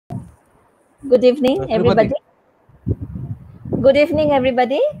Good evening, Everybody. everybody. Good evening,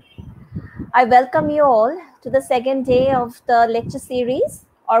 everybody. I welcome you all to the second day of the lecture series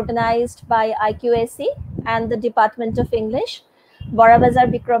organized by IQAC and the Department of English,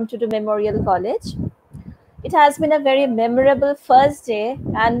 Barabazar Bikram Tudu Memorial College. It has been a very memorable first day,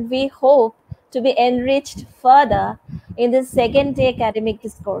 and we hope to be enriched further in this second day academic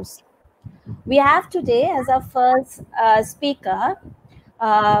discourse. We have today as our first speaker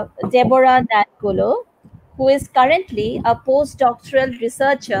Deborah Nankolo, who is currently a postdoctoral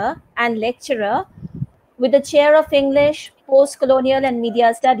researcher and lecturer with the chair of English, Postcolonial and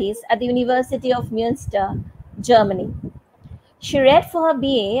Media Studies at the University of Münster, Germany. She read for her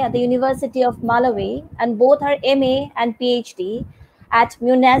BA at the University of Malawi and both her MA and PhD at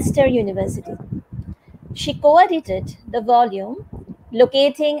Münster University. She co-edited the volume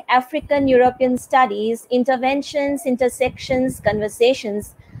Locating African European Studies, Interventions, Intersections,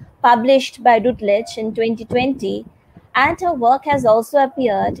 Conversations, published by Routledge in 2020, and her work has also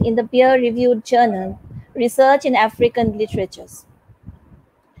appeared in the peer-reviewed journal Research in African Literatures.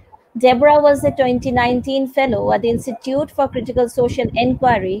 Deborah was a 2019 fellow at the Institute for Critical Social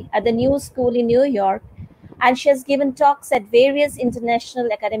Inquiry at the New School in New York, and she has given talks at various international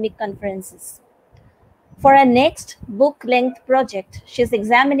academic conferences. For her next book-length project, she's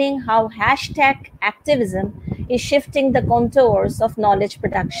examining how hashtag activism is shifting the contours of knowledge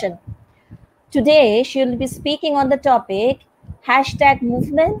production. Today, she will be speaking on the topic hashtag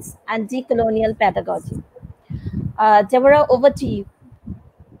movements and decolonial pedagogy. Deborah, over to you.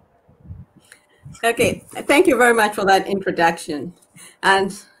 Okay, thank you very much for that introduction.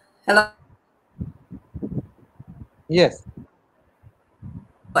 And hello, Yes.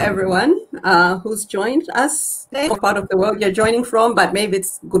 everyone who's joined us today, what part of the world you're joining from, but maybe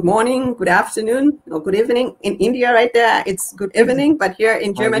it's good morning, good afternoon, or good evening. In India right there, it's good evening, but here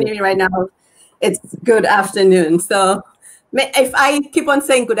in Germany right now, it's good afternoon. So if I keep on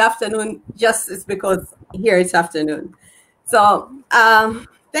saying good afternoon, just it's because here it's afternoon. So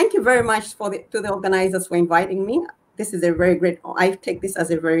thank you very much to the organizers for inviting me. This is a very great, I take this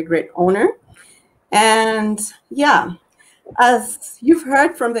as a very great honor. And yeah, as you've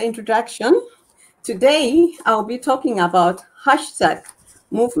heard from the introduction, today I'll be talking about hashtag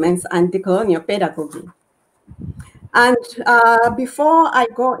movements and decolonial pedagogy. And before I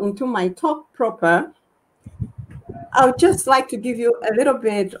go into my talk proper, I would just like to give you a little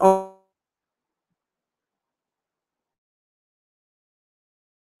bit of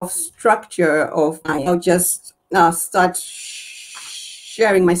structure of I'll just start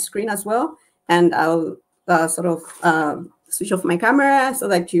sharing my screen as well, and I'll sort of switch off my camera so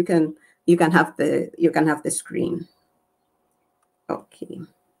that you can have the screen. Okay.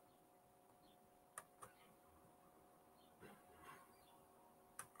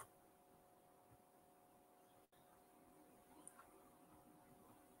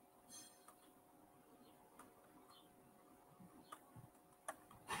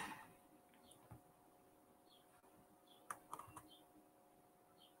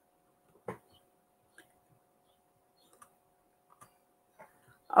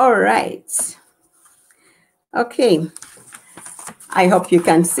 All right. Okay. I hope you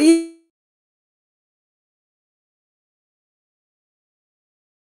can see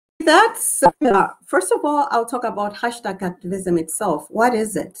that. So, first of all, I'll talk about hashtag activism itself. What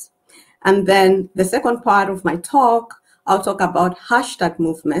is it? And then the second part of my talk, I'll talk about hashtag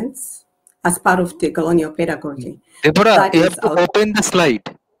movements as part of decolonial pedagogy. Deborah, you have to open the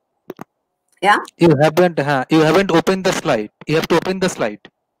slide. Yeah? You haven't opened the slide. You have to open the slide.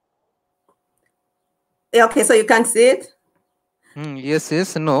 Okay, so you can't see it?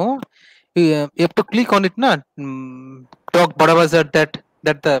 Yes, no. You have to click on it, na? Talk Barabazar, that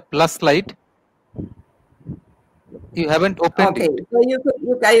the last slide. You haven't opened it. Okay, so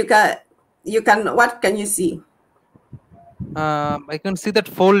you can, what can you see? I can see that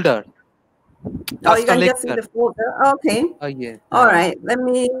folder. Oh, you can just see the folder. Okay. Oh, yes. All right. Let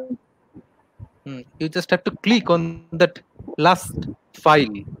me. You just have to click on that last file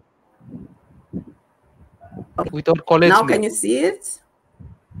without college Now, name. can you see it?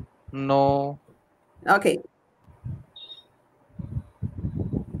 No. Okay.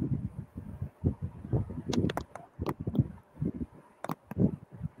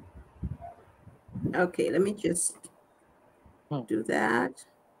 Okay, let me just do that.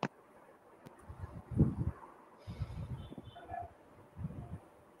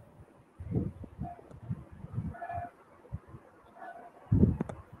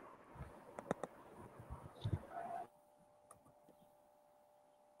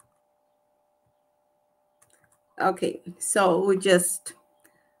 Okay, so we just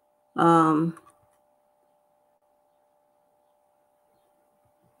Okay.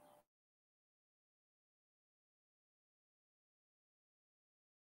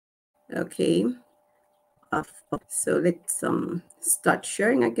 So let's start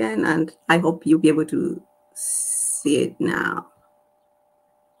sharing again, and I hope you'll be able to see it now.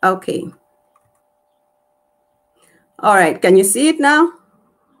 Okay. All right. Can you see it now?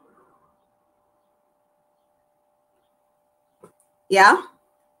 Yeah.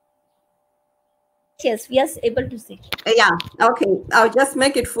 Yes, we are able to see. Yeah. Okay. I'll just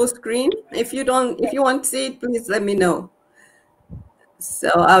make it full screen. If you want to see it, please let me know. So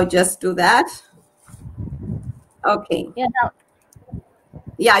I'll just do that. Okay. Yeah. Now.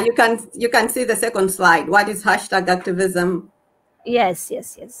 Yeah, you can see the second slide. What is hashtag activism? Yes.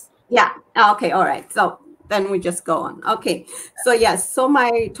 Yeah. Okay. All right. So then we just go on. Okay. So yes. So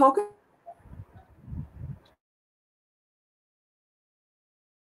my talk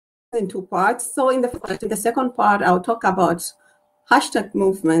in two parts. So in the second part, I'll talk about hashtag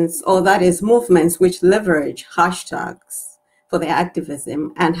movements, or that is movements which leverage hashtags for their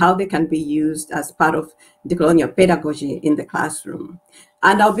activism and how they can be used as part of decolonial pedagogy in the classroom.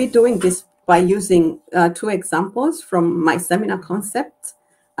 And I'll be doing this by using two examples from my seminar concept,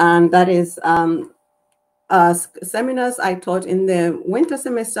 and that is seminars I taught in the winter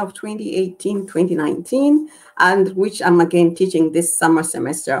semester of 2018-2019, and which I'm again teaching this summer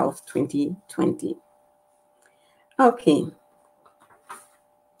semester of 2020. Okay.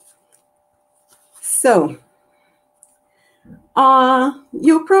 So,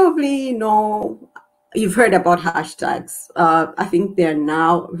 you probably know, you've heard about hashtags. I think they're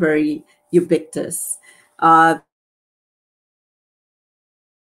now very ubiquitous.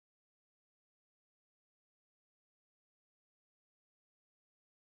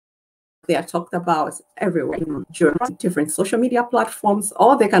 They are talked about everywhere, during different social media platforms,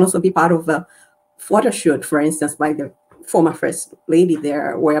 or they can also be part of a photo shoot, for instance, by the former First Lady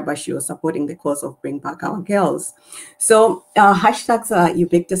there, whereby she was supporting the cause of Bring Back Our Girls. So hashtags are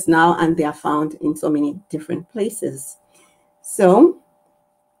ubiquitous now, and they are found in so many different places. So,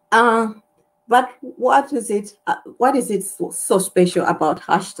 but what is it so special about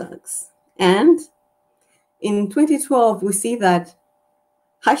hashtags? And in 2012, we see that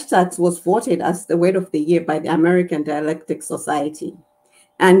hashtags was voted as the word of the year by the American Dialectic Society.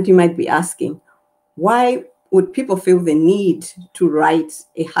 And you might be asking, why would people feel the need to write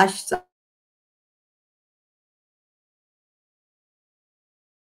a hashtag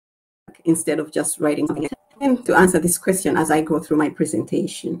instead of just writing something? And to answer this question as I go through my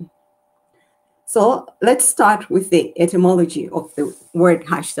presentation. So let's start with the etymology of the word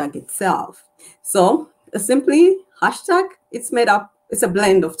hashtag itself. So simply, hashtag, it's a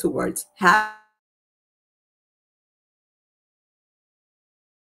blend of two words.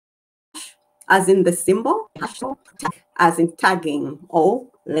 As in the symbol, as in tagging or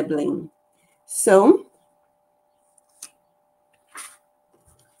labeling. So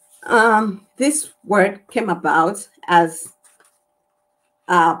this word came about as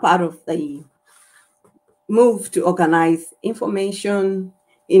part of the move to organize information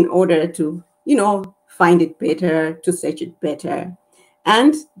in order to, find it better, to search it better.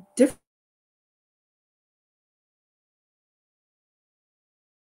 And different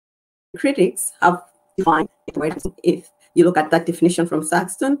critics have defined the word. If you look at that definition from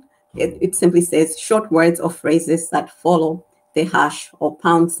Saxton, it simply says short words or phrases that follow the hash or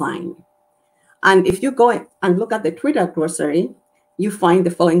pound sign. And if you go and look at the Twitter glossary, you find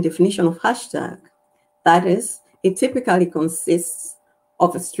the following definition of hashtag. That is, it typically consists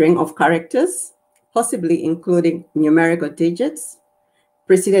of a string of characters, possibly including numerical digits,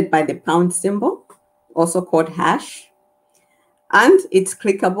 preceded by the pound symbol, also called hash. And it's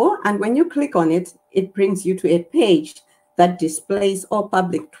clickable. And when you click on it, it brings you to a page that displays all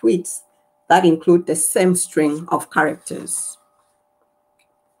public tweets that include the same string of characters.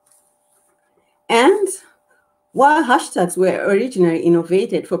 And while hashtags were originally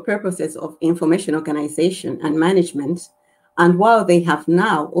innovated for purposes of information organization and management, and while they have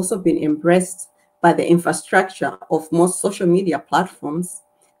now also been embraced by the infrastructure of most social media platforms,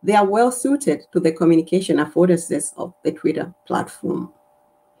 they are well suited to the communication affordances of the Twitter platform.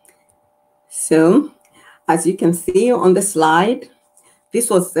 So, as you can see on the slide, this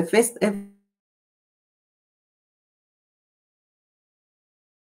was the first ever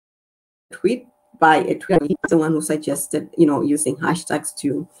tweet by a Twitter, someone who suggested, using hashtags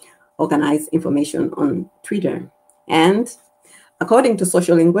to organize information on Twitter. And according to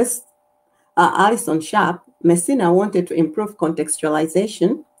social linguist Alison Sharp, Messina wanted to improve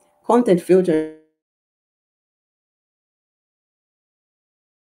contextualization, content filtering,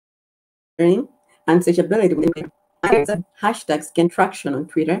 and searchability within hashtags gained traction on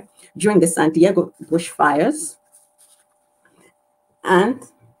Twitter during the San Diego bushfires. And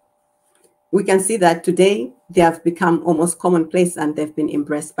we can see that today they have become almost commonplace and they've been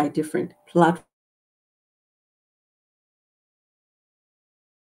embraced by different platforms.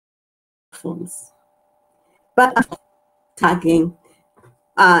 But tagging,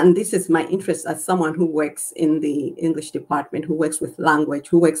 and this is my interest as someone who works in the English department, who works with language,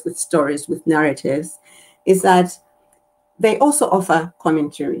 who works with stories, with narratives, is that they also offer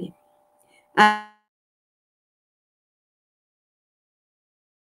commentary. And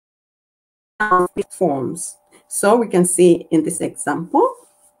forms. So we can see in this example,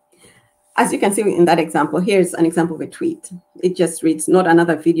 as you can see in that example, here's an example of a tweet. It just reads, "Not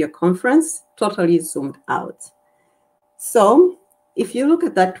another video conference, totally zoomed out." So if you look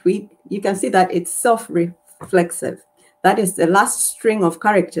at that tweet, you can see that it's self-reflexive. That is the last string of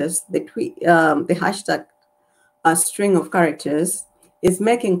characters, the hashtag string of characters is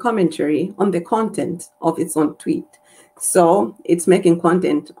making commentary on the content of its own tweet. So it's making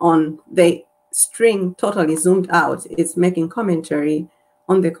content on the string totally zoomed out. It's making commentary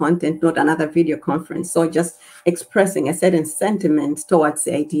on the content, not another video conference. So just expressing a certain sentiment towards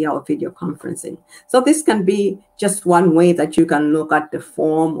the idea of video conferencing. So this can be just one way that you can look at the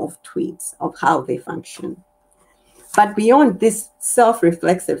form of tweets, of how they function. But beyond this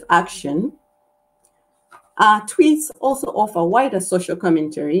self-reflexive action, tweets also offer wider social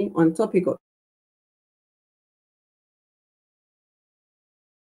commentary on topical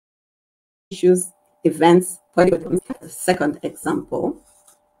issues, events, political. Second example.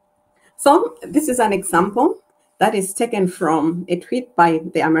 So this is an example that is taken from a tweet by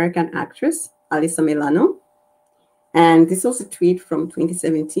the American actress, Alyssa Milano. And this was a tweet from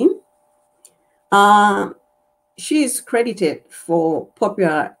 2017. She is credited for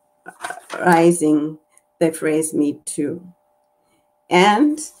popularizing the phrase "Me Too."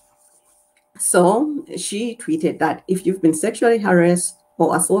 And so she tweeted that if you've been sexually harassed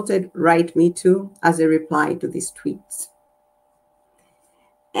or assaulted, write "Me Too" as a reply to these tweets.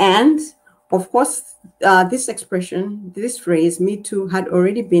 And of course, this expression, this phrase, "Me Too," had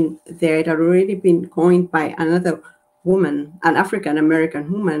already been there. It had already been coined by another woman, an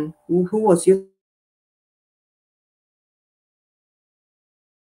African-American woman who was using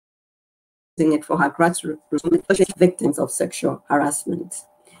it for her grassroots victims of sexual harassment.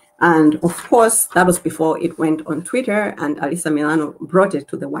 And of course, that was before it went on Twitter, and Alyssa Milano brought it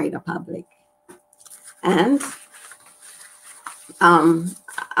to the wider public. And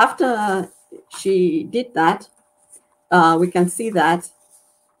after she did that, we can see that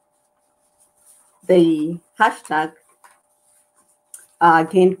the hashtag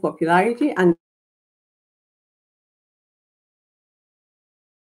gained popularity, and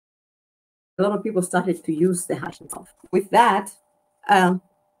a lot of people started to use the hashtag. With that,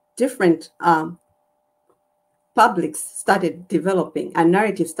 different publics started developing, and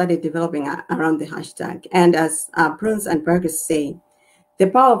narratives started developing around the hashtag. And as Bruns and Burgess say, the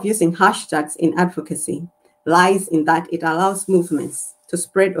power of using hashtags in advocacy lies in that it allows movements to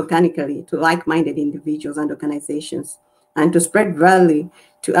spread organically to like-minded individuals and organizations, and to spread virally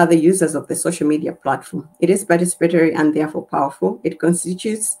to other users of the social media platform. It is participatory and therefore powerful. It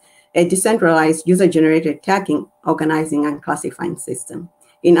constitutes a decentralized user-generated tagging, organizing, and classifying system.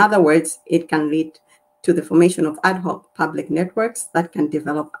 In other words, it can lead to the formation of ad hoc public networks that can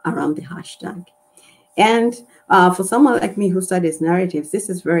develop around the hashtag. And for someone like me who studies narratives, this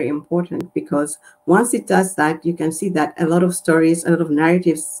is very important, because once it does that, you can see that a lot of stories, a lot of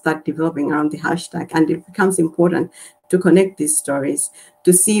narratives start developing around the hashtag, and it becomes important to connect these stories,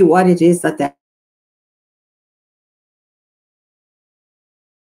 to see what it is that they're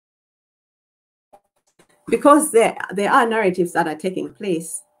because there are narratives that are taking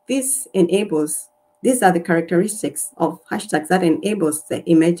place. These are the characteristics of hashtags that enables the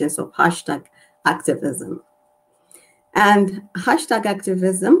emergence of hashtag activism. And hashtag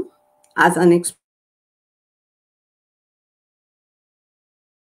activism as an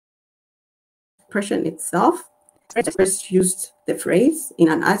expression itself, first used the phrase in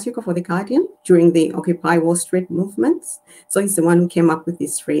an article for The Guardian during the Occupy Wall Street movements. So he's the one who came up with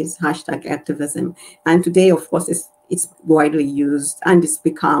this phrase, hashtag activism. And today, of course, it's widely used, and it's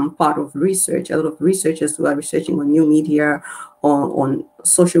become part of research. A lot of researchers who are researching on new media or on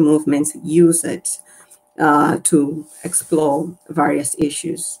social movements use it to explore various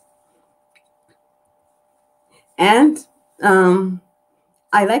issues. And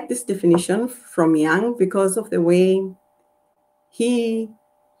I like this definition from Young because of the way he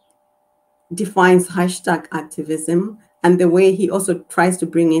defines hashtag activism and the way he also tries to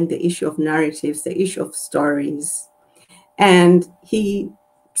bring in the issue of narratives, the issue of stories. And he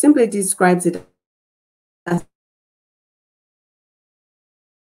simply describes it as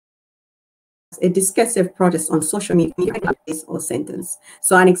a discursive protest on social media or sentence.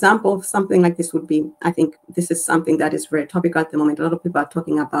 So an example of something like this would be, I think this is something that is very topical at the moment. A lot of people are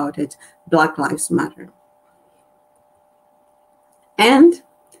talking about it, Black Lives Matter. And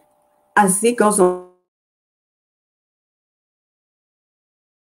as he goes on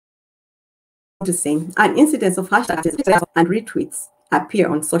to say, an incidence of hashtags and retweets appear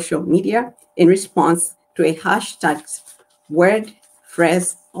on social media in response to a hashtag word,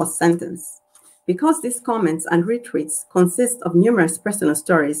 phrase, or sentence. Because these comments and retweets consist of numerous personal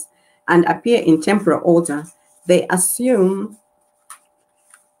stories and appear in temporal order, they assume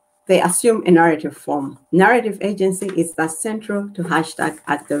a narrative form. Narrative agency is thus central to hashtag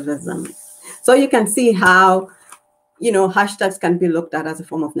activism. So you can see how, hashtags can be looked at as a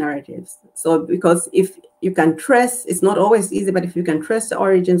form of narratives. So because if you can trace, it's not always easy, but if you can trace the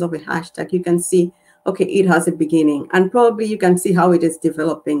origins of a hashtag, you can see, okay, it has a beginning, and probably you can see how it is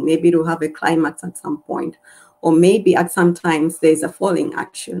developing. Maybe it will have a climax at some point, or maybe at some times there's a falling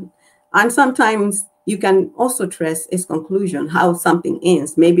action. And sometimes you can also trace its conclusion, how something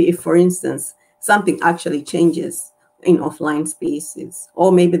ends. Maybe if, for instance, something actually changes in offline spaces,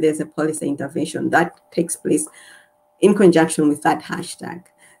 or maybe there's a policy intervention that takes place in conjunction with that hashtag.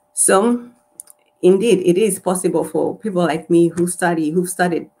 So indeed, it is possible for people like me who've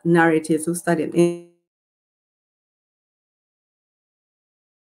studied narratives, who studied English,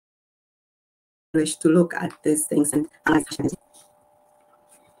 to look at these things and analyze hashtags.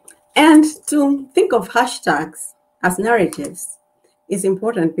 And to think of hashtags as narratives is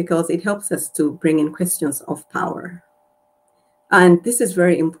important because it helps us to bring in questions of power. And this is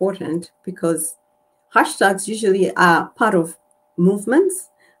very important because hashtags usually are part of movements,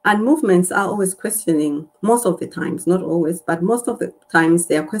 and movements are always questioning, most of the times, not always, but most of the times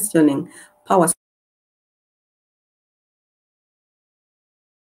they are questioning power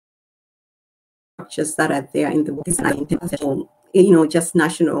structures that are there in the world, just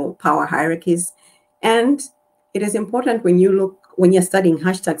national power hierarchies. And it is important when you're studying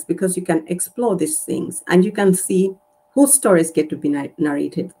hashtags, because you can explore these things and you can see whose stories get to be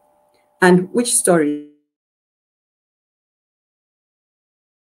narrated and which stories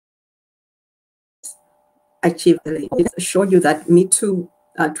achieve. It showed you that Me Too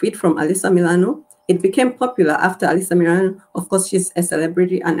tweet from Alyssa Milano. It became popular after Alyssa Milano, of course, she's a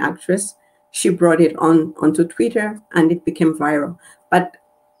celebrity and actress. She brought it onto Twitter and it became viral. But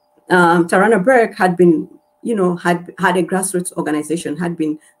Tarana Burke had been, had a grassroots organization, had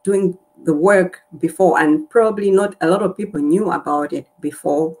been doing the work before, and probably not a lot of people knew about it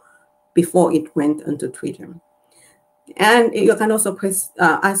before it went onto Twitter. And you can also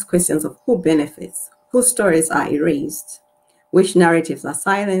ask questions of who benefits, whose stories are erased, which narratives are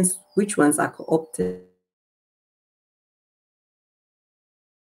silenced, which ones are co-opted,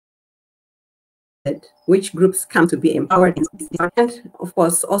 which groups come to be empowered. And of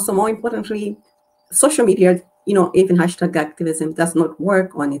course, also more importantly, social media, even hashtag activism does not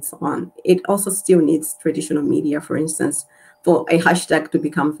work on its own. It also still needs traditional media, for instance, for a hashtag to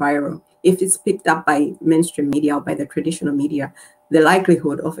become viral. If it's picked up by mainstream media or by the traditional media, the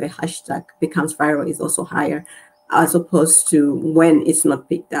likelihood of a hashtag becomes viral is also higher, as opposed to when it's not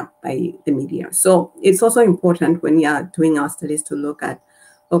picked up by the media. So it's also important when we are doing our studies to look at,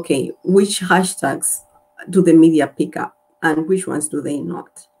 okay, which hashtags do the media pick up and which ones do they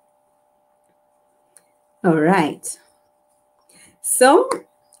not? All right. So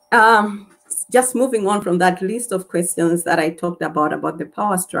just moving on from that list of questions that I talked about the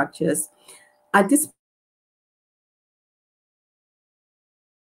power structures, at this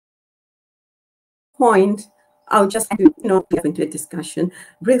point, I'll just get into a discussion,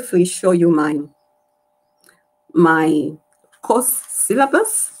 briefly show you my course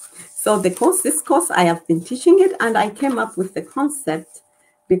syllabus. So this course, I have been teaching it, and I came up with the concept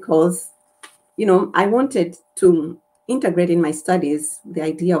because, I wanted to integrate in my studies the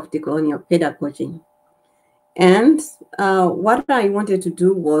idea of decolonial pedagogy. And what I wanted to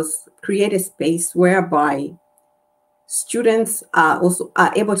do was create a space whereby students are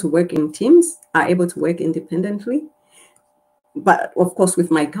able to work in teams, are able to work independently, but of course with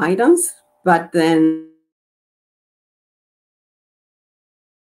my guidance, but then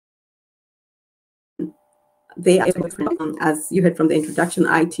they are, as you heard from the introduction,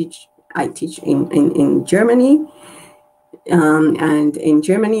 I teach in Germany. And in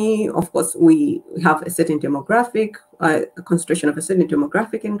Germany, of course, we have a certain demographic, a concentration of a certain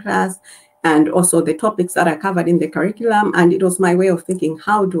demographic in class. and also the topics that are covered in the curriculum. And it was my way of thinking,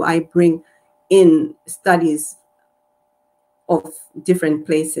 how do I bring in studies of different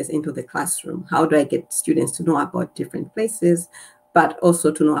places into the classroom? How do I get students to know about different places, but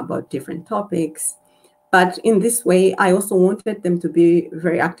also to know about different topics? But in this way, I also wanted them to be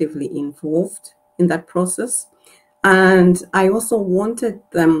very actively involved in that process. And I also wanted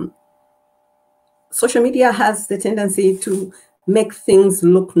them, social media has the tendency to make things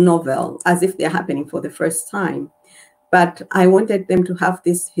look novel, as if they're happening for the first time. But I wanted them to have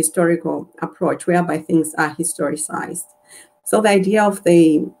this historical approach whereby things are historicized. So the idea of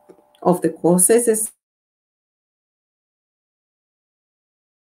the courses is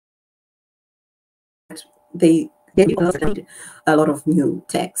they a lot of new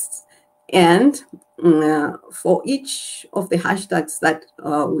texts. And for each of the hashtags that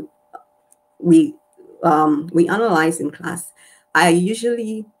we analyze in class, I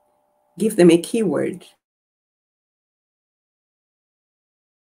usually give them a keyword.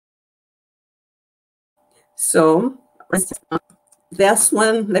 So there's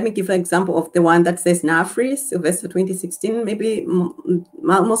one, let me give an example of the one that says NAFRI, Sylvester 2016. Maybe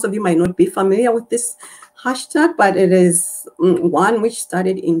most of you might not be familiar with this hashtag, but it is one which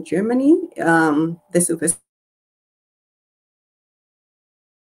started in Germany, the Sylvester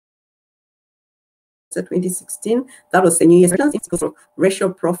 2016. That was the New Year's resolution.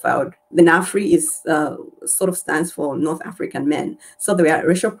 Racial profiled. The NAFRI is sort of stands for North African men. So they were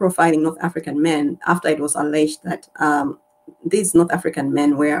racial profiling North African men after it was alleged that these North African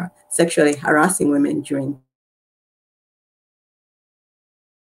men were sexually harassing women during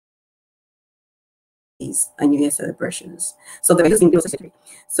these New Year celebrations. So they were using those.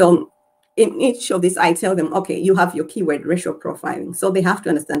 So in each of these, I tell them, okay, you have your keyword, racial profiling. So they have to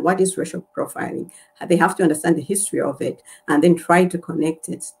understand what is racial profiling. They have to understand the history of it and then try to connect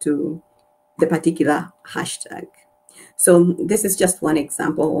it to the particular hashtag. So this is just one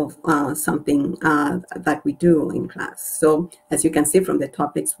example of something that we do in class. So as you can see from the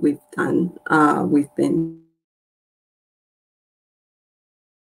topics we've done, we've been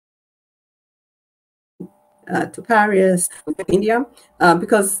to Paris, India,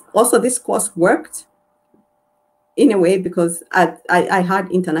 because also this course worked in a way because I had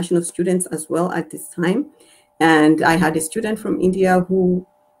international students as well at this time. And I had a student from India who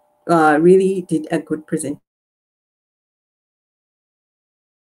really did a good presentation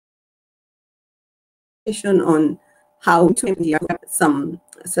on how to India some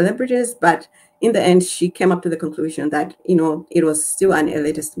celebrities, but in the end, she came up to the conclusion that, you know, it was still an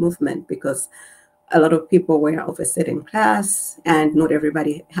elitist movement because a lot of people were of a certain class and not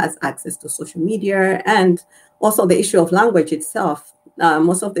everybody has access to social media. And also the issue of language itself,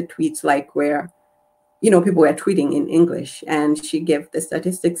 most of the tweets like were, you know, people were tweeting in English, and she gave the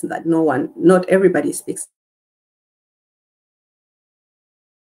statistics that not everybody speaks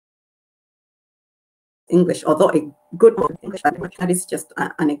English, although a good English, that is just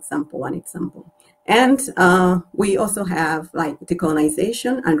one example. And we also have like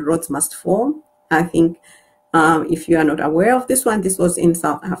decolonization and roads must fall. I think if you are not aware of this one, this was in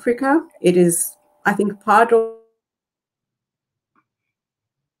South Africa. It is, I think, part of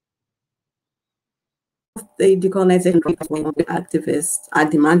the decolonization activists are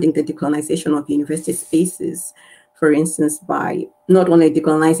demanding the decolonization of university spaces, for instance, by not only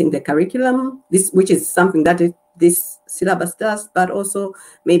decolonizing the curriculum, which is something that this syllabus does, but also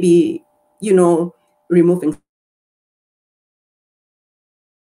maybe, you know, removing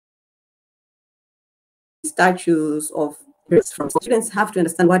statues of from students have to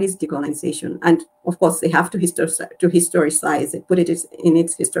understand what is decolonization. And of course, they have to historicize it, put it in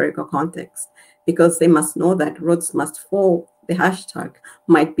its historical context, because they must know that roads must fall, the hashtag,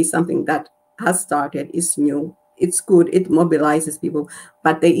 might be something that has started, is new, it's good, it mobilizes people,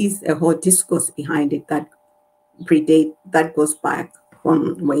 but there is a whole discourse behind it that goes back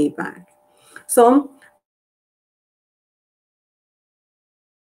from way back. So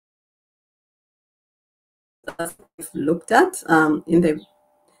looked at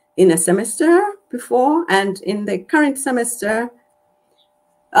in a semester before, and in the current semester,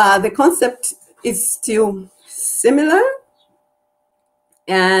 the concept is still similar,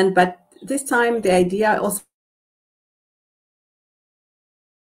 but this time the idea also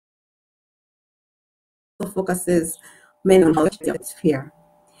focuses mainly on knowledge sphere.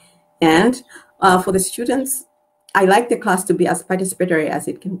 And for the students, I like the class to be as participatory as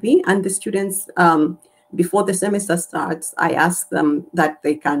it can be, and the students, before the semester starts, I ask them that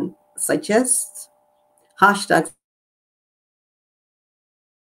they can suggest hashtags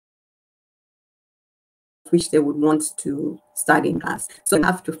which they would want to study in class. So you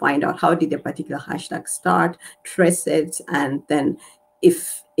have to find out how did a particular hashtag start, trace it, and then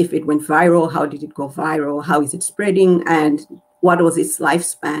if it went viral, how did it go viral? How is it spreading? And what was its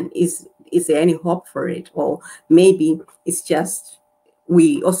lifespan? Is there any hope for it? Or maybe it's just,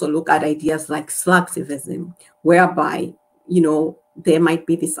 we also look at ideas like slacktivism, whereby, there might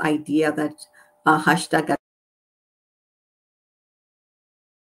be this idea that a hashtag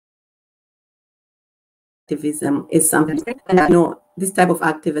activism is something, and this type of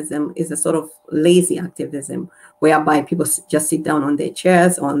activism is a sort of lazy activism, whereby people just sit down on their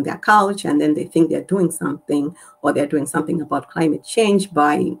chairs or on their couch, and then they think they're doing something, or they're doing something about climate change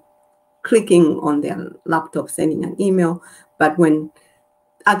by clicking on their laptop, sending an email, but when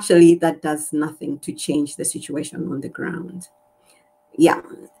actually that does nothing to change the situation on the ground. Yeah.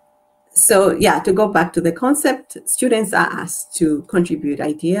 So to go back to the concept, students are asked to contribute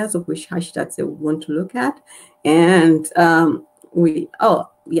ideas of which hashtags they want to look at. And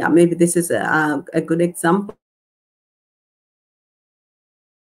maybe this is a good example.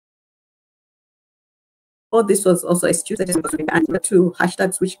 This was also a student and two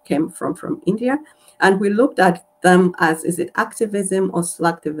hashtags which came from India. And we looked at them as, is it activism or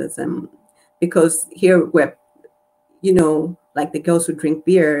slacktivism? Because here we're, like the girls who drink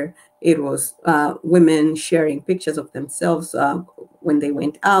beer, it was women sharing pictures of themselves when they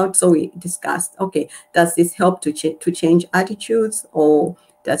went out. So we discussed, okay, does this help to change attitudes, or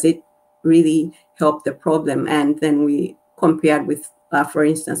does it really help the problem? And then we compared with, for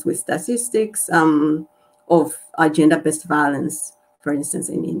instance, with statistics of gender-based violence, for instance,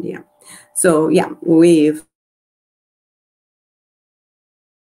 in India. So we've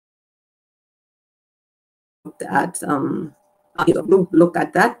at look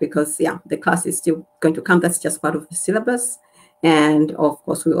at that, because the class is still going to come. That's just part of the syllabus. And of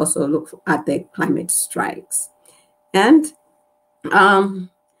course, we also look at the climate strikes. And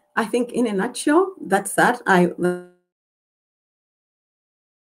I think in a nutshell, that's that.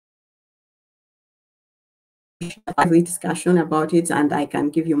 Discussion about it, and I can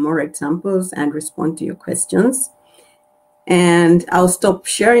give you more examples and respond to your questions. And I'll stop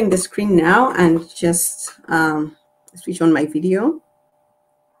sharing the screen now and just switch on my video.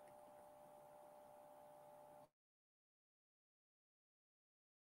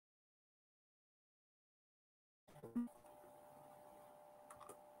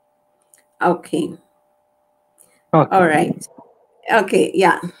 Okay. All right. Okay,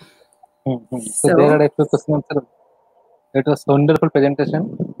 yeah. So there are a few questions. It was wonderful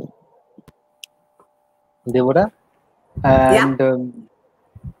presentation, Devora, and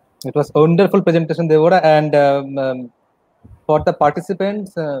it was wonderful presentation, Devora. And for the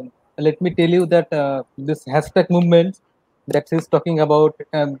participants, let me tell you that this hashtag movement that she's talking about,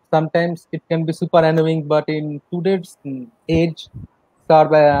 sometimes it can be super annoying, but in today's age,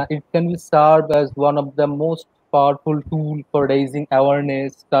 it can be served as one of the most powerful tool for raising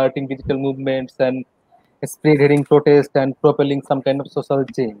awareness, starting digital movements, and spearheading protest and propelling some kind of social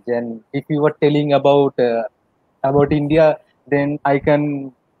change. And if you were telling about India, then I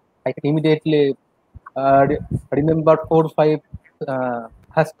can immediately remember 4 or 5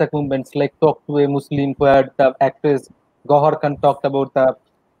 hashtag movements, like Talk to a Muslim, where the actress Gohar Khan talked about the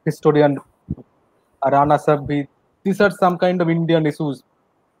historian Rana Sabhi. These are some kind of Indian issues.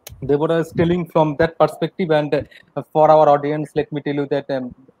 They were telling from that perspective. And for our audience, let me tell you that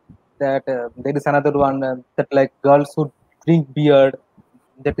there is another one that, like, girls who drink beer,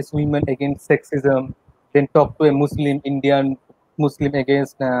 that is women against sexism. Then Talk to a Muslim, Indian Muslim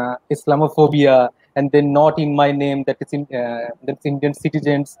against Islamophobia. And then Not in My Name, that's Indian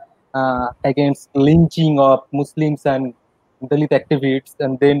citizens against lynching of Muslims and Dalit activists.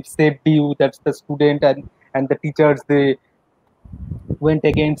 And then Save You, that's the student and the teachers, they went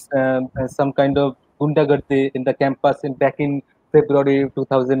against some kind of gundagardi in the campus back in February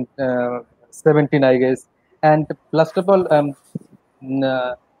 2017, I guess. And last of all,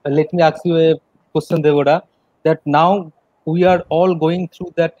 let me ask you a question, Devoda, that now we are all going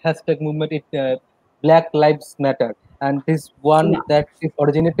through that hashtag movement, Black Lives Matter. And this one that is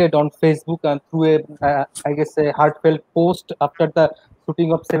originated on Facebook and through I guess, a heartfelt post after the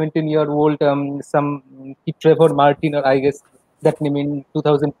shooting of 17-year-old some Trevor Martin, or I guess that name, in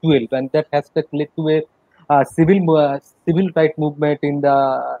 2012, and that hashtag led to a civil rights movement in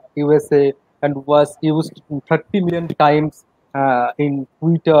the USA, and was used 30 million times in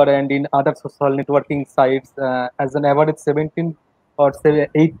Twitter and in other social networking sites, as an average 17 or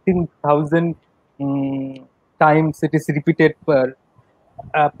 18,000 times it is repeated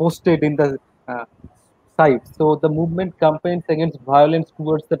posted in the site. So the movement campaigns against violence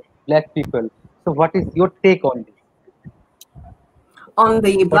towards the black people. So what is your take on this? On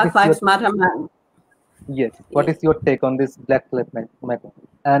the Black Lives Matter man? Yes. What is your take on this Black Lives Matter,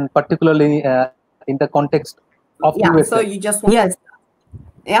 and particularly in the context of USA? So you just want, yes,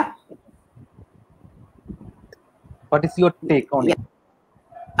 yeah. What is your take on it?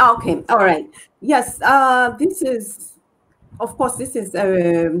 Okay, all right. Yes, this is, of course, this is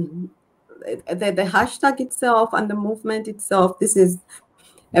the hashtag itself and the movement itself. This is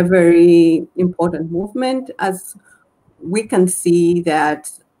a very important movement, as we can see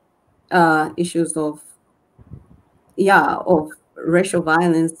that issues of racial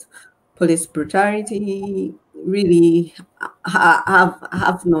violence, police brutality really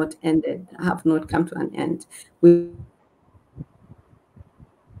have not ended, have not come to an end. We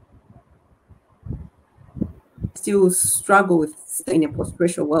still struggle with in a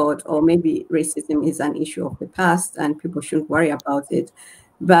post-racial world, or maybe racism is an issue of the past and people shouldn't worry about it.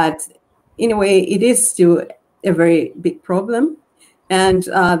 But in a way, it is still a very big problem. And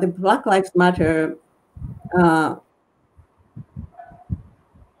the Black Lives Matter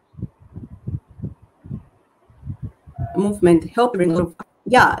movement helped bring a lot of,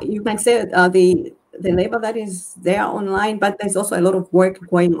 you can say the labor that is there online, but there's also a lot of work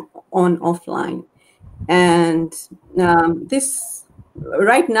going on offline. And this,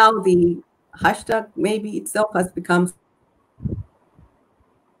 right now, the hashtag maybe itself has become,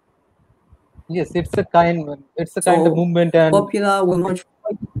 yes, it's a kind of movement and popular. Will not.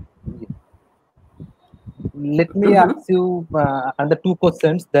 Let me ask you under two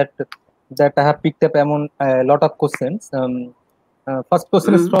questions that I have picked up among a lot of questions. First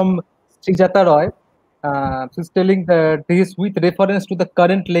question is from Srijata Roy. She's telling that this with reference to the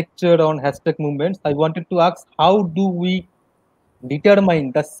current lecture on hashtag movements. I wanted to ask, how do we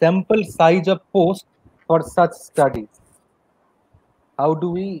determine the sample size of post for such studies? How do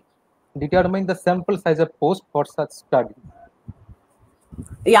we determine the sample size of post for such studies?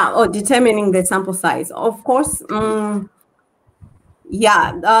 Yeah, or determining the sample size. Of course,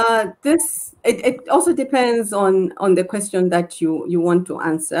 this it also depends on the question that you want to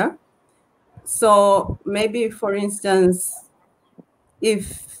answer. So maybe, for instance,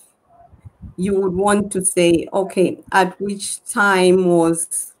 if you would want to say, okay, at which time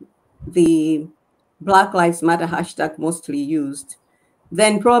was the Black Lives Matter hashtag mostly used,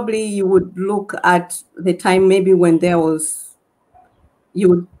 then probably you would look at the time maybe when there was, you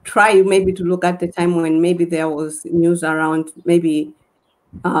would try maybe to look at the time when maybe there was news around maybe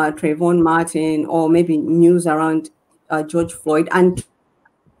Trayvon Martin, or maybe news around George Floyd, and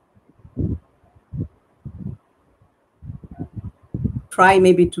try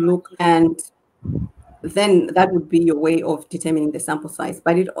maybe to look, and then that would be your way of determining the sample size.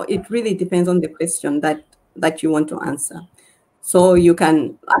 But it really depends on the question that you want to answer. So you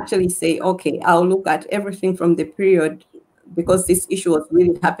can actually say, okay, I'll look at everything from the period, because this issue was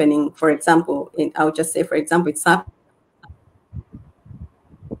really happening. For example, I'll just say, for example, it's happening.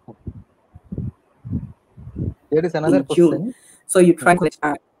 There is another question. So you try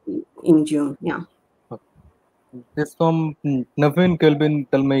in June, yeah. This from Navin Kelvin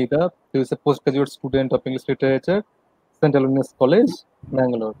Talmeida, who is a postgraduate student of English Literature, St. Helena's College,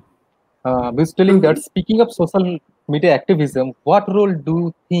 Bangalore. He's telling that, speaking of social media activism, what role do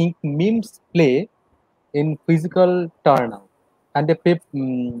you think memes play in physical turnout? And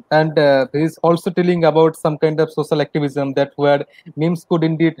he's also telling about some kind of social activism that where memes could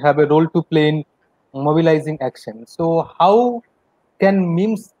indeed have a role to play in mobilizing action. So how can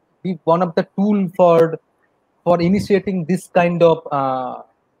memes be one of the tools for initiating this kind of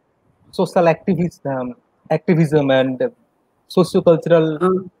social activism and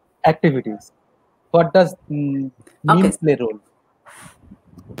sociocultural activities? What does memes play role?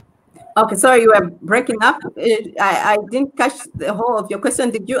 Okay, sorry, you were breaking up. I didn't catch the whole of your question.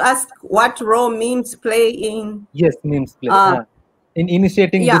 Did you ask what role memes play in? Yes, memes play in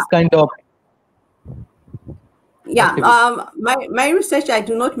initiating this kind of. Yeah, my research, I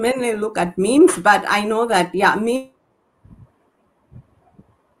do not mainly look at memes, but I know that, memes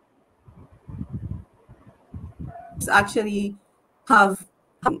actually have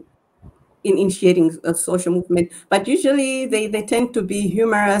in initiating a social movement, but usually they tend to be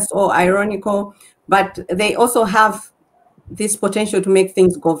humorous or ironical, but they also have this potential to make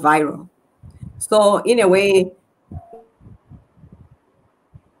things go viral. So in a way,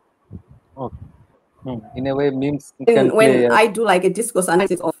 memes can play. I do like a discourse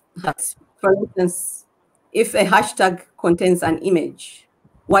analysis of that. For instance, if a hashtag contains an image,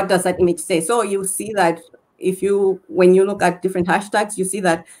 what does that image say? So you see that when you look at different hashtags, you see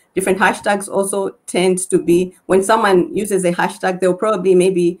that different hashtags also tend to be, when someone uses a hashtag, they'll probably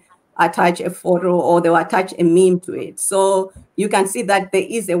maybe attach a photo or they will attach a meme to it. So you can see that there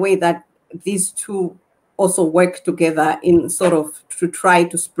is a way that these two also work together in sort of to try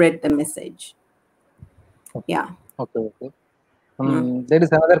to spread the message. Yeah. Okay. There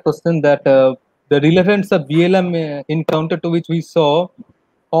is another question that the relevance of BLM encounter to which we saw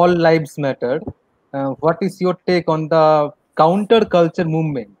all lives matter. What is your take on the counterculture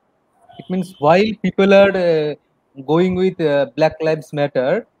movement? It means while people are going with Black Lives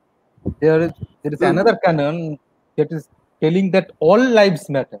Matter, there is another canon that is telling that all lives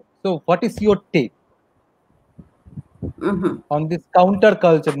matter. So, what is your take on this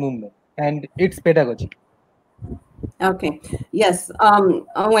counterculture movement and its pedagogy? Okay. Yes.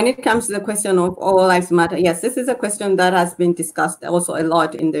 When it comes to the question of all lives matter, yes, this is a question that has been discussed also a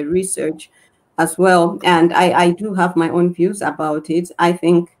lot in the research as well. And I do have my own views about it. I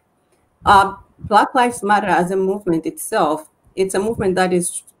think Black Lives Matter as a movement itself, it's a movement that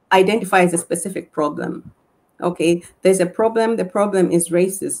identifies a specific problem. Okay. There's a problem. The problem is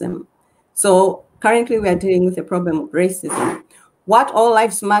racism. So currently we are dealing with the problem of racism. What All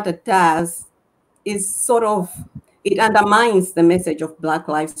Lives Matter does is sort of, it undermines the message of Black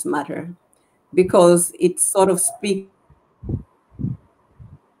Lives Matter because it sort of speaks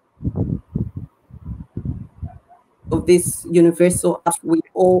of this universal, we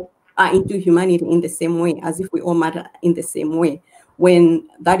all are into humanity in the same way, as if we all matter in the same way, when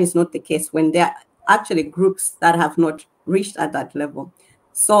that is not the case, when there are actually groups that have not reached at that level.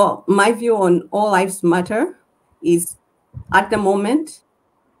 So my view on All Lives Matter is, at the moment,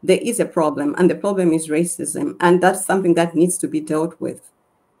 there is a problem, and the problem is racism, and that's something that needs to be dealt with.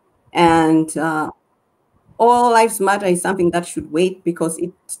 And All Lives Matter is something that should wait because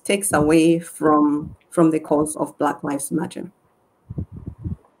it takes away from the cause of Black Lives Matter.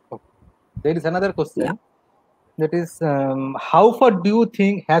 There is another question. That is, how far do you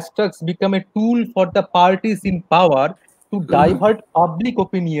think hashtags become a tool for the parties in power to divert public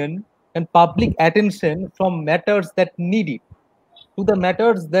opinion and public attention from matters that need it to the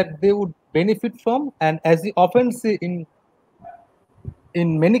matters that they would benefit from? And as we often see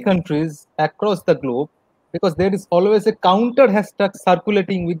in many countries across the globe, because there is always a counter hashtag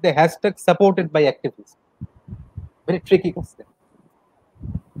circulating with the hashtag supported by activists. Very tricky question.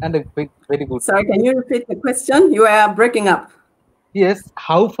 And a very good. Sorry, can you repeat the question? You are breaking up. Yes,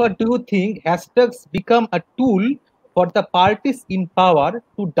 how far do you think hashtags become a tool for the parties in power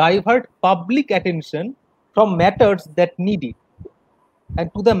to divert public attention from matters that need it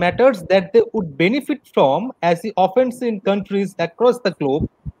and to the matters that they would benefit from, as we often see in countries across the globe,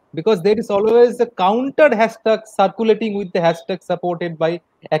 because there is always a counter hashtag circulating with the hashtag supported by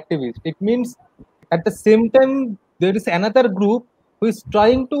activists. It means at the same time, there is another group who is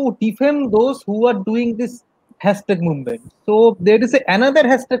trying to defame those who are doing this hashtag movement. So there is another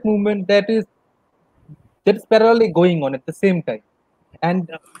hashtag movement that is parallelly going on at the same time. And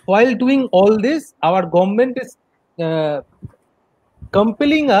while doing all this, our government is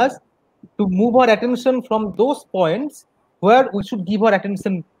compelling us to move our attention from those points where we should give our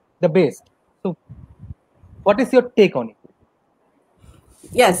attention the best. So what is your take on it?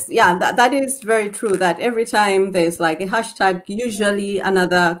 Yes, yeah, that is very true, that every time there's like a hashtag, usually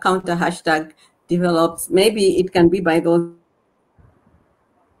another counter hashtag develops. Maybe it can be by those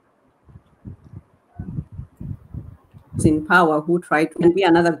in power who try to, and be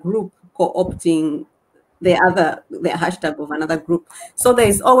another group co-opting the hashtag of another group. So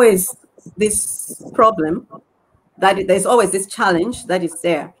there's always this problem, that there's always this challenge that is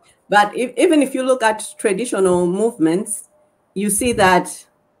there. But even if you look at traditional movements, you see that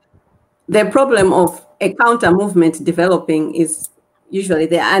the problem of a counter movement developing is usually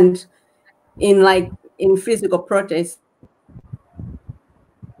there. And in physical protests,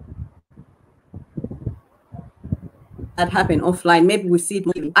 that happen offline, maybe we see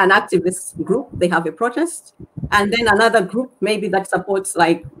an activist group, they have a protest, and then another group maybe that supports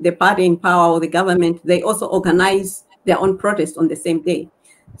like the party in power or the government, they also organize their own protest on the same day.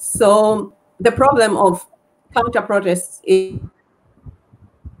 So the problem of counter protests is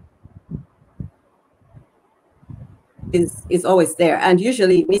always there, and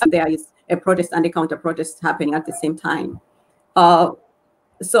usually there is a protest and a counter protest happening at the same time.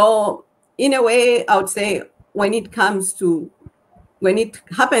 So in a way, I would say when it happens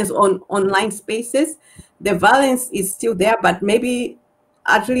on online spaces, the violence is still there, but maybe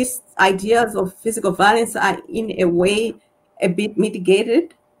at least ideas of physical violence are in a way a bit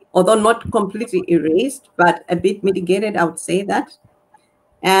mitigated, although not completely erased, but a bit mitigated, I would say that.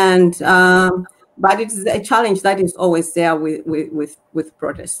 And but it's a challenge that is always there with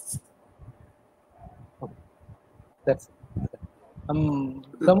protests. That's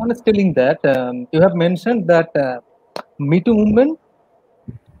Someone is telling that you have mentioned that Me Too movement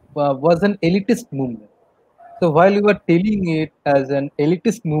was an elitist movement. So while you are telling it as an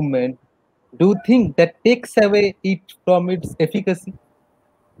elitist movement, do you think that takes away it from its efficacy?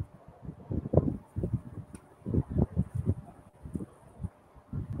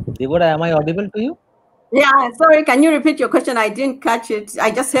 Deborah, am I audible to you? Yeah, sorry, can you repeat your question? I didn't catch it.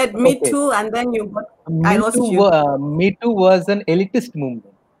 I just said Me Okay. Too, and then I lost you. Me Too was an elitist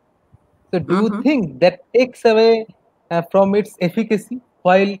movement. So do you Mhm. think that takes away from its efficacy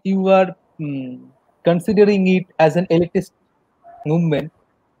while you are considering it as an elitist movement?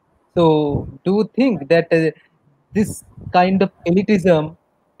 So do you think that this kind of elitism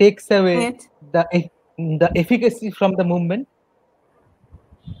takes away It. the efficacy from the movement?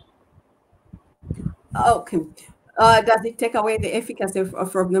 Okay. Does it take away the efficacy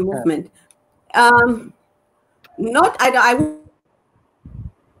from the movement? Not. I wouldn't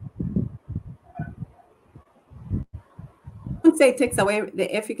say it takes away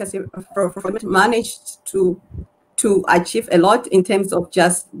the efficacy from it. Managed to achieve a lot in terms of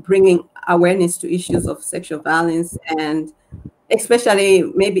just bringing awareness to issues of sexual violence, and especially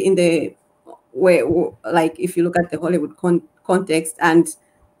maybe in the where, like, if you look at the Hollywood context, and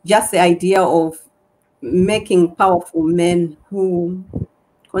just the idea of making powerful men who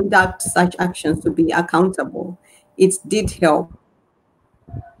conduct such actions to be accountable, it did help.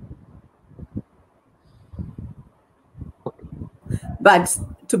 But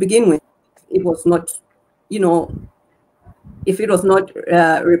to begin with, it was not, if it was not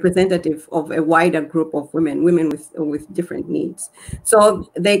representative of a wider group of women with different needs. So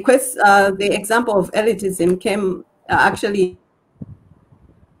the example of elitism came actually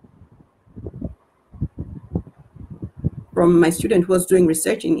from my student who was doing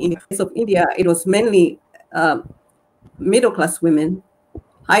research in India. In the case of India, it was mainly middle-class women,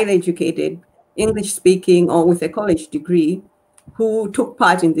 highly educated, English-speaking, or with a college degree, who took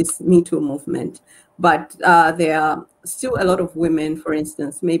part in this Me Too movement. But there are still a lot of women, for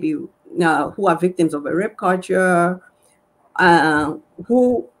instance, maybe who are victims of a rape culture,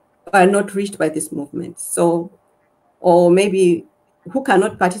 who are not reached by this movement. So, or maybe who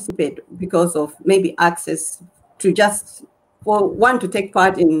cannot participate because of maybe access to just, for one to take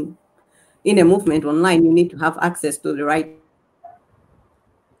part in a movement online, you need to have access to the right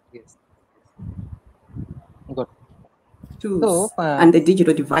Yes. Good. tools and the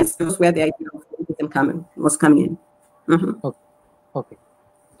digital device. That was where the idea of elitism was coming in. Mm-hmm. Okay.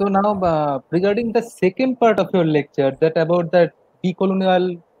 So now, regarding the second part of your lecture, that about the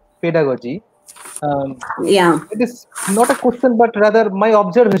decolonial pedagogy, Yeah. it is not a question, but rather my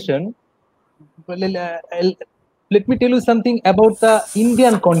observation. Let me tell you something about the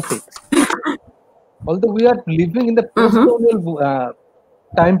Indian context. Although we are living in the post-colonial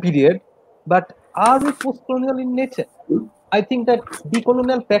time period, but are we post-colonial in nature? I think that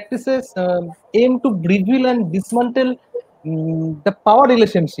decolonial practices aim to reveal and dismantle the power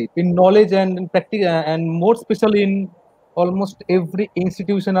relationship in knowledge and in practice, and more especially in almost every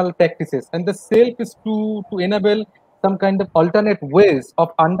institutional practices. And the self is to enable some kind of alternate ways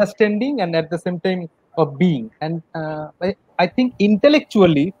of understanding and at the same time of being. And I think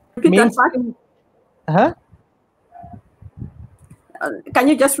intellectually, Repeat that part. mainstream. Huh? Can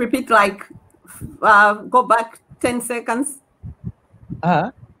you just repeat, like, go back 10 seconds?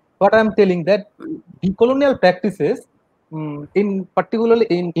 What I'm telling that decolonial practices, in particularly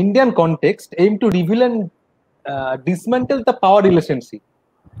in Indian context, aim to reveal and dismantle the power relationship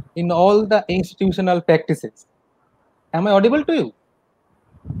in all the institutional practices. Am I audible to you?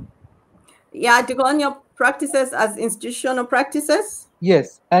 Yeah, decolonial practices as institutional practices.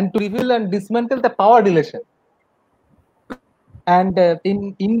 Yes, and to reveal and dismantle the power relation. And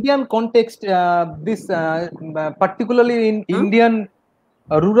in Indian context, this particularly in Indian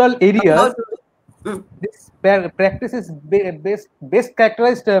rural areas, this practice is best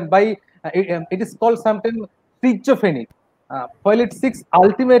characterized by it is called sometimes schizophrenic. While it seeks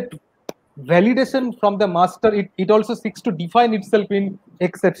ultimate validation from the master, it also seeks to define itself in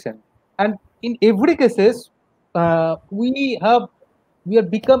exception. And in every cases, we have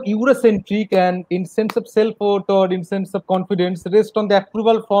become Eurocentric, and in sense of self-worth or in sense of confidence rest on the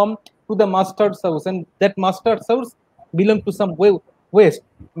approval from to the master source, and that master source belong to some West.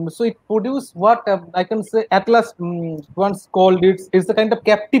 So it produced what I can say Atlas once called it's a kind of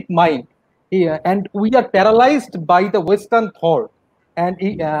captive mind. Yeah, and we are paralyzed by the Western thought, and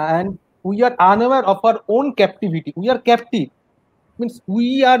we are unaware of our own captivity. We are captive. Means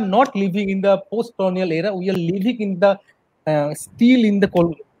we are not living in the post-colonial era. We are living in the still in the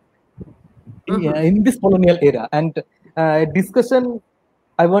in this colonial era, and discussion,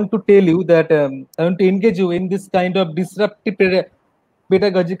 I want to tell you that I want to engage you in this kind of disruptive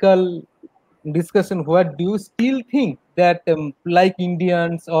pedagogical discussion. Where do you still think that like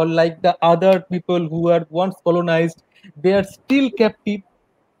Indians or like the other people who were once colonized, they are still captive,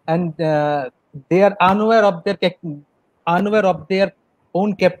 and they are unaware of their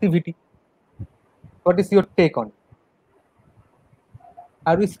own captivity? What is your take on it?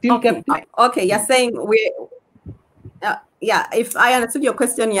 Are we still captive? Okay, you're saying yeah, if I understood your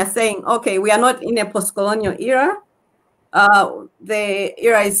question, you're saying, okay, we are not in a post-colonial era. The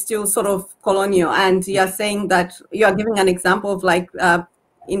era is still sort of colonial, and you're saying that you are giving an example of like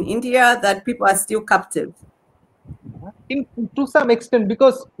in India that people are still captive. To some extent,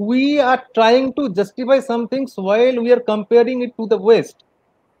 because we are trying to justify some things while we are comparing it to the West.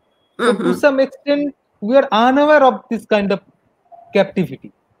 So to some extent, we are unaware of this kind of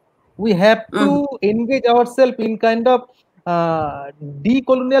captivity. We have to engage ourselves in kind of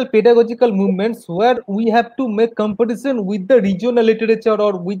decolonial pedagogical movements where we have to make comparison with the regional literature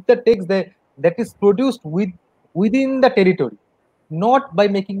or with the text that is produced within the territory, not by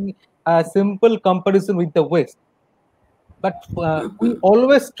making a simple comparison with the West. But we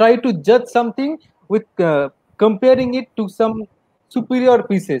always try to judge something with comparing it to some superior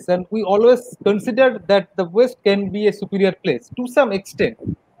pieces, and we always consider that the West can be a superior place to some extent.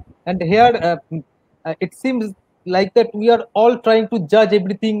 And here it seems like that we are all trying to judge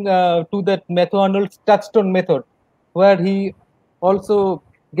everything to that Matthew Arnold's touchstone method, where he also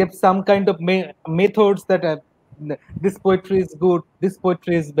gave some kind of methods that this poetry is good, this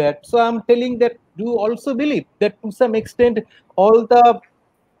poetry is bad. So I'm telling that you also believe that to some extent all the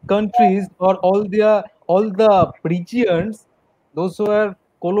countries or all the regions, those who are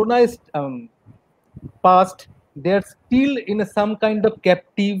colonized past, they're still in some kind of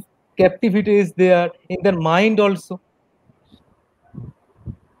captivity is there in their mind also.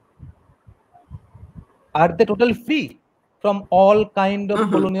 Are they totally free from all kind of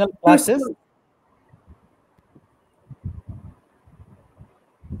colonial clashes?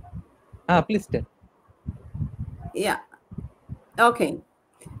 Please tell. Yeah. Okay.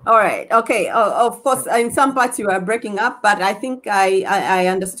 All right. Okay. Of course, in some parts you are breaking up, but I think I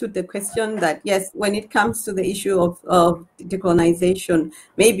understood the question that, yes, when it comes to the issue of decolonization,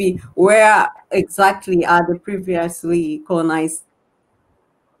 maybe where exactly are the previously colonized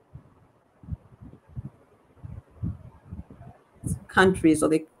countries, or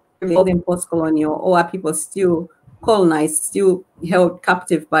they call them post-colonial, or are people still colonized, still held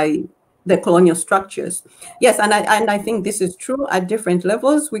captive by the colonial structures? Yes, and I think this is true at different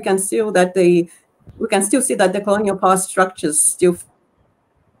levels. We can still see that the colonial power structures still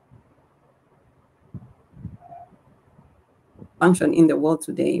function in the world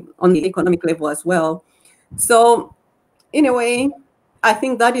today on the economic level as well. So in a way, I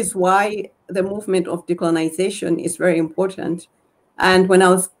think that is why the movement of decolonization is very important. And when I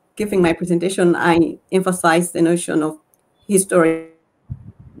was giving my presentation, I emphasized the notion of history,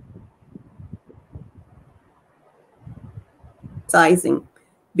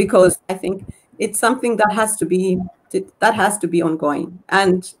 because I think it's something that has to be ongoing,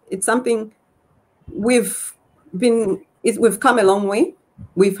 and it's something we've come a long way.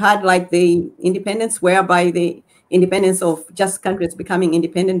 We've had like the independence, whereby the independence of just countries becoming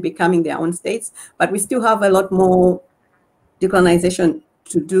independent, becoming their own states, but we still have a lot more decolonization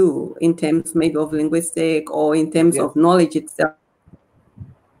to do in terms maybe of linguistic or in terms of knowledge itself.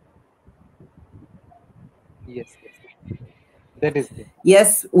 Yes. That is it.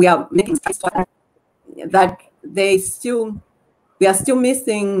 Yes, we are making that we are still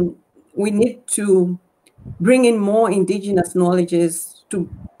missing. We need to bring in more indigenous knowledges to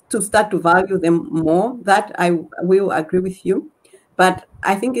start to value them more. That I will agree with you. But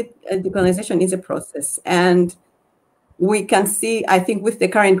I think decolonization is a process, and we can see, I think, with the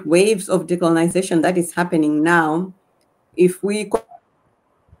current waves of decolonization that is happening now, if we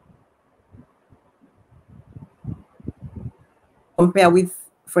compare with,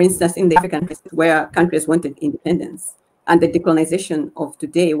 for instance, in the African countries where countries wanted independence, and the decolonization of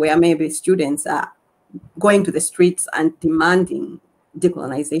today, where maybe students are going to the streets and demanding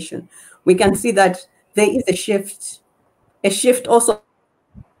decolonization, we can see that there is a shift also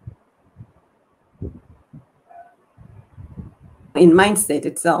in mindset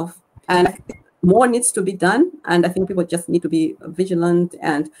itself. And I think more needs to be done, and I think people just need to be vigilant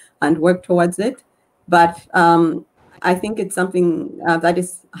and work towards it. But I think it's something that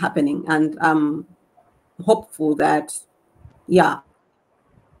is happening, and I'm hopeful that, yeah.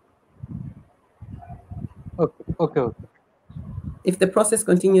 Okay. If the process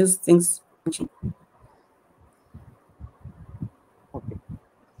continues, things change.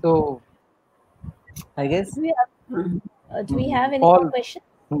 So I guess Do we have any all. more questions?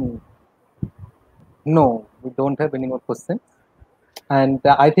 No, we don't have any more questions. And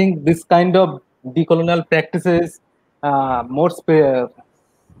I think this kind of decolonial practices, more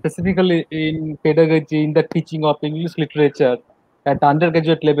specifically in pedagogy, in the teaching of English literature at the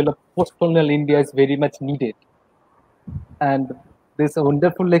undergraduate level of post-colonial India is very much needed. And this is a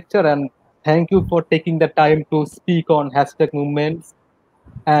wonderful lecture, and thank you for taking the time to speak on hashtag movements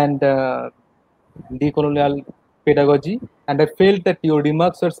and decolonial pedagogy. And I felt that your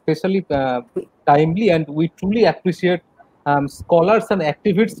remarks are especially timely, and we truly appreciate scholars and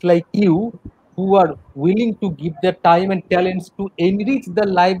activists like you who are willing to give their time and talents to enrich the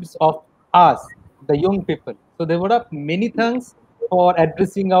lives of us, the young people. So there were many thanks for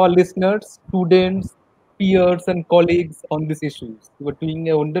addressing our listeners, students, peers, and colleagues on these issues. You are doing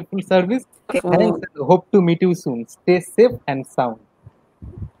a wonderful service. Thanks, and hope to meet you soon. Stay safe and sound.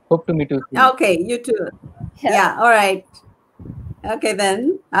 Hope to meet you soon. Okay, you too. Yeah, all right. Okay,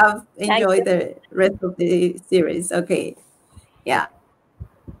 then I've enjoyed the rest of the series. Okay, yeah.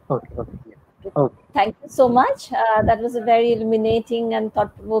 Okay, okay, yeah. Okay. Thank you so much. That was a very illuminating and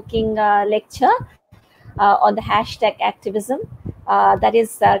thought-provoking lecture on the hashtag activism. That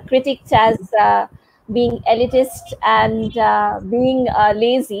is critiqued as being elitist and being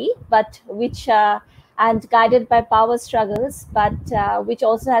lazy, but which and guided by power struggles, but which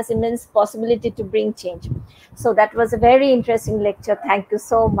also has immense possibility to bring change. So that was a very interesting lecture. Thank you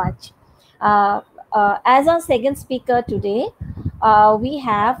so much. As our second speaker today, we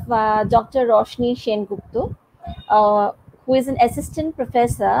have Dr. Roshni Sengupta, who is an assistant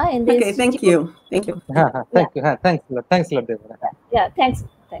professor in the Okay, thank you. Thank you. Thank you. Thanks a lot. Thanks a lot, Deborah. Yeah, thanks.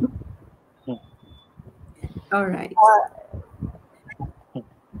 All right.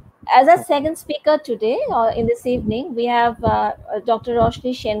 As a second speaker today, in this evening, we have Dr.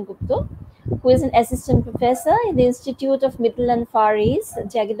 Roshni Sengupta, who is an assistant professor in the Institute of Middle and Far East,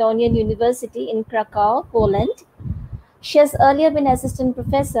 Jagiellonian University in Krakow, Poland. She has earlier been assistant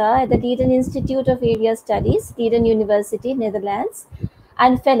professor at the Leiden Institute of Area Studies, Leiden University, Netherlands,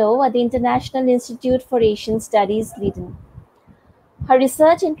 and fellow at the International Institute for Asian Studies, Leiden. Her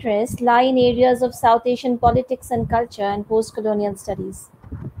research interests lie in areas of South Asian politics and culture and post-colonial studies.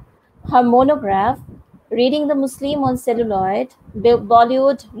 Her monograph, Reading the Muslim on Celluloid,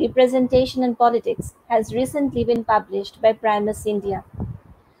 Bollywood Representation and Politics, has recently been published by Primus India.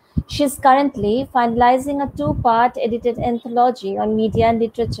 She is currently finalizing a two-part edited anthology on media and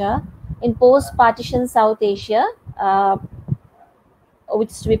literature in post-partition South Asia,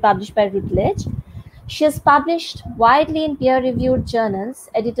 which is to be published by Routledge. She has published widely in peer-reviewed journals,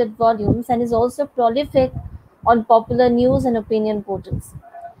 edited volumes, and is also prolific on popular news and opinion portals.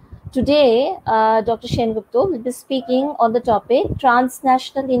 Today, Dr. Sengupta will be speaking on the topic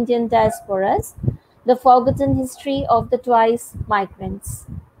Transnational Indian Diasporas, the Forgotten History of the Twice Migrants.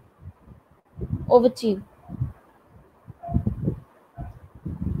 Over to you.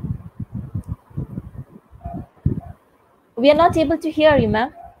 We are not able to hear you,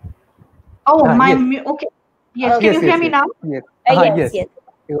 ma'am. Oh, okay. Yes, can you hear me now? Yes. Yes.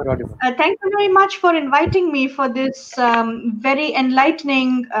 You are audible. Thank you very much for inviting me for this very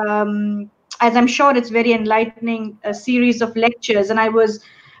enlightening, as I'm sure it's very enlightening, series of lectures. And I was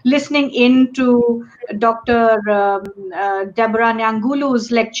listening in to Dr. Deborah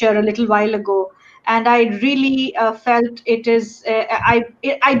Nyangulu's lecture a little while ago, and I really felt it is, I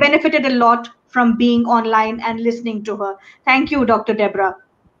benefited a lot from being online and listening to her. Thank you, Dr. Deborah.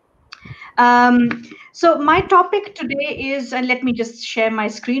 So my topic today is, and let me just share my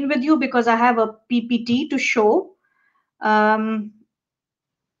screen with you because I have a PPT to show.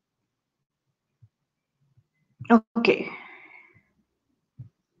 Okay.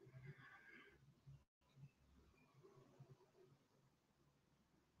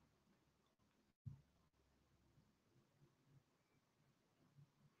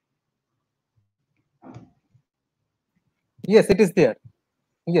 Yes, it is there.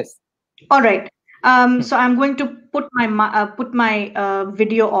 Yes. All right. So I'm going to put my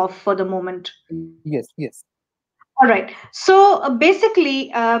video off for the moment. Yes. All right. So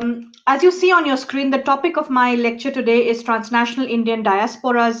basically, as you see on your screen, the topic of my lecture today is Transnational Indian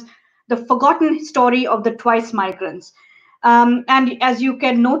Diasporas, the Forgotten Story of the Twice Migrants. And as you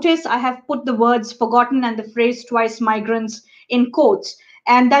can notice, I have put the words forgotten and the phrase twice migrants in quotes.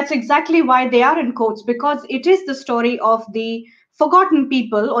 And that's exactly why they are in quotes, because it is the story of the forgotten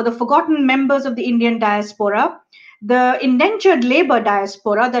people or the forgotten members of the Indian diaspora, the indentured labor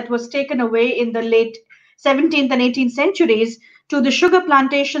diaspora that was taken away in the late 17th and 18th centuries to the sugar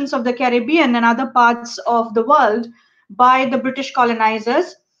plantations of the Caribbean and other parts of the world by the British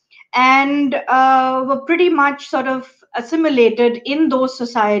colonizers, and were pretty much sort of assimilated in those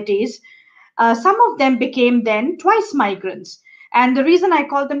societies. Some of them became then twice migrants. And the reason I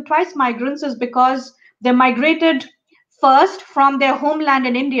call them twice migrants is because they migrated first from their homeland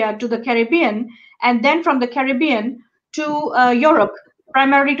in India to the Caribbean, and then from the Caribbean to Europe,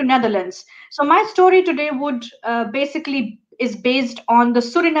 primarily to Netherlands. So my story today would basically is based on the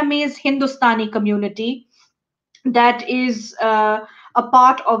Surinamese Hindustani community that is a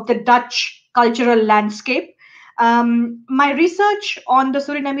part of the Dutch cultural landscape. My research on the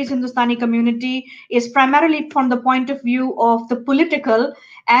Surinamese Hindustani community is primarily from the point of view of the political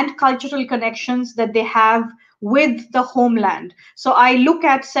and cultural connections that they have with the homeland. So I look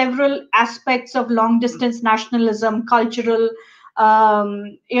at several aspects of long distance nationalism, cultural,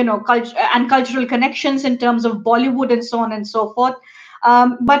 and cultural connections in terms of Bollywood and so on and so forth.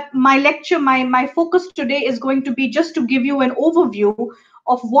 But my lecture, my focus today is going to be just to give you an overview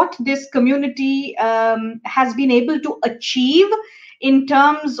of what this community has been able to achieve in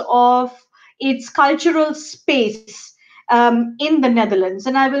terms of its cultural space in the Netherlands.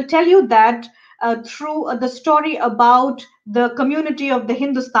 And I will tell you that through the story about the community of the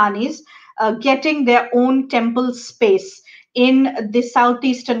Hindustanis getting their own temple space in the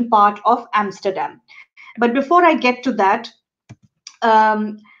southeastern part of Amsterdam. But before I get to that,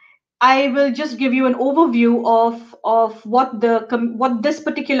 I will just give you an overview of what this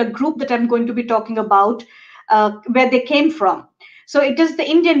particular group that I'm going to be talking about, where they came from. So it is the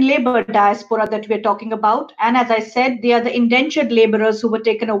Indian labor diaspora that we're talking about. And as I said, they are the indentured laborers who were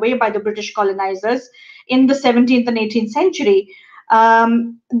taken away by the British colonizers in the 17th and 18th century.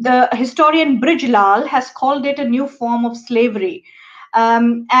 The historian Bridgelal has called it a new form of slavery.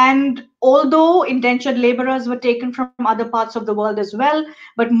 And although indentured laborers were taken from other parts of the world as well,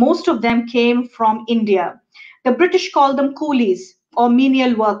 but most of them came from India. The British called them coolies or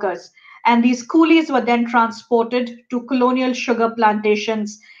menial workers. And these coolies were then transported to colonial sugar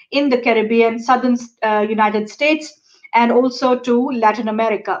plantations in the Caribbean, southern United States, and also to Latin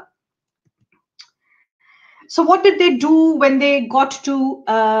America. So what did they do when they got to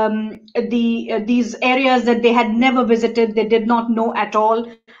these areas that they had never visited, they did not know at all?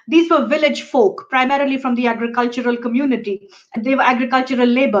 These were village folk, primarily from the agricultural community. They were agricultural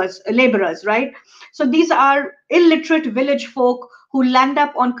laborers, right? So these are illiterate village folk who land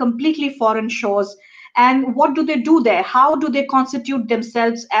up on completely foreign shores. And what do they do there? How do they constitute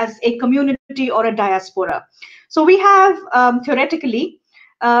themselves as a community or a diaspora? So we have, theoretically,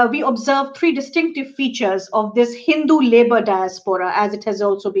 we observe three distinctive features of this Hindu labor diaspora, as it has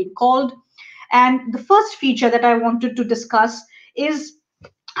also been called. And the first feature that I wanted to discuss is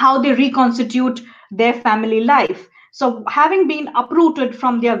how they reconstitute their family life. So having been uprooted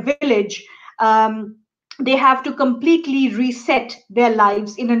from their village, they have to completely reset their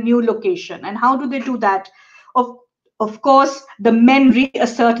lives in a new location. And how do they do that? Of course, the men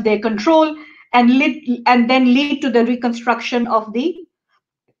reassert their control and then lead to the reconstruction of the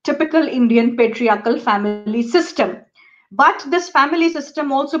typical Indian patriarchal family system. But this family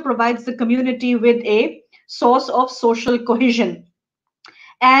system also provides the community with a source of social cohesion.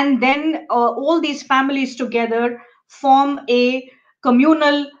 And then all these families together form a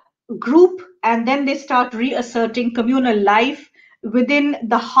communal group, and then they start reasserting communal life within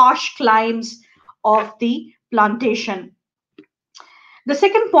the harsh climes of the plantation. The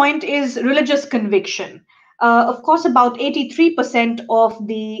second point is religious conviction. Of course, about 83% of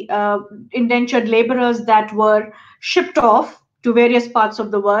the indentured laborers that were shipped off to various parts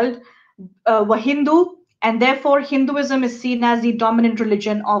of the world were Hindu, and therefore Hinduism is seen as the dominant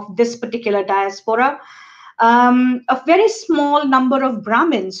religion of this particular diaspora. A very small number of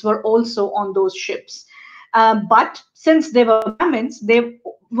Brahmins were also on those ships. But since they were Brahmins, they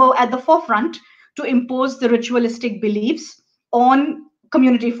were at the forefront to impose the ritualistic beliefs on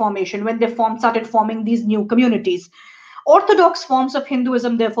community formation when they started forming these new communities. Orthodox forms of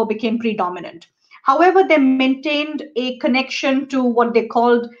Hinduism therefore became predominant. However, they maintained a connection to what they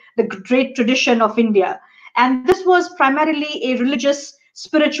called the great tradition of India. And this was primarily a religious,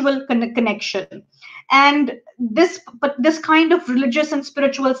 spiritual connection. And this kind of religious and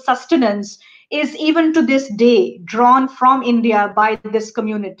spiritual sustenance is even to this day drawn from India by this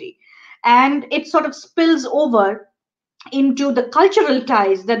community. And it sort of spills over into the cultural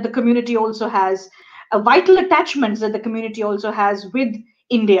ties that the community also has, vital attachments that the community also has with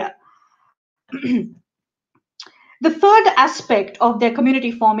India. The third aspect of their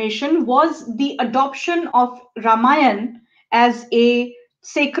community formation was the adoption of Ramayana as a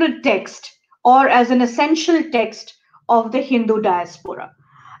sacred text or as an essential text of the Hindu diaspora.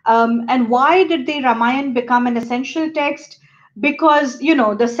 And why did the Ramayana become an essential text? because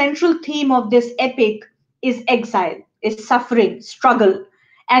the central theme of this epic is exile, is suffering, struggle,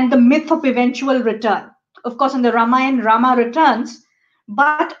 and the myth of eventual return. Of course, in the Ramayana, Rama returns,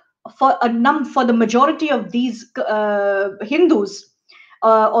 but for the majority of these Hindus,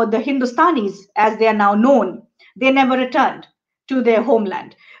 or the Hindustanis, as they are now known, they never returned to their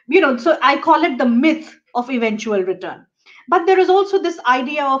homeland. So I call it the myth of eventual return. But there is also this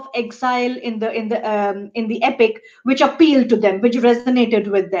idea of exile in the epic, which appealed to them, which resonated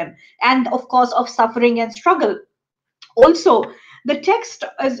with them, and of course of suffering and struggle. Also, the text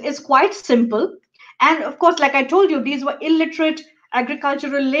is quite simple, and of course, like I told you, these were illiterate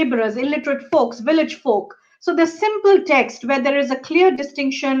agricultural laborers, illiterate folks, village folk. So the simple text, where there is a clear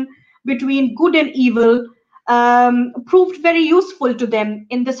distinction between good and evil, proved very useful to them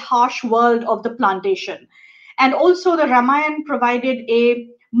in this harsh world of the plantation. And also, the Ramayana provided a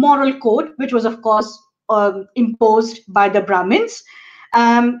moral code, which was, of course, imposed by the Brahmins.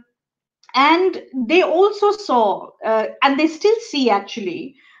 And they also saw, and they still see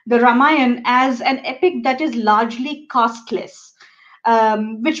actually, the Ramayana as an epic that is largely casteless,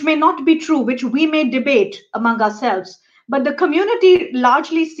 which may not be true, which we may debate among ourselves. But the community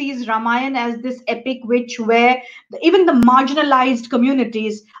largely sees Ramayana as this epic where even the marginalized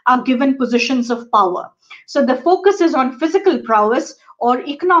communities are given positions of power. So the focus is on physical prowess or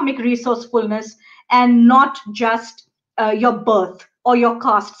economic resourcefulness, and not just your birth or your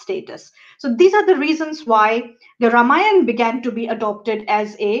caste status. So these are the reasons why the Ramayana began to be adopted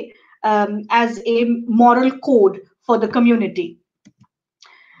as a moral code for the community.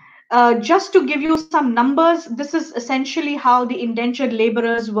 Just to give you some numbers, this is essentially how the indentured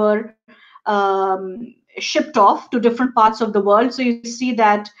laborers were shipped off to different parts of the world. So you see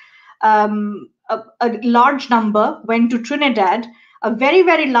that a large number went to Trinidad, a very,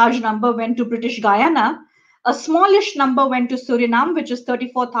 very large number went to British Guyana, a smallish number went to Suriname, which is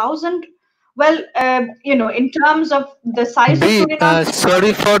 34,000. Well, in terms of the size of Suriname.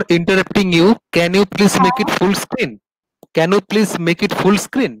 Sorry for interrupting you. Can you please make it full screen? Can you please make it full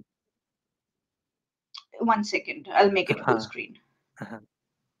screen? 1 second. I'll make it full screen.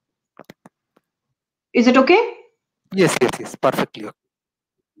 Is it okay? Yes, perfectly okay.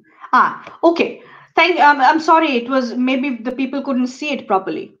 Okay. I'm sorry. It was maybe the people couldn't see it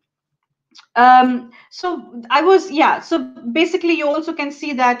properly. So basically you also can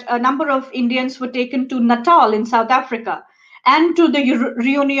see that a number of Indians were taken to Natal in South Africa, and to the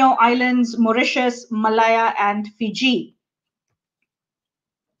Reunion Islands, Mauritius, Malaya, and Fiji.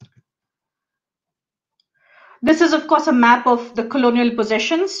 This is, of course, a map of the colonial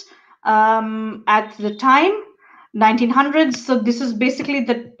possessions at the time, 1900s. So this is basically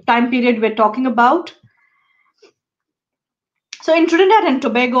the time period we're talking about. So in Trinidad and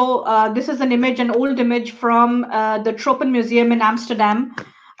Tobago, this is an old image from the Tropen Museum in Amsterdam,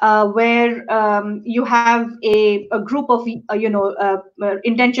 where you have a group of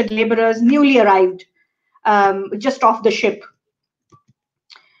indentured laborers newly arrived just off the ship.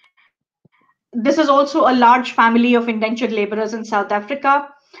 This is also a large family of indentured laborers in South Africa.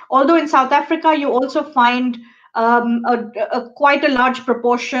 Although in South Africa, you also find quite a large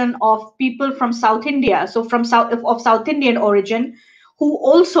proportion of people from South India, so of South Indian origin, who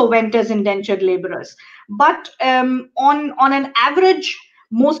also went as indentured laborers. But on an average,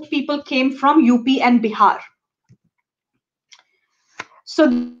 most people came from UP and Bihar. So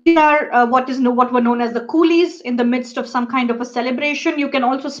these are what were known as the coolies in the midst of some kind of a celebration. You can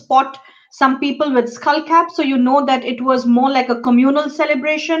also spot some people with skull caps, so you know that it was more like a communal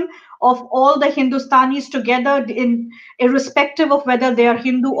celebration of all the Hindustanis together, irrespective of whether they are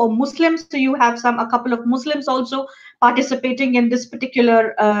Hindu or Muslims. So you have a couple of Muslims also participating in this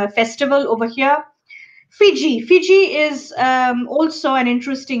particular festival over here. Fiji is also an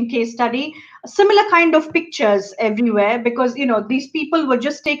interesting case study. Similar kind of pictures everywhere, because these people were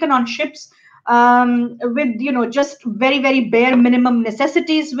just taken on ships with just very, very bare minimum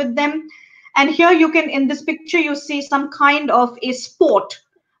necessities with them. And here you can, in this picture, you see some kind of a sport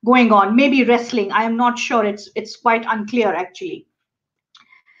going on, maybe wrestling. I am not sure. It's quite unclear actually.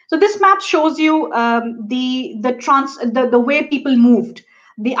 So this map shows you the way people moved,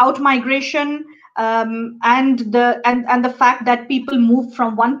 the out-migration, and the fact that people moved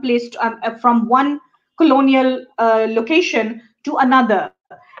from one place from one colonial location to another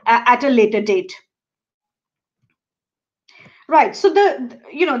at a later date. Right. So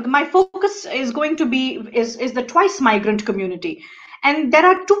my focus is going to be is the twice migrant community, and there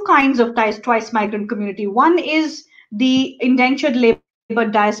are two kinds of twice migrant community. One is the indentured labor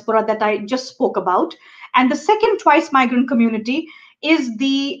diaspora that I just spoke about, and the second twice migrant community is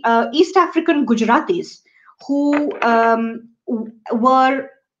the East African Gujaratis, who were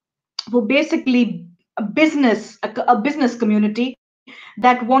basically a business community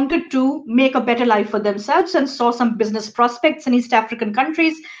that wanted to make a better life for themselves and saw some business prospects in East African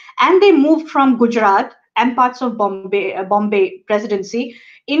countries, and they moved from Gujarat and parts of Bombay Presidency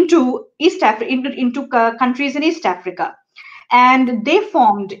into East Africa, into countries in East Africa, and they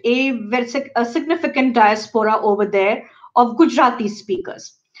formed a significant diaspora over there of Gujarati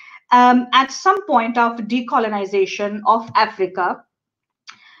speakers. At some point after decolonization of Africa,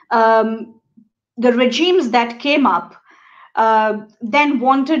 the regimes that came up then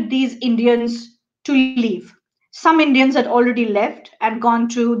wanted these Indians to leave. Some Indians had already left and gone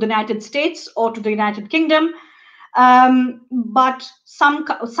to the United States or to the United Kingdom, but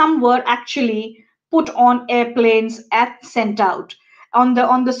some were actually put on airplanes and sent out. On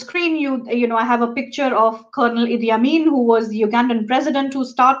the screen, you know, I have a picture of Colonel Idi Amin, who was the Ugandan president who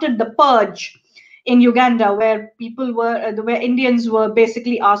started the purge in Uganda, where where Indians were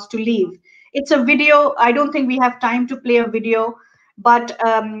basically asked to leave. It's a video. I don't think we have time to play a video, but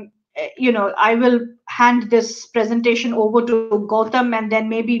you know, I will hand this presentation over to Gautam, and then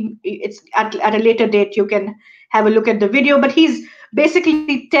maybe it's at a later date you can have a look at the video. But he's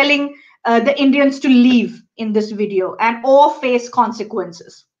basically telling the Indians to leave in this video and or face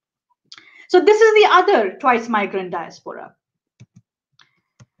consequences. So this is the other twice migrant diaspora.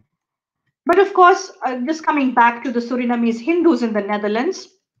 But of course, just coming back to the Surinamese Hindus in the Netherlands,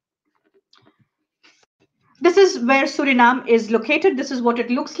 this is where Suriname is located. This is what it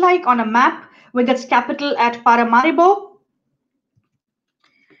looks like on a map with its capital at Paramaribo.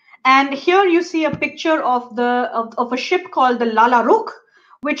 And here you see a picture of a ship called the Lala Rook,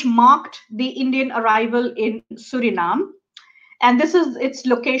 which marked the Indian arrival in Suriname. And this is its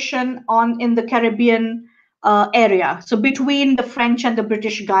location in the Caribbean area, so between the French and the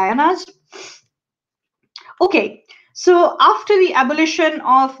British Guianas. Okay, so after the abolition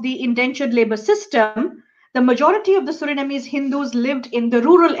of the indentured labor system, the majority of the Surinamese Hindus lived in the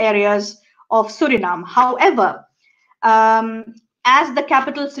rural areas of Suriname. However, as the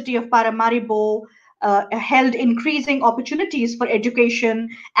capital city of Paramaribo held increasing opportunities for education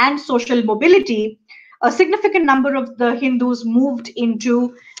and social mobility, a significant number of the Hindus moved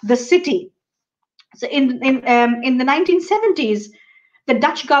into the city. So in the 1970s, the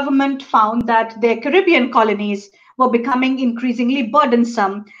Dutch government found that their Caribbean colonies were becoming increasingly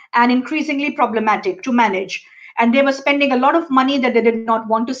burdensome and increasingly problematic to manage. And they were spending a lot of money that they did not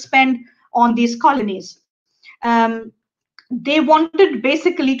want to spend on these colonies. They wanted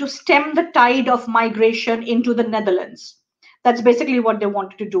basically to stem the tide of migration into the Netherlands. That's basically what they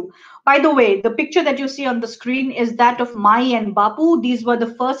wanted to do. By the way, the picture that you see on the screen is that of Mai and Bapu. These were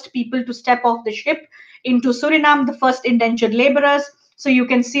the first people to step off the ship into Suriname, the first indentured laborers. So you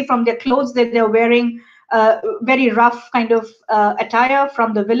can see from their clothes that they're wearing very rough kind of attire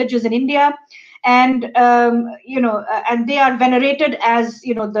from the villages in India. And, you know, and they are venerated as,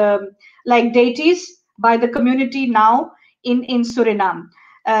 you know, like deities by the community now in Suriname.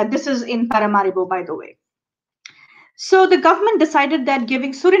 This is in Paramaribo, by the way. So the government decided that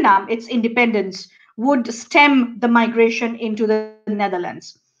giving Suriname its independence would stem the migration into the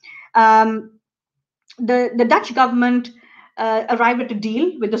Netherlands. The Dutch government arrived at a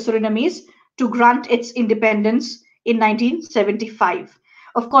deal with the Surinamese to grant its independence in 1975.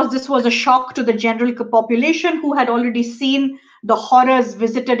 Of course, this was a shock to the general population who had already seen the horrors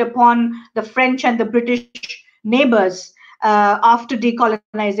visited upon the French and the British neighbors after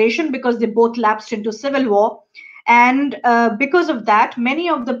decolonization, because they both lapsed into civil war. And because of that, many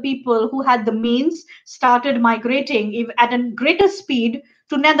of the people who had the means started migrating at a greater speed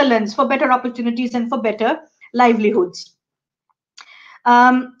to Netherlands for better opportunities and for better livelihoods.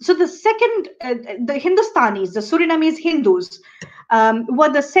 So the second, the Hindustanis, the Surinamese Hindus, were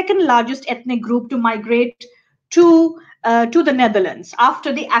the second largest ethnic group to migrate to the Netherlands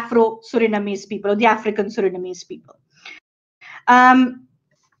after the Afro-Surinamese people, or the African Surinamese people.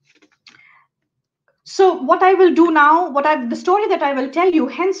 So what I will do now, the story that I will tell you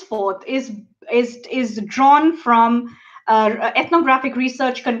henceforth is drawn from ethnographic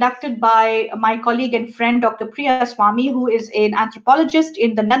research conducted by my colleague and friend, Dr. Priya Swami, who is an anthropologist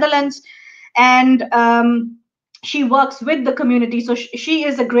in the Netherlands, and she works with the community. So she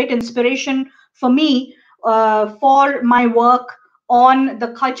is a great inspiration for me for my work on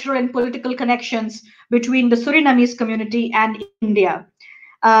the cultural and political connections between the Surinamese community and India.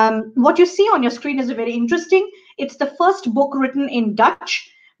 What you see on your screen is very interesting. It's the first book written in Dutch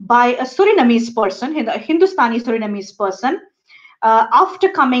by a Surinamese person, a Hindustani Surinamese person, after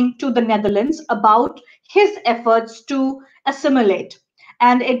coming to the Netherlands, about his efforts to assimilate.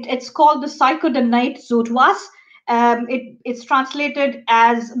 And it's called The Suiker de Night Zoet Was. It's translated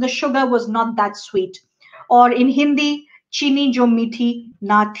as the sugar was not that sweet, or in Hindi, chini jo meethi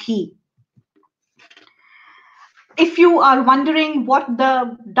na thi. If you are wondering what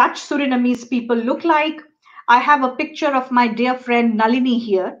the Dutch Surinamese people look like, I have a picture of my dear friend Nalini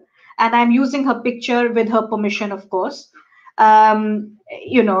here, and I'm using her picture with her permission, of course. Dressing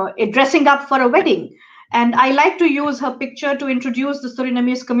up for a wedding. And I like to use her picture to introduce the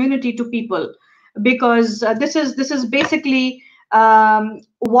Surinamese community to people, because this is basically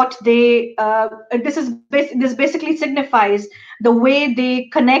what they this basically signifies the way they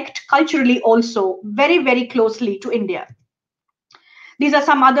connect culturally also very, very closely to India. These are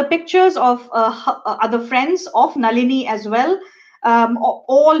some other pictures of other friends of Nalini as well,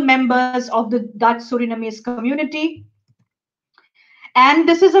 all members of the Dutch Surinamese community. And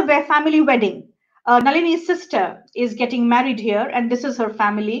this is a family wedding. Nalini's sister is getting married here, and this is her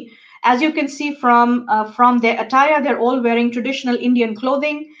family. As you can see from their attire, they're all wearing traditional Indian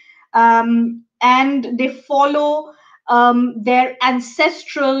clothing, and they follow their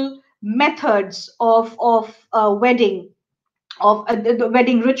ancestral methods of wedding, of the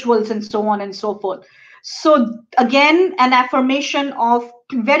wedding rituals, and so on and so forth. So again, an affirmation of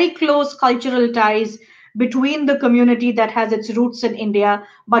very close cultural ties between the community that has its roots in India,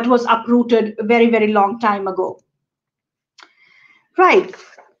 but was uprooted very, very long time ago. Right.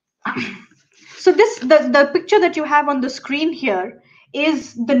 So the picture that you have on the screen here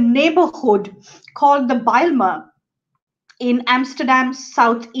is the neighborhood called the Bijlmer in Amsterdam's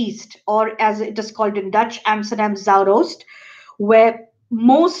southeast, or as it is called in Dutch, Amsterdam Zuidoost, where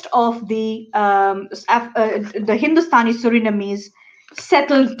most of the Hindustani Surinamese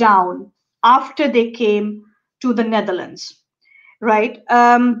settled down after they came to the Netherlands, right?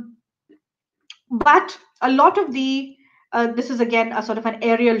 But a lot of the this is again a sort of an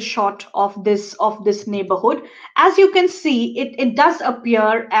aerial shot of this neighborhood. As you can see, it does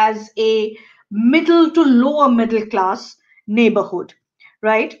appear as a middle to lower middle class neighborhood,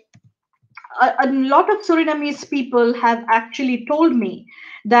 right? A lot of Surinamese people have actually told me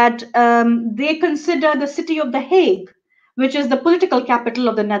that they consider the city of The Hague, which is the political capital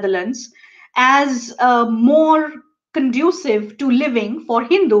of the Netherlands, as more conducive to living for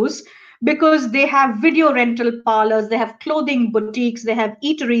Hindus, because they have video rental parlors, they have clothing boutiques, they have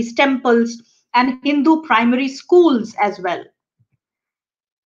eateries, temples, and Hindu primary schools as well.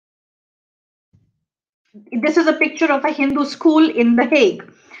 This is a picture of a Hindu school in The Hague.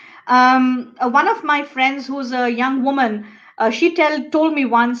 One of my friends, who's a young woman, she told me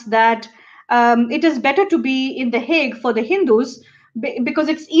once that it is better to be in The Hague for the Hindus because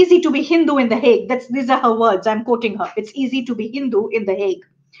it's easy to be Hindu in The Hague. These are her words. I'm quoting her. It's easy to be Hindu in The Hague,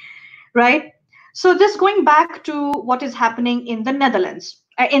 right? So just going back to what is happening in the Netherlands,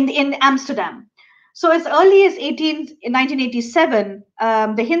 in Amsterdam. So as early as 1987,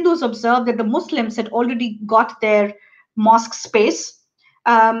 the Hindus observed that the Muslims had already got their mosque space.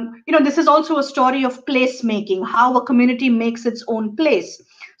 This is also a story of placemaking, how a community makes its own place.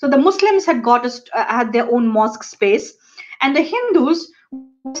 So the Muslims had had their own mosque space, and the Hindus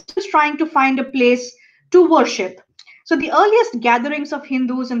were still trying to find a place to worship. So the earliest gatherings of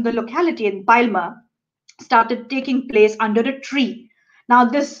Hindus in the locality in Bijlmer started taking place under a tree. Now,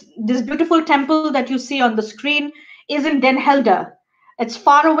 this beautiful temple that you see on the screen is in Den Helder. It's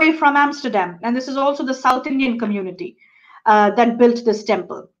far away from Amsterdam, and this is also the South Indian community that built this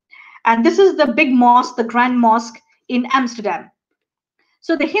temple. And this is the big mosque, the Grand Mosque in Amsterdam.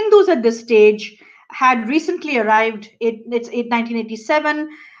 So the Hindus at this stage had recently arrived, it's 1987,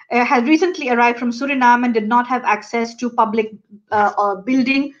 had recently arrived from Suriname and did not have access to public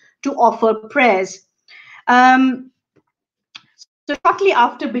building to offer prayers. So shortly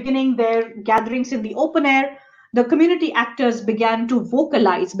after beginning their gatherings in the open air, the community actors began to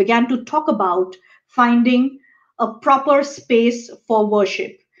vocalize, began to talk about finding a proper space for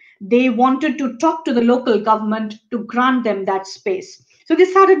worship. They wanted to talk to the local government to grant them that space. So they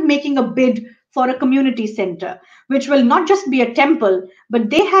started making a bid for a community center, which will not just be a temple, but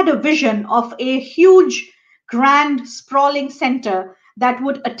they had a vision of a huge, grand, sprawling center that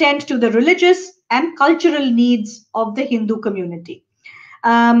would attend to the religious and cultural needs of the Hindu community.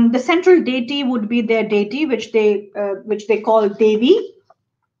 The central deity would be their deity, which they call Devi.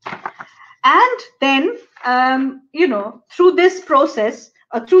 And then, through this process,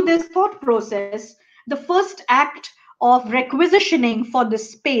 through this thought process, the first act of requisitioning for the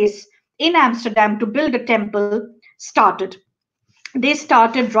space in Amsterdam to build a temple started. They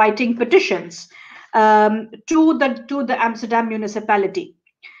started writing petitions to the Amsterdam municipality.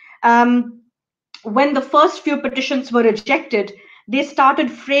 When the first few petitions were rejected, they started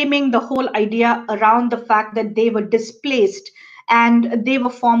framing the whole idea around the fact that they were displaced and they were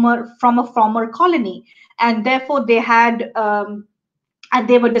from a former colony, and therefore they had and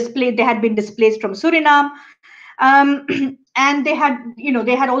they had been displaced from Suriname, and they had,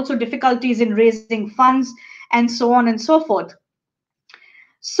 they had also difficulties in raising funds and so on and so forth.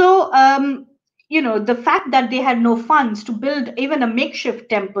 So the fact that they had no funds to build even a makeshift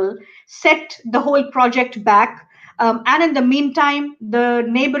temple set the whole project back. And in the meantime, the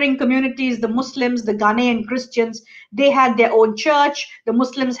neighboring communities, the Muslims, the Ghanaian Christians, they had their own church. The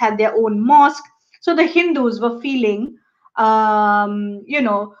Muslims had their own mosque. So the Hindus were feeling,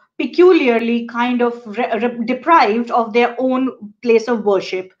 peculiarly kind of deprived of their own place of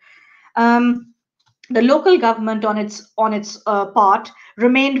worship. The local government on its part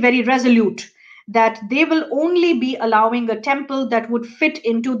remained very resolute that they will only be allowing a temple that would fit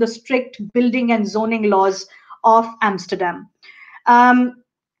into the strict building and zoning laws of Amsterdam. But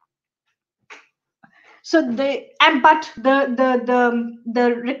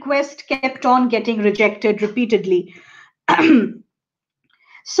the request kept on getting rejected repeatedly.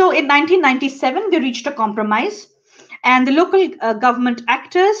 So in 1997, they reached a compromise, and the local government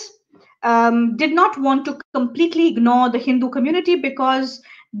actors did not want to completely ignore the Hindu community because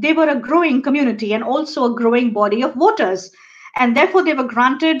they were a growing community and also a growing body of voters. And therefore, they were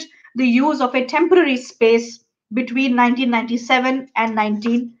granted the use of a temporary space between 1997 and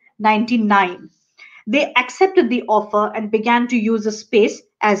 1999. They accepted the offer and began to use the space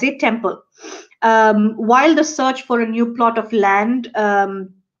as a temple. While the search for a new plot of land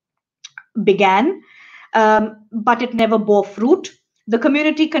began, but it never bore fruit. The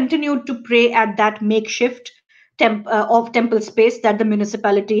community continued to pray at that makeshift temple space that the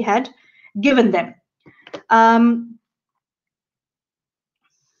municipality had given them.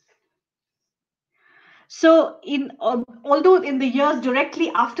 So, although in the years directly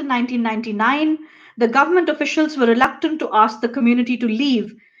after 1999, the government officials were reluctant to ask the community to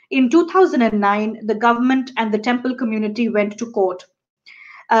leave, in 2009, the government and the temple community went to court.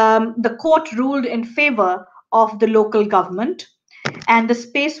 The court ruled in favor of the local government, and the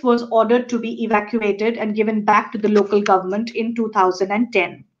space was ordered to be evacuated and given back to the local government in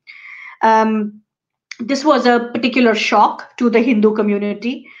 2010. This was a particular shock to the Hindu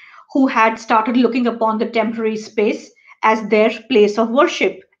community, who had started looking upon the temporary space as their place of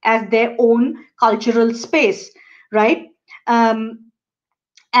worship, as their own cultural space, right? And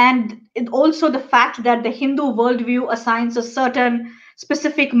also the fact that the Hindu worldview assigns a certain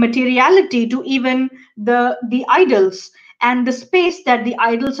specific materiality to even the idols and the space that the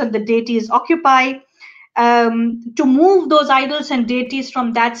idols and the deities occupy. To move those idols and deities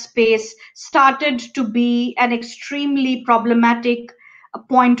from that space started to be an extremely problematic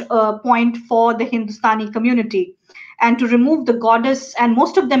point for the Hindustani community. And to remove the goddess, and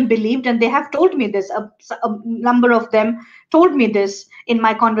most of them believed, and they have told me this, a number of them told me this in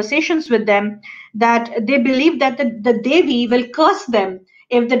my conversations with them, that they believe that the Devi will curse them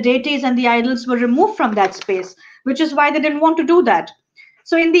if the deities and the idols were removed from that space, which is why they didn't want to do that.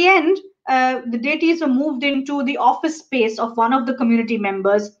 So in the end, the deities were moved into the office space of one of the community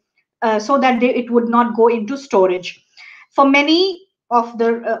members so that it would not go into storage. For many of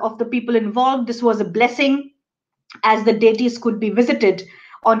the people involved, this was a blessing, as the deities could be visited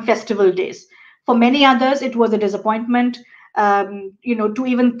on festival days. For many others, it was a disappointment. To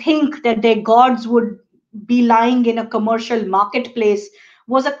even think that their gods would be lying in a commercial marketplace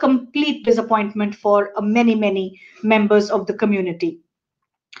was a complete disappointment for many, many members of the community.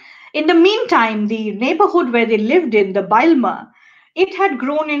 In the meantime, the neighborhood where they lived in, the Bailma, it had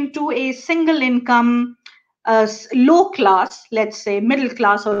grown into a single income, low class, let's say middle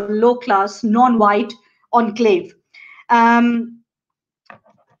class or low class, non-white enclave.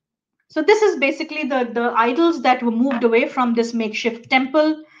 So this is basically the idols that were moved away from this makeshift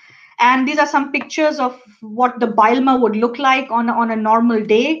temple. And these are some pictures of what the Bailma would look like on a normal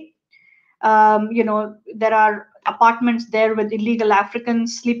day. There are apartments there with illegal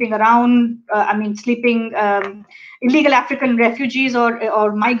Africans sleeping around. Illegal African refugees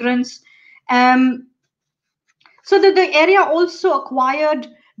or migrants. So that the area also acquired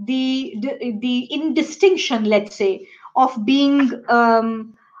the indistinction, let's say, of being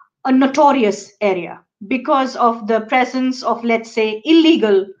a notorious area because of the presence of, let's say,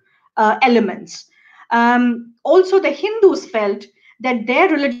 illegal elements. Also, the Hindus felt that their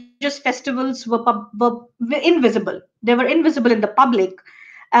religious festivals were invisible. They were invisible in the public.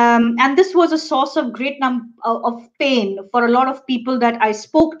 And this was a source of great of pain for a lot of people that I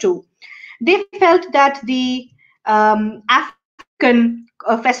spoke to. They felt that the African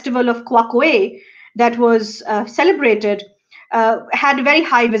festival of Kwakwe that was celebrated had very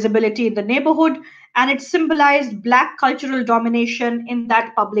high visibility in the neighborhood, and it symbolized Black cultural domination in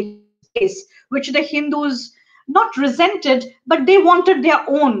that public space, which the Hindus not resented, but they wanted their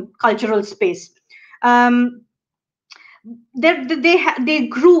own cultural space. They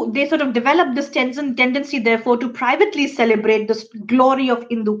sort of developed this tendency, therefore, to privately celebrate the glory of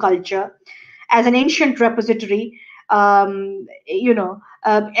Hindu culture as an ancient repository, in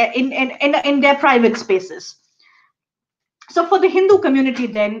their private spaces. So for the Hindu community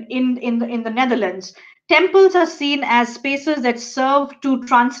then in the Netherlands, temples are seen as spaces that serve to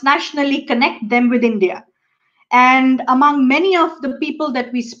transnationally connect them with India. And among many of the people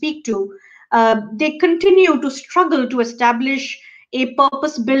that we speak to, they continue to struggle to establish a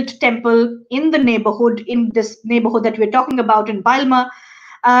purpose-built temple in the neighborhood, in this neighborhood that we're talking about in Balma.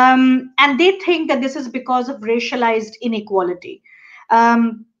 And they think that this is because of racialized inequality.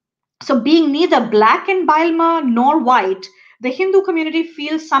 So being neither Black in Balma nor white, the Hindu community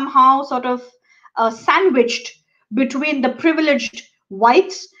feels somehow sort of sandwiched between the privileged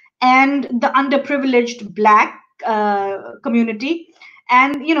whites and the underprivileged Black community,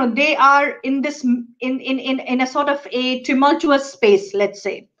 and they are in this in a sort of a tumultuous space, let's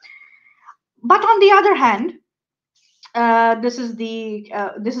say. But on the other hand, this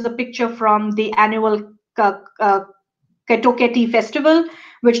is a picture from the annual Ketoketi festival,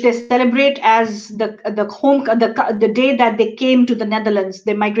 which they celebrate as the day that they came to the Netherlands.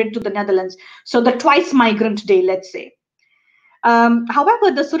 They migrated to the Netherlands, so the twice migrant day, let's say.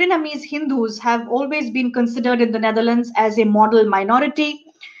 However, the Surinamese Hindus have always been considered in the Netherlands as a model minority.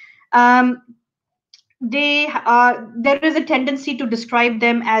 There is a tendency to describe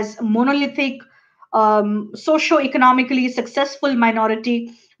them as monolithic, socio-economically successful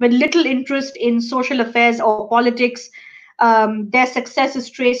minority with little interest in social affairs or politics. Their success is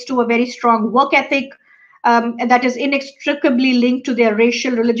traced to a very strong work ethic that is inextricably linked to their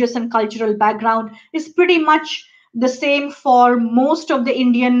racial, religious, and cultural background. Is pretty much the same for most of the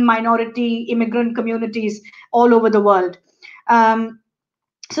Indian minority immigrant communities all over the world.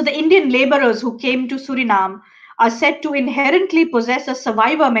 So the Indian laborers who came to Suriname are said to inherently possess a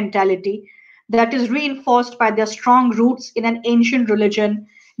survivor mentality that is reinforced by their strong roots in an ancient religion,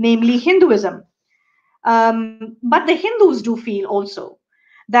 namely Hinduism. But the Hindus do feel also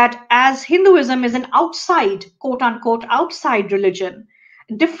that as Hinduism is an outside, quote unquote, outside religion,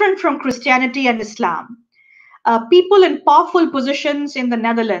 different from Christianity and Islam, people in powerful positions in the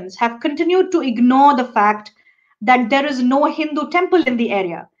Netherlands have continued to ignore the fact that there is no Hindu temple in the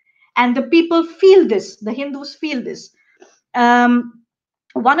area. And the people feel this, the Hindus feel this.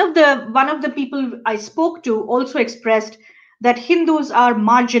 One of the people I spoke to also expressed that Hindus are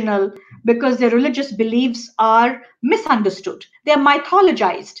marginal because their religious beliefs are misunderstood. They're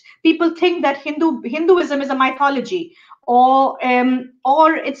mythologized. People think that Hinduism is a mythology, or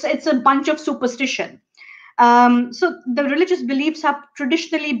it's a bunch of superstition. So the religious beliefs have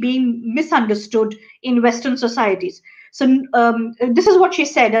traditionally been misunderstood in Western societies. So this is what she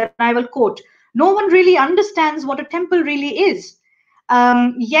said, and I will quote: "No one really understands what a temple really is."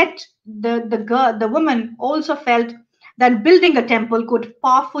 Yet the woman also felt that building a temple could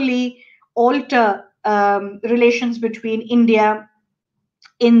powerfully alter relations between India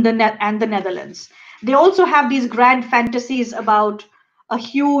and the Netherlands. They also have these grand fantasies about a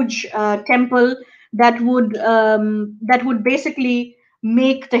huge temple that would basically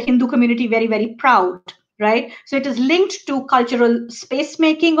make the Hindu community very, very proud, right? So it is linked to cultural space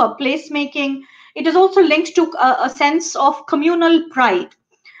making or place making. It is also linked to a sense of communal pride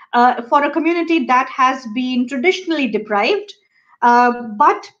for a community that has been traditionally deprived,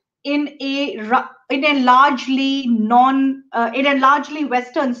 but in a largely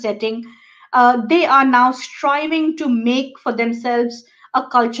Western setting. They are now striving to make for themselves a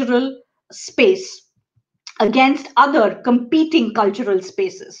cultural space against other competing cultural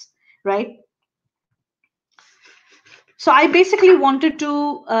spaces, right? So I basically wanted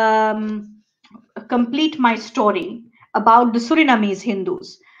to complete my story about the Surinamese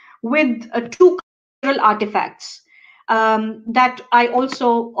Hindus with two cultural artifacts that I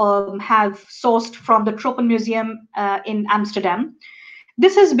also have sourced from the Tropen Museum in Amsterdam.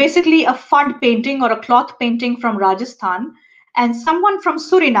 This is basically a fud painting or a cloth painting from Rajasthan, and someone from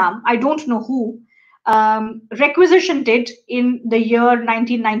Suriname, I don't know who, requisitioned it in the year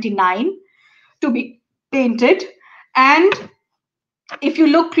 1999 to be painted. And if you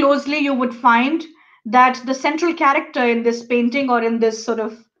look closely, you would find that the central character in this painting or in this sort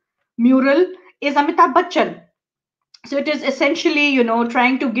of mural is Amitabh Bachchan. So it is essentially,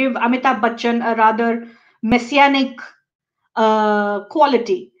 trying to give Amitabh Bachchan a rather messianic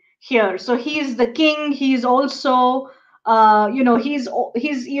quality here. So he is the king. He is also he's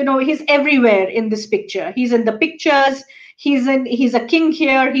everywhere in this picture. He's in the pictures. He's a king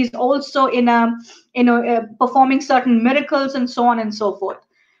here. He's also in a performing certain miracles and so on and so forth.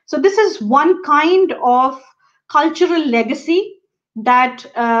 So this is one kind of cultural legacy that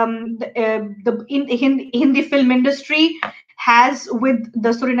the Hindi film industry has with the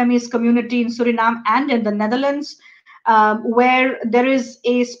Surinamese community in Suriname and in the Netherlands, where there is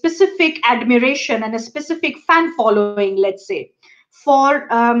a specific admiration and a specific fan following, let's say, for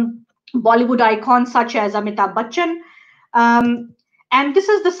Bollywood icons such as Amitabh Bachchan. And this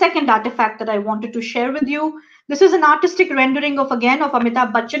is the second artifact that I wanted to share with you. This is an artistic rendering of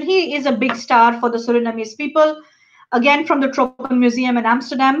Amitabh Bachchan. He is a big star for the Surinamese people, again from the Tropen Museum in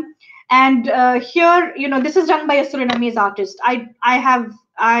Amsterdam. And here, this is done by a Surinamese artist. I'm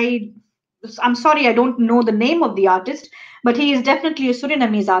sorry, I don't know the name of the artist, but he is definitely a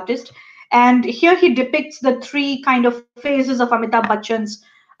Surinamese artist. And here he depicts the three kind of phases of Amitabh Bachchan's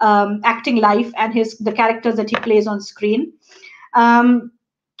acting life and the characters that he plays on screen.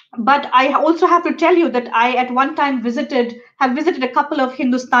 But I also have to tell you that I at one time have visited a couple of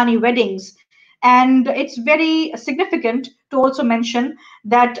Hindustani weddings, and it's very significant to also mention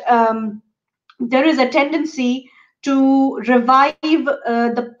that there is a tendency to revive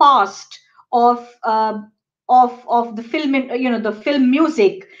the past of the film, the film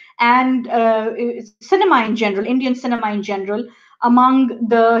music and cinema in general, Indian cinema in general, among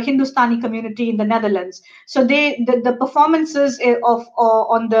the Hindustani community in the Netherlands. So the performances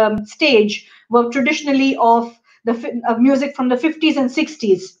on the stage were traditionally of music from the 50s and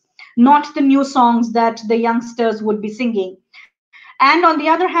 60s, not the new songs that the youngsters would be singing. And on the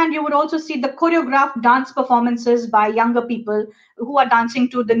other hand, you would also see the choreographed dance performances by younger people who are dancing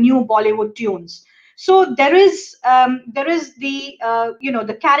to the new Bollywood tunes. So there is the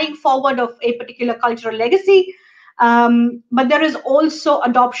the carrying forward of a particular cultural legacy, but there is also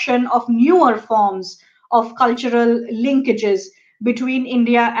adoption of newer forms of cultural linkages between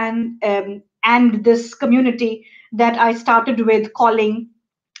India and this community that I started with calling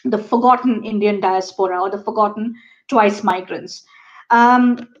the forgotten Indian diaspora, or the forgotten twice migrants.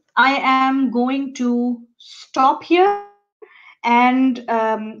 I am going to stop here, and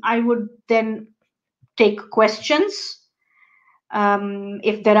I would then take questions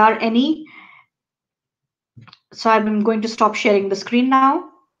if there are any. So I'm going to stop sharing the screen now.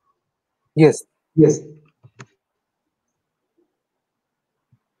 Yes.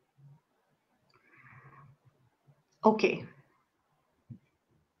 Okay.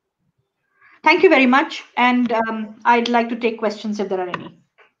 Thank you very much. And I'd like to take questions if there are any.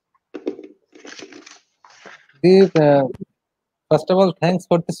 Dev, first of all, thanks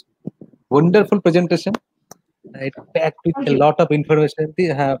for this wonderful presentation. It packed with a lot of information.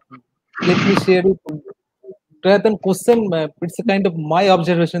 Let me share it. Rather than question, it's a kind of my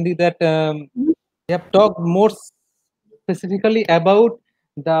observation that you have talked more specifically about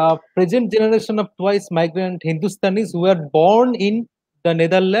the present generation of twice migrant Hindustanis who were born in the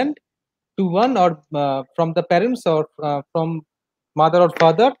Netherlands to one or from the parents or from mother or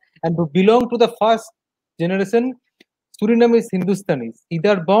father, and who belong to the first generation Surinamese Hindustanis,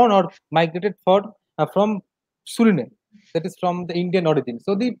 either born or migrated from Suriname, that is from the Indian origin.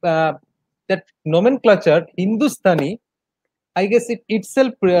 So that nomenclature Hindustani, I guess it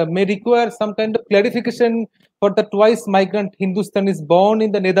itself may require some kind of clarification for the twice migrant Hindustanis born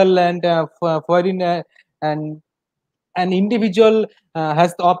in the Netherlands, wherein an individual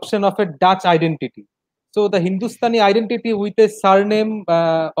has the option of a Dutch identity. So the Hindustani identity with a surname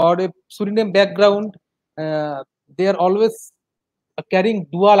or a Suriname background, they are always carrying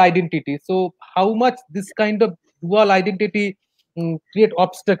dual identity. So how much this kind of dual identity create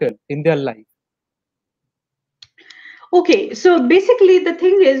obstacle in their life? Okay, so basically the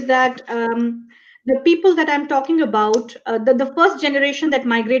thing is that the people that I'm talking about, the first generation that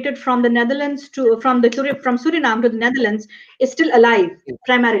migrated from the Netherlands from Suriname to the Netherlands is still alive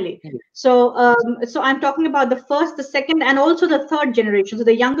primarily. So so I'm talking about the first, the second, and also the third generation. So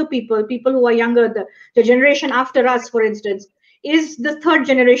the younger people who are younger, the generation after us, for instance, is the third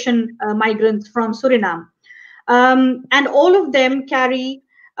generation migrants from Suriname, and all of them carry.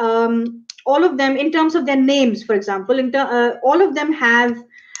 All of them, in terms of their names, for example, all of them have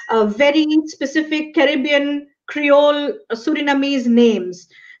very specific Caribbean, Creole, Surinamese names.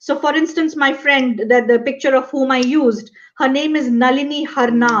 So, for instance, my friend, the picture of whom I used, her name is Nalini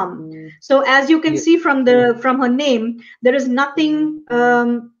Harnam. So, as you can see from her name, there is nothing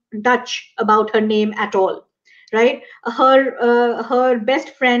Dutch about her name at all, right? Her best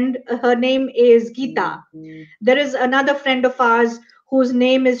friend, her name is Geeta. There is another friend of ours whose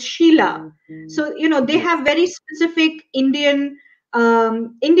name is Sheila. So, they have very specific Indian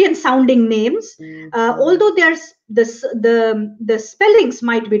sounding names, although there's the spellings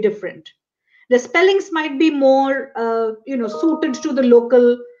might be different. The spellings might be more, suited to the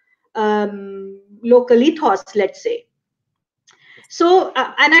local ethos, let's say. So,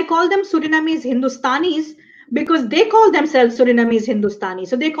 and I call them Surinamese Hindustanis because they call themselves Surinamese Hindustani.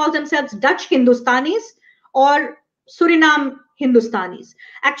 So they call themselves Dutch Hindustanis or Suriname Hindustanis.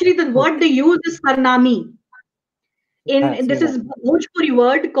 Actually, the word they use is Sarnami. This is Bhojpuri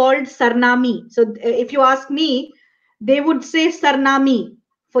word called Sarnami. So if you ask me, they would say Sarnami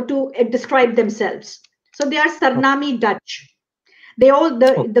to describe themselves. So they are Sarnami Dutch. They all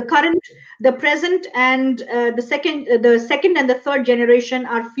the current, the present, and the second and the third generation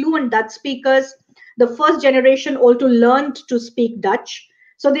are fluent Dutch speakers. The first generation also learned to speak Dutch,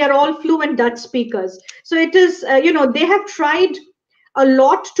 so they are all fluent Dutch speakers. So it is they have tried a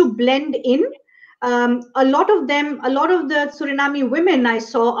lot to blend in. A lot of the Suriname women I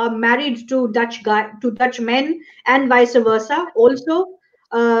saw are married to Dutch men, and vice versa. Also,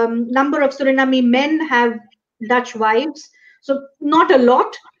 number of Suriname men have Dutch wives. So not a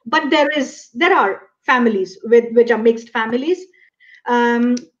lot, but there are families which are mixed families.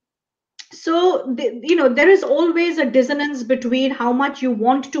 So there is always a dissonance between how much you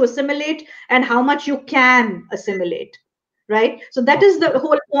want to assimilate and how much you can assimilate, right? So that is the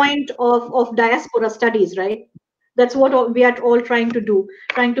whole point of diaspora studies, right? That's what we are all trying to do,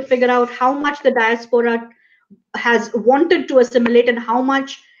 trying to figure out how much the diaspora has wanted to assimilate and how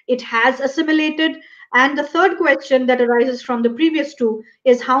much it has assimilated. And the third question that arises from the previous two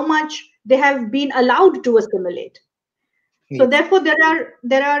is how much they have been allowed to assimilate. So therefore, there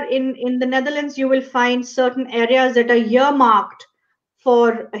are in the Netherlands, you will find certain areas that are earmarked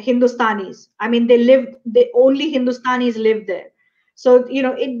for Hindustanis. I mean, only Hindustanis live there. So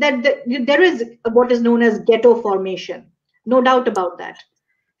there is what is known as ghetto formation, no doubt about that.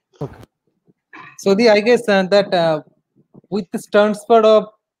 Okay. So I guess that with this transfer of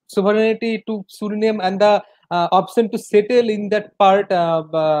sovereignty to Suriname and the option to settle in that part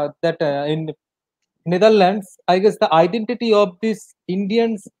in Netherlands, I guess the identity of these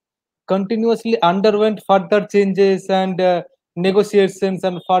Indians continuously underwent further changes and negotiations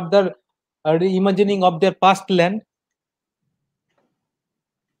and further reimagining of their past land.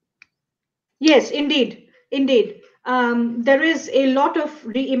 Yes, indeed. There is a lot of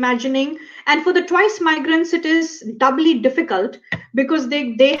reimagining, and for the twice migrants, it is doubly difficult because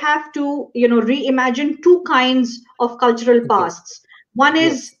they have to reimagine two kinds of cultural pasts. One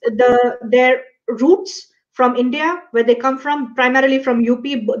is their roots from India, where they come from, primarily from UP,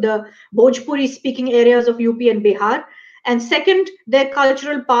 the Bhojpuri speaking areas of UP and Bihar, and second, their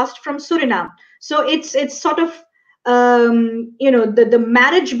cultural past from Suriname. So it's sort of the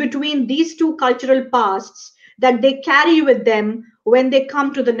marriage between these two cultural pasts that they carry with them when they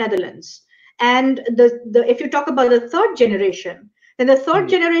come to the Netherlands. And if you talk about the third generation, then the third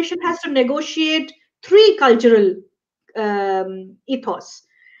generation has to negotiate three cultural ethos.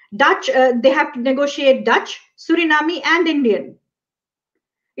 Dutch, they have to negotiate Dutch, Suriname, and Indian.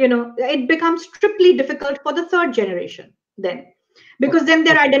 It becomes triply difficult for the third generation then, because then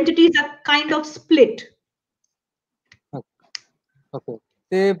their identities are kind of split.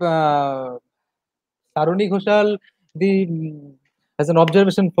 Okay. Saroni Ghoshal, as an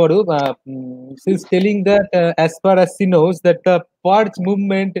observation for you, she's telling that as far as she knows, that the purge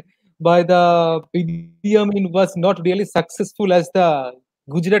movement by the Idi Amin was not really successful, as the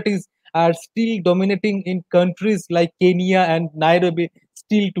Gujaratis are still dominating in countries like Kenya and Nairobi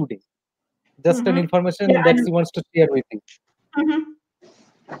still today. Just an information that she wants to share with you.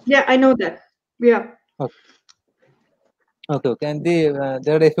 Yeah, I know that. Yeah. Okay. And there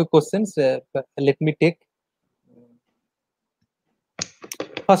are a few questions. Let me take.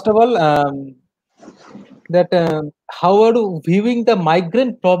 First of all, how are you viewing the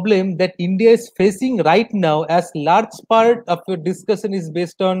migrant problem that India is facing right now, as large part of your discussion is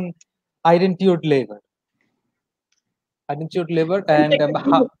based on identified labor? And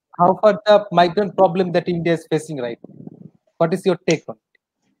how far the migrant problem that India is facing right now? What is your take on it?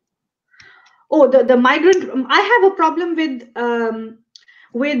 Oh, the migrant. I have a problem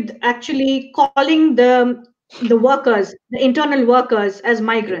with actually calling the workers, the internal workers, as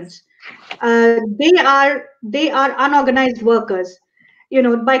migrants. They are unorganized workers.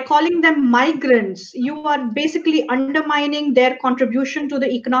 By calling them migrants, you are basically undermining their contribution to the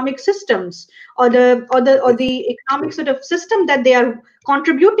economic systems or the economic sort of system that they are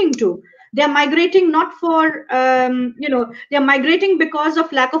contributing to. They're migrating not for they're migrating because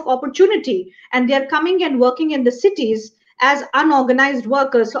of lack of opportunity, and they're coming and working in the cities, as unorganized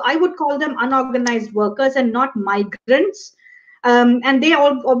workers. So I would call them unorganized workers and not migrants. And they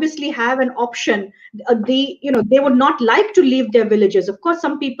all obviously have an option. They would not like to leave their villages. Of course,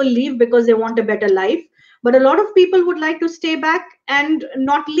 some people leave because they want a better life, but a lot of people would like to stay back and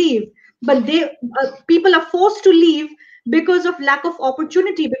not leave. But people are forced to leave because of lack of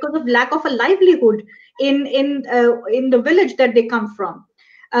opportunity, because of lack of a livelihood in the village that they come from.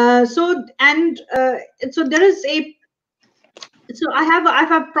 So there is a I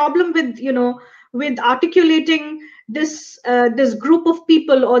have a problem with with articulating this group of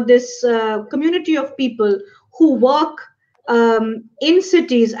people, or this community of people who work in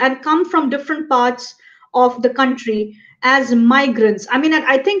cities and come from different parts of the country as migrants. I mean,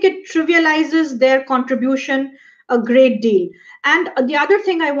 I think it trivializes their contribution a great deal. And the other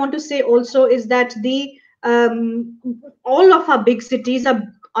thing I want to say also is that all of our big cities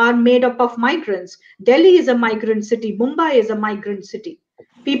are made up of migrants. Delhi is a migrant city. Mumbai is a migrant city.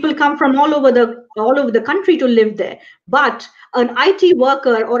 People come from all over the country to live there. But an IT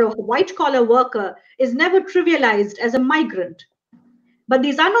worker or a white collar worker is never trivialized as a migrant. But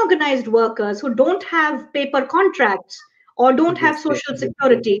these unorganized workers who don't have paper contracts or don't have social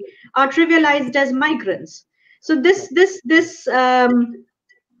security are trivialized as migrants. So this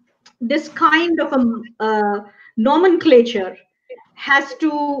kind of a nomenclature has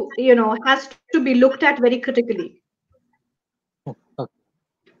to be looked at very critically. Okay,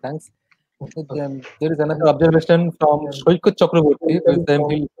 thanks. There is another observation from Shoykot Chakraborty, who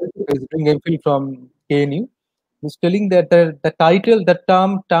is doing MPhil from KNU. He's telling that the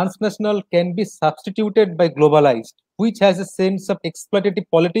term transnational can be substituted by globalized, which has a sense of exploitative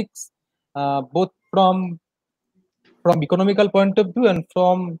politics, both from economical point of view and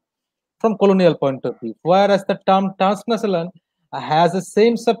from colonial point of view. Whereas the term transnational has a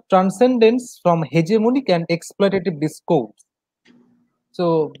sense of transcendence from hegemonic and exploitative discourse.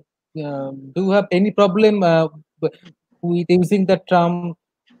 So, do you have any problem with using the term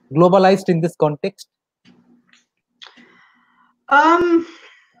globalized in this context?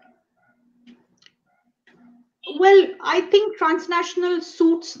 Well, I think transnational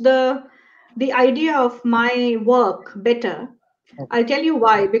suits the idea of my work better. Okay. I'll tell you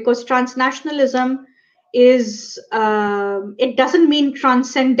why. Because transnationalism is it doesn't mean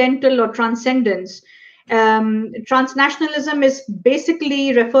transcendental or transcendence. Transnationalism is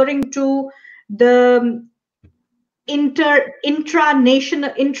basically referring to the intra-nation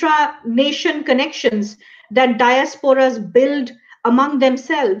connections that diasporas build among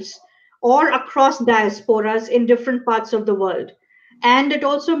themselves or across diasporas in different parts of the world. And it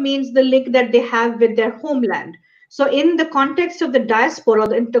also means the link that they have with their homeland. So in the context of the diaspora,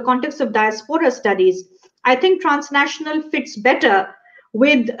 in the context of diaspora studies, I think transnational fits better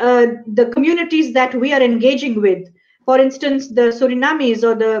with the communities that we are engaging with. For instance, the Surinamis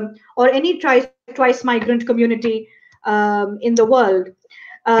or any twice migrant community in the world.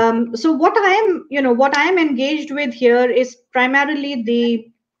 So what I am engaged with here is primarily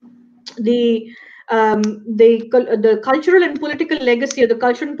the cultural and political legacy, or the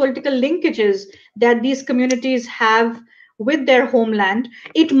cultural and political linkages that these communities have with their homeland.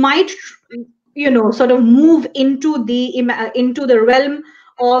 It might sort of move into the realm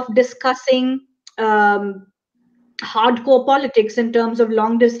of discussing hardcore politics in terms of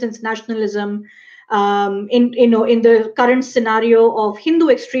long distance nationalism, in the current scenario of Hindu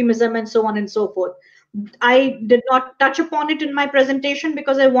extremism, and so on and so forth. I did not touch upon it in my presentation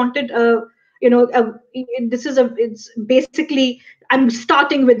because I wanted it's basically I'm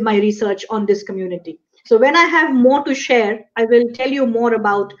starting with my research on this community. So when I have more to share, I will tell you more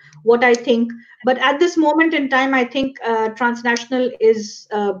about what I think. But at this moment in time, I think transnational is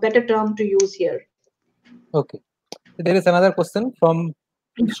a better term to use here. Okay. There is another question from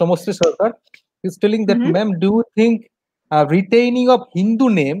Somostri Sarkar. He's telling that, ma'am, do you think retaining of Hindu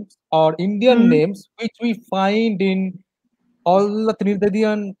names or Indian names, which we find in all the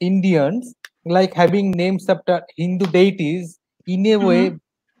Trinidadian Indians, like having names after Hindu deities, in a way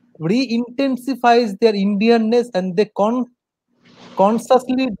re-intensifies their Indianness, and they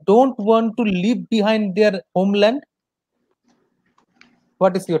consciously don't want to leave behind their homeland?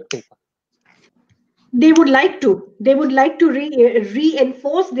 What is your take? They would like to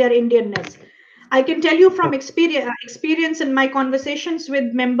reinforce their Indianness. I can tell you from experience in my conversations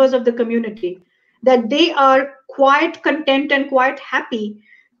with members of the community that they are quite content and quite happy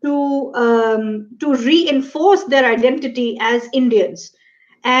to reinforce their identity as Indians,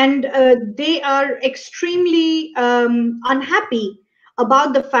 and they are extremely unhappy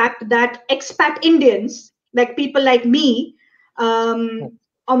about the fact that expat Indians, like people like me,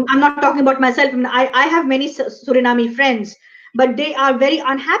 I'm not talking about myself. I have many Suriname friends, but they are very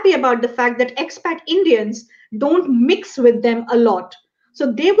unhappy about the fact that expat Indians don't mix with them a lot.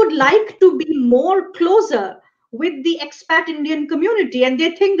 So they would like to be more closer with the expat Indian community, and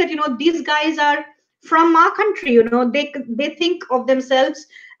they think that, you know, these guys are from our country. You know, they think of themselves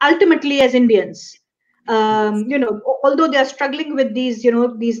ultimately as Indians. You know, although they are struggling with these, you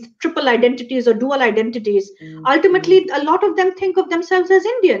know, these triple identities or dual identities, ultimately a lot of them think of themselves as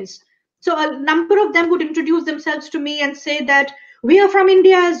Indians. So a number of them would introduce themselves to me and say that we are from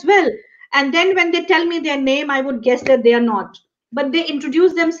India as well. And then when they tell me their name, I would guess that they are not. But they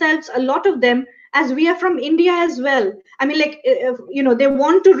introduce themselves, a lot of them, as we are from India as well. I mean, like, you know, they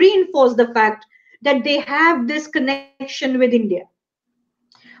want to reinforce the fact that they have this connection with India.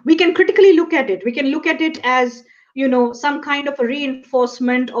 We can critically look at it. We can look at it as, you know, some kind of a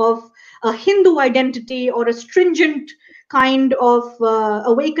reinforcement of a Hindu identity or a stringent kind of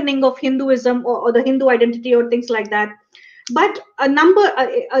awakening of Hinduism, or the Hindu identity, or things like that. But a number,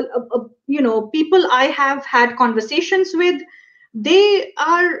 you know, people I have had conversations with, they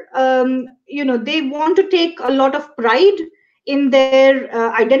are, you know, they want to take a lot of pride in their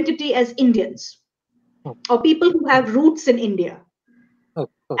identity as Indians, or people who have roots in India.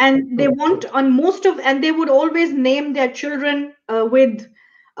 And they want on most of, and they would always name their children with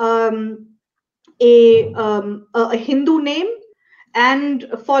a Hindu name, and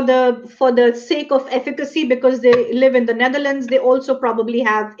for the sake of efficacy, because they live in the Netherlands, they also probably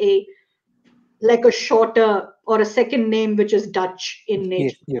have a shorter or a second name which is Dutch in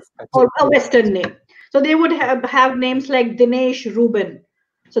nature, or a Western name. So they would have names like Dinesh, Ruben.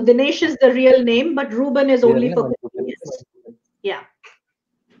 So Dinesh is the real name, but Ruben is only for convenience. Yeah.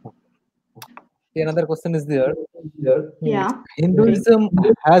 Another question is there. Yeah. Hinduism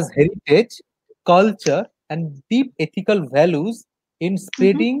has heritage, culture, and deep ethical values in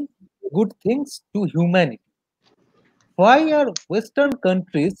spreading good things to humanity. Why are Western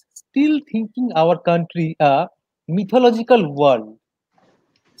countries still thinking our country a mythological world?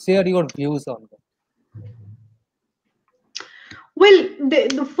 Share your views on that. Well,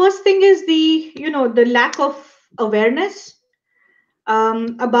 the first thing is the lack of awareness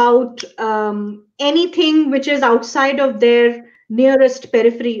about anything which is outside of their nearest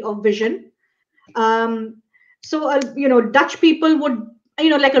periphery of vision. So Dutch people would,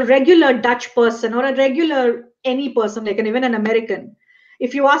 like a regular Dutch person, or a regular any person, like even an American.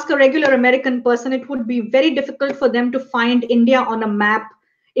 If you ask a regular American person, it would be very difficult for them to find India on a map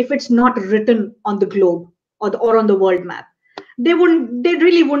if it's not written on the globe, or on the world map. They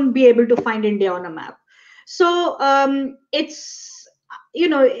really wouldn't be able to find India on a map. So it's,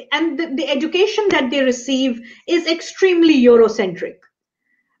 and the education that they receive is extremely Eurocentric.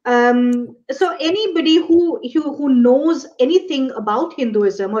 So anybody who knows anything about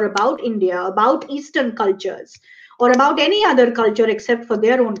Hinduism, or about India, about Eastern cultures, or about any other culture except for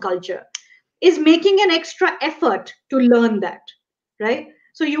their own culture, is making an extra effort to learn that, right?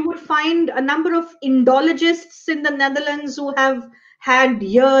 So you would find a number of Indologists in the Netherlands who have had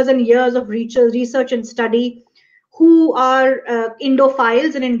years and years of research and study, who are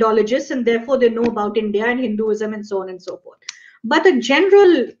Indophiles and Indologists, and therefore they know about India and Hinduism and so on and so forth. But a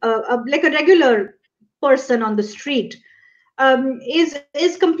general, like a regular person on the street,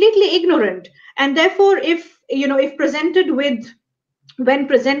 is completely ignorant, and therefore, if when presented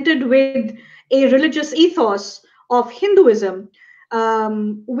with a religious ethos of Hinduism,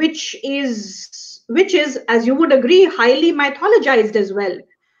 which is, as you would agree, highly mythologized as well.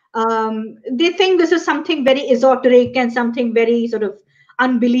 They think this is something very esoteric and something very sort of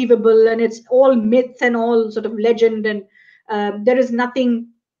unbelievable, and it's all myth and all sort of legend, and there is nothing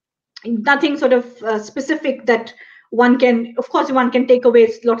sort of specific that one can take away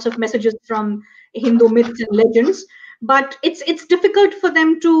lots of messages from Hindu myths and legends, but it's difficult for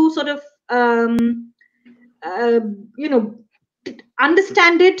them to sort of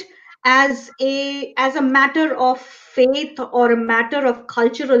understand it as a matter of faith, or a matter of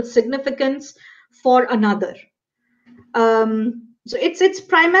cultural significance for another. So it's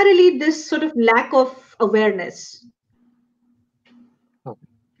primarily this sort of lack of awareness.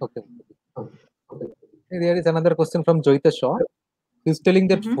 Okay. There is another question from Joyita Shaw. He's telling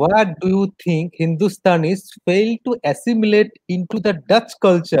that why do you think Hindustanis fail to assimilate into the Dutch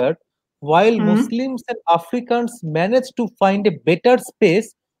culture, while Muslims and Africans manage to find a better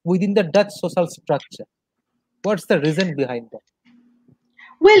space within the Dutch social structure? What's the reason behind that?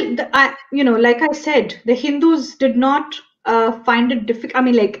 Well, like I said, the Hindus did not find it difficult. I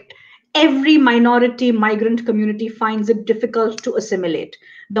mean, like, every minority migrant community finds it difficult to assimilate.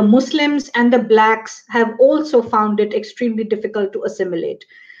 The Muslims and the Blacks have also found it extremely difficult to assimilate.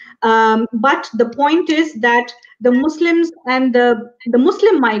 But the point is that the Muslims and the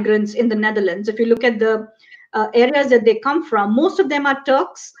Muslim migrants in the Netherlands, if you look at the areas that they come from, most of them are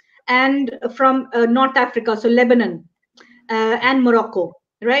Turks and from North Africa, so Lebanon and Morocco,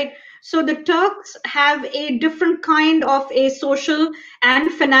 right? So the Turks have a different kind of a social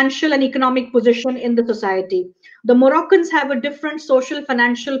and financial and economic position in the society. The Moroccans have a different social,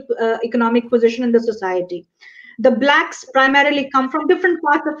 financial, economic position in the society. The Blacks primarily come from different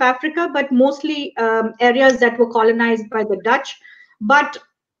parts of Africa, but mostly areas that were colonized by the Dutch. But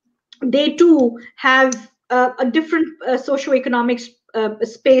they too have a different socioeconomic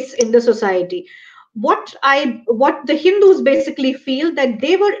space in the society. What the Hindus basically feel that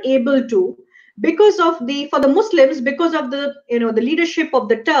they were able to, because of for the Muslims, because of the the leadership of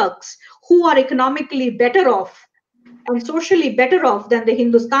the Turks, who are economically better off and socially better off than the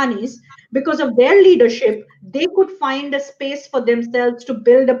Hindustanis, because of their leadership, they could find a space for themselves to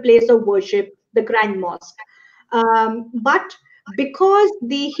build a place of worship, the Grand Mosque. But because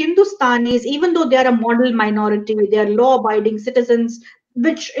the Hindustanis, even though they are a model minority, they are law-abiding citizens,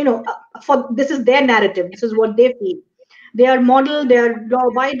 which for this is their narrative, this is what they feel. They are model, they are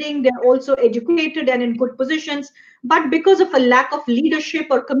law-abiding, they are also educated and in good positions. But because of a lack of leadership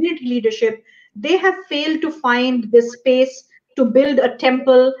or community leadership, they have failed to find this space to build a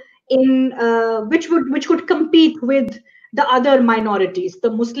temple in which could compete with the other minorities, the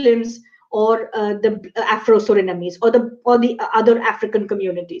Muslims or the Afro-Surinamese or the other African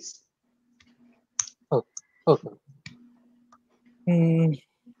communities. Okay.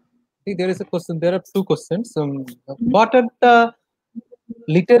 See, there is a question. There are two questions. What are the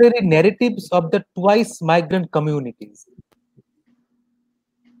literary narratives of the twice migrant communities?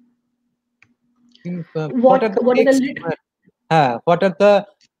 What are the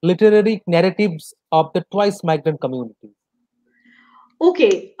literary narratives of the twice migrant communities?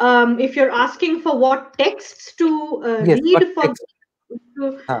 Okay, if you're asking for what texts to read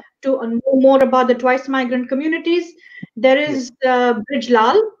to know more about the twice migrant communities, there is Bridge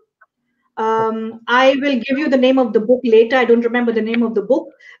Lal. I will give you the name of the book later. I don't remember the name of the book,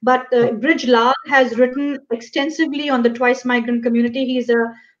 but Bridge Lal has written extensively on the twice migrant community. He's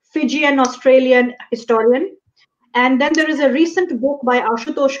a Fijian Australian historian. And then there is a recent book by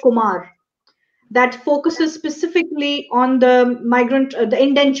Ashutosh Kumar that focuses specifically on the migrant, the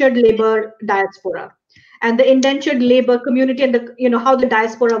indentured labor diaspora and the indentured labor community and the how the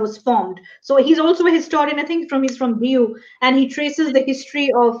diaspora was formed. So he's also a historian. I think he's from DU, and he traces the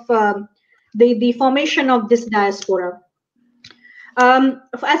history of the formation of this diaspora.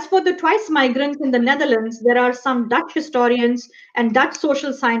 As for the twice migrants in the Netherlands, there are some Dutch historians and Dutch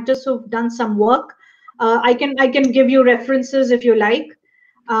social scientists who've done some work. I can give you references if you like,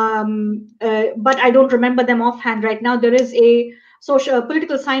 but I don't remember them offhand right now. There is a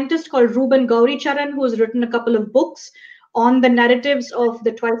political scientist called Ruben Gauricharan who has written a couple of books on the narratives of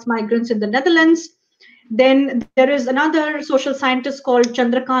the twice migrants in the Netherlands. Then there is another social scientist called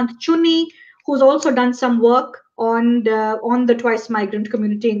Chandrakant Chuni who's also done some work on the twice migrant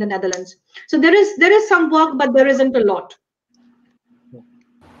community in the Netherlands. So there is some work, but there isn't a lot.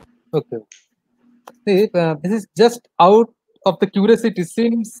 Okay. See, this is just out of the curiosity.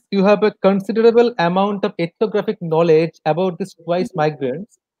 Since you have a considerable amount of ethnographic knowledge about these twice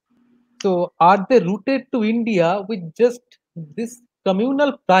migrants, so are they rooted to India with just this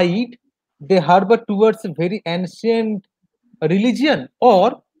communal pride they harbor towards a very ancient religion,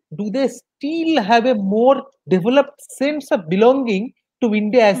 or do they still have a more developed sense of belonging to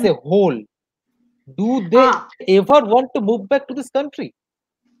India as a whole? Do they ever want to move back to this country?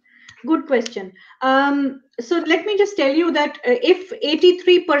 Good question. So let me just tell you that if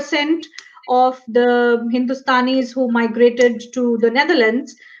 83% of the Hindustanis who migrated to the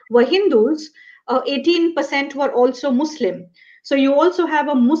Netherlands were Hindus, 18% were also Muslim. So you also have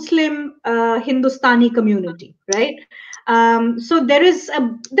a Muslim Hindustani community, right? So there is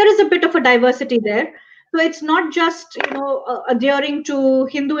a bit of a diversity there. So it's not just adhering to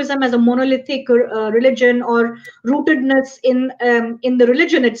Hinduism as a monolithic religion or rootedness in the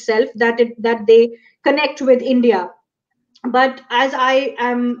religion itself that they connect with India. But as I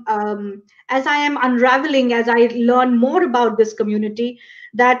am unraveling, as I learn more about this community,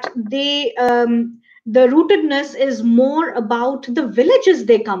 that the rootedness is more about the villages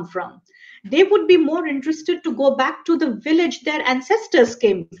they come from. They would be more interested to go back to the village their ancestors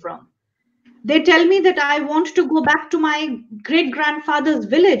came from. They tell me that I want to go back to my great-grandfather's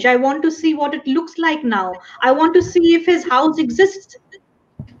village. I want to see what it looks like now. I want to see if his house exists.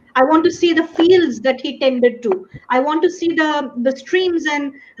 I want to see the fields that he tended to. I want to see the streams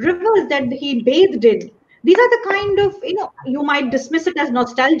and rivers that he bathed in. These are the kind of, you might dismiss it as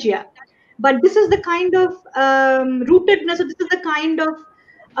nostalgia, but this is the kind of rootedness, or this is the kind of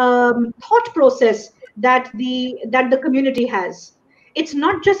thought process that the community has. It's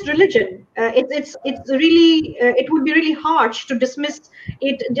not just religion. It's really it would be really harsh to dismiss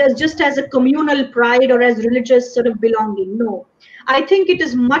it just as a communal pride or as religious sort of belonging. No, I think it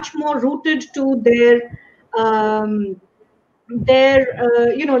is much more rooted to um,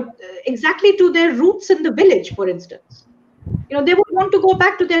 exactly to their roots in the village, for instance. They would want to go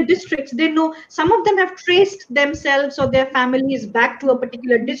back to their districts. They know some of them have traced themselves or their families back to a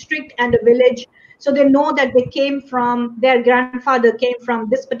particular district and a village. So they know that they came from, their grandfather came from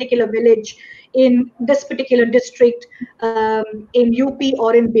this particular village in this particular district, in UP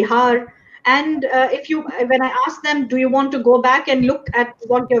or in Bihar. And when I asked them, do you want to go back and look at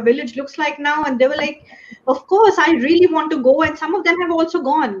what your village looks like now? And they were like, of course, I really want to go. And some of them have also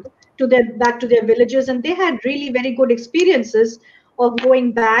gone back to their villages, and they had really very good experiences of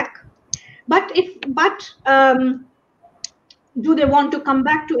going back. But do they want to come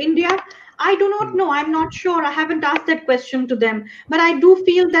back to India? I do not know. I'm not sure. I haven't asked that question to them. But I do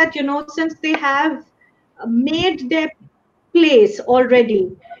feel that, since they have made their place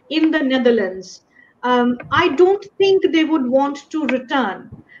already in the Netherlands, I don't think they would want to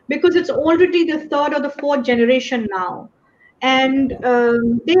return, because it's already the third or the fourth generation now. And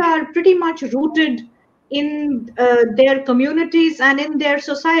they are pretty much rooted in their communities and in their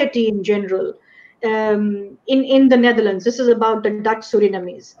society in general. In the Netherlands, this is about the Dutch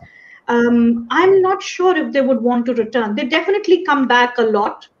Surinamese. I'm not sure if they would want to return. They definitely come back a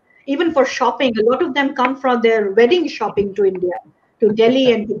lot, even for shopping. A lot of them come for their wedding shopping to India, to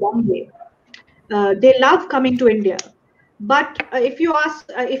Delhi and to Bombay. They love coming to India. But if you ask,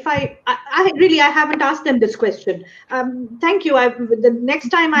 if I haven't asked them this question. Thank you. The next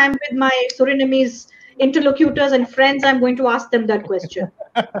time I'm with my Surinamese interlocutors and friends, I'm going to ask them that question.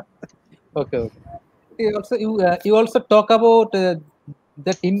 Okay. You also talk about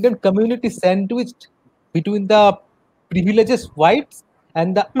that Indian community sandwiched between the privileged whites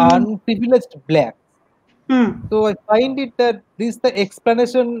and the unprivileged blacks. So I find it that this the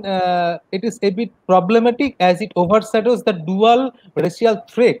explanation. It is a bit problematic as it overshadows the dual racial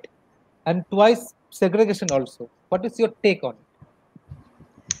threat and twice segregation also. What is your take on it?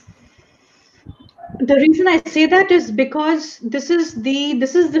 The reason I say that is because this is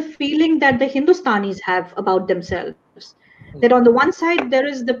the feeling that the Hindustanis have about themselves. That on the one side there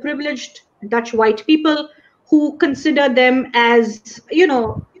is the privileged Dutch white people who consider them as,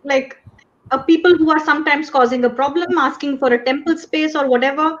 like people who are sometimes causing a problem, asking for a temple space or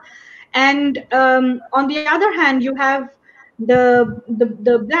whatever. And on the other hand, you have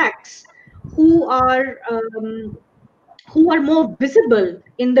the blacks who are more visible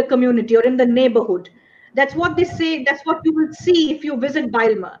in the community or in the neighborhood. That's what they say. That's what you will see if you visit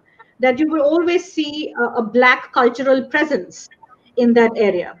Bilma, that you will always see a black cultural presence in that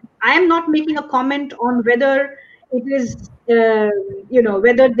area. I am not making a comment on whether it is,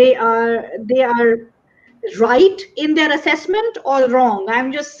 whether they are right in their assessment or wrong.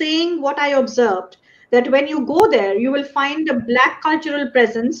 I'm just saying what I observed, that when you go there, you will find a black cultural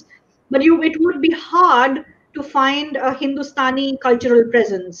presence, but it would be hard to find a Hindustani cultural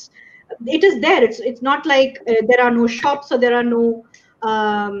presence. It is there. It's not like there are no shops or there are no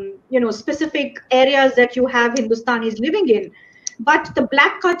specific areas that you have Hindustanis living in. But the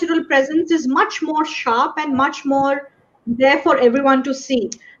black cultural presence is much more sharp and much more there for everyone to see.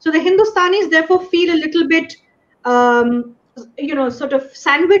 So the Hindustanis therefore feel a little bit, sort of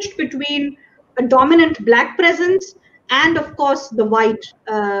sandwiched between a dominant black presence and, of course, the white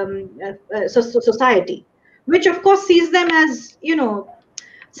society, which, of course, sees them as,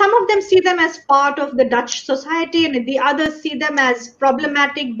 some of them see them as part of the Dutch society, and the others see them as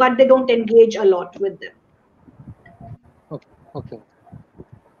problematic, but they don't engage a lot with them. Okay.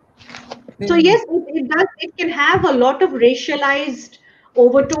 So yes, it does. It can have a lot of racialized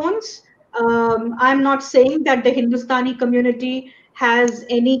overtones. I'm not saying that the Hindustani community has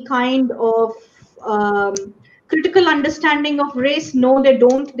any kind of critical understanding of race. No, they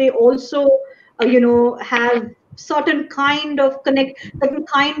don't. They also, have certain kind of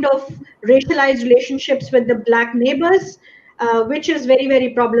racialized relationships with the black neighbors, which is very, very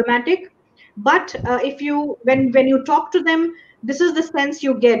problematic. But when you talk to them, this is the sense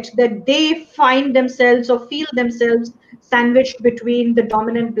you get, that they find themselves or feel themselves sandwiched between the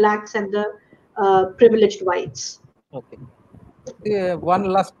dominant blacks and the privileged whites. Okay. One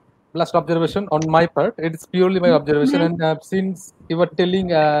last last observation on my part. It's purely my observation, and since you were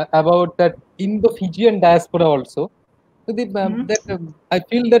telling about that Indo-Fijian diaspora also, so I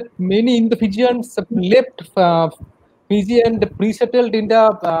feel that many Indo-Fijians have left Fiji and pre-settled in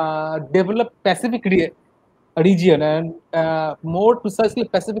the developed Pacific region, and more precisely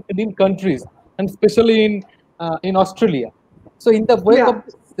Pacific Indian countries, and especially in Australia. So in the wake of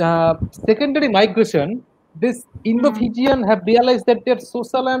secondary migration, this Indo-Fijian have realized that their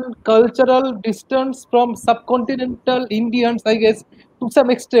social and cultural distance from subcontinental Indians, I guess, to some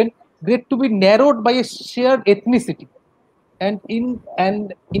extent, get to be narrowed by a shared ethnicity. And in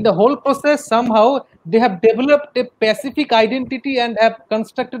the whole process, somehow they have developed a Pacific identity and have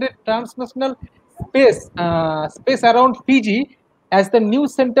constructed a transnational space around Fiji as the new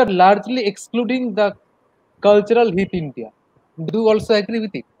center, largely excluding the cultural hip India. Do you also agree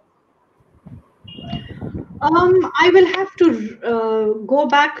with it? I will have to go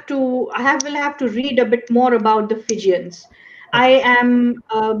back to. Will have to read a bit more about the Fijians. I am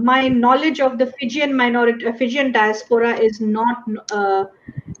my knowledge of the Fijian minority, Fijian diaspora is not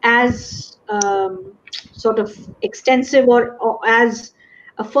as sort of extensive or as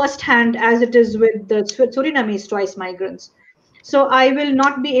first-hand as it is with the Surinamese twice migrants. So I will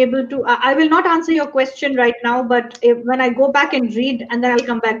not be able to. I will not answer your question right now. But when I go back and read, and then I'll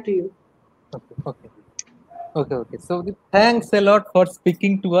come back to you. Okay. So thanks a lot for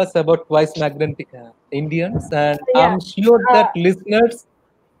speaking to us about twice migrant Indians, and I'm sure that listeners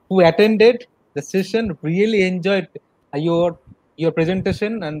who attended the session really enjoyed your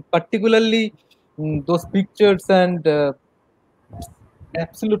presentation, and particularly those pictures and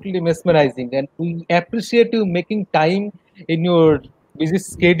absolutely mesmerizing. And we appreciate you making time in your busy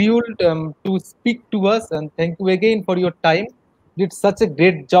schedule to speak to us, and thank you again for your time. You did such a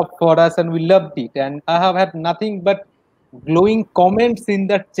great job for us, and we loved it. And I have had nothing but glowing comments in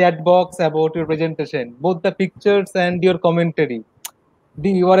the chat box about your presentation, both the pictures and your commentary.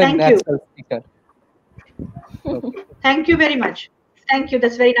 You are a natural speaker. Okay. Thank you very much. Thank you.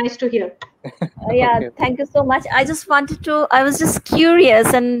 That's very nice to hear. Thank you so much. I was just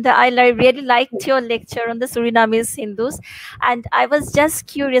curious, and I really liked your lecture on the Surinamese Hindus, and I was just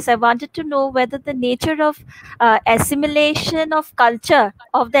curious. I wanted to know whether the nature of assimilation of culture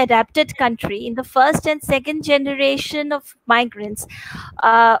of the adapted country in the first and second generation of migrants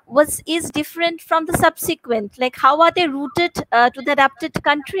is different from the subsequent. Like, how are they rooted to the adapted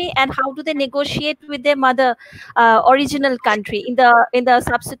country, and how do they negotiate with their mother original country in the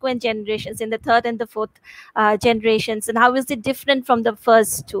subsequent generations, in the third and the fourth generations, and how is it different from the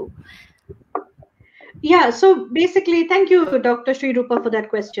first two? Yeah, so basically, thank you, Dr. Sri Rupa, for that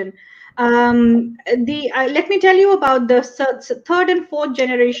question. Let me tell you about the third and fourth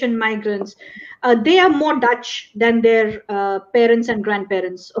generation migrants. They are more Dutch than their parents and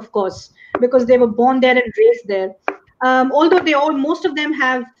grandparents, of course, because they were born there and raised there. Although most of them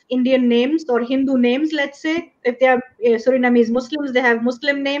have Indian names or Hindu names, let's say. If they are Surinamese Muslims, they have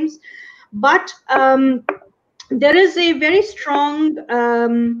Muslim names. But there is a very strong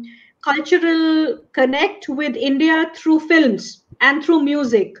cultural connect with India through films and through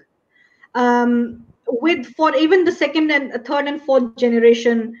music. For even the second and third and fourth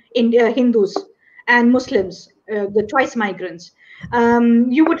generation Hindus and Muslims, the twice migrants,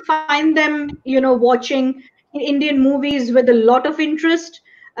 you would find them, watching Indian movies with a lot of interest.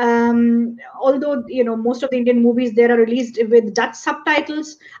 Although most of the Indian movies there are released with Dutch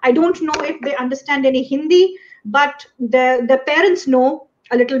subtitles. I don't know if they understand any Hindi, but the parents know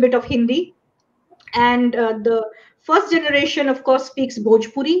a little bit of Hindi, and the first generation, of course, speaks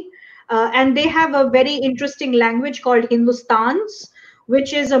Bhojpuri. And they have a very interesting language called Hindustans,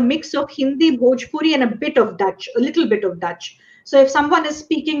 which is a mix of Hindi, Bhojpuri, and a little bit of Dutch. So if someone is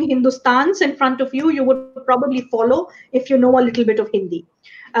speaking Hindustans in front of you, you would probably follow if you know a little bit of Hindi.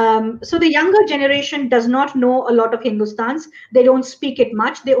 So the younger generation does not know a lot of Hindustans. They don't speak it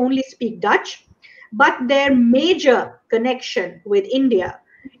much. They only speak Dutch. But their major connection with India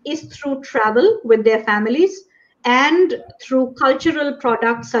is through travel with their families and through cultural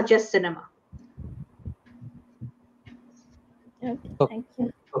products such as cinema. Okay, thank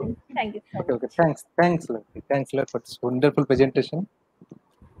you. Thank you so much. Thanks a lot for this wonderful presentation.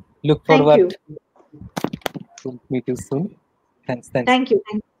 Look forward to meet you soon. Thanks. Thank you.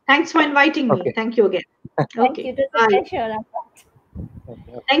 Thanks for inviting me. Thank you again. Thank you. It was a pleasure.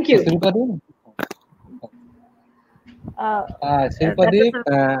 Thank you.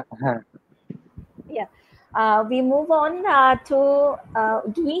 We move on to.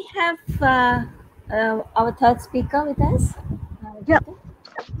 Do we have our third speaker with us?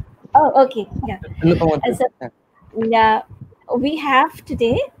 Oh, okay. Yeah. we have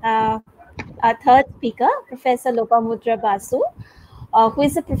today our third speaker, Professor Lopamudra Basu, who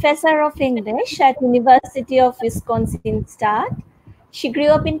is a professor of English at University of Wisconsin-Stat. She grew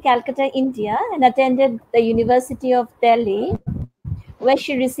up in Calcutta, India, and attended the University of Delhi, where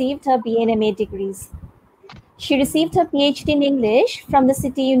she received her BA and MA degrees. She received her PhD in English from the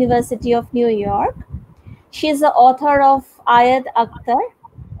City University of New York. She is the author of Ayad Akhtar,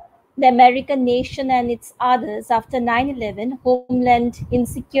 The American Nation and Its Others After 9/11, Homeland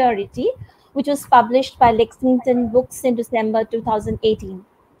Insecurity, which was published by Lexington Books in December 2018.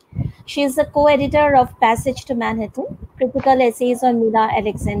 She is the co-editor of Passage to Manhattan, Critical Essays on Mila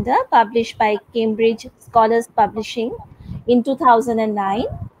Alexander, published by Cambridge Scholars Publishing in 2009.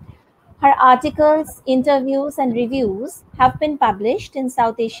 Her articles, interviews, and reviews have been published in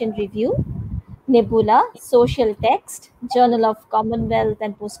South Asian Review, Nebula, Social Text, Journal of Commonwealth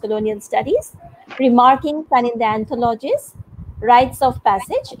and Postcolonial Studies, Remarkings and in the Anthologies, Rites of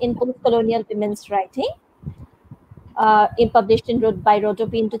Passage in Postcolonial Women's Writing, published by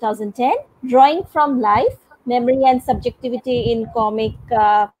Rotopi in 2010, Drawing from Life, Memory and Subjectivity in Comic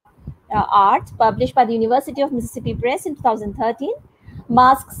Art, published by the University of Mississippi Press in 2013,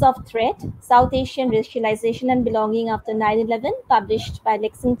 Masks of Threat, South Asian Racialization and Belonging After 9/11, published by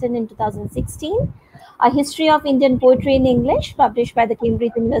Lexington in 2016, A History of Indian Poetry in English, published by the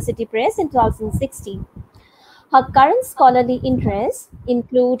Cambridge University Press in 2016. Her current scholarly interests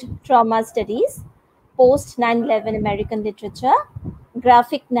include trauma studies, post 9/11 American literature,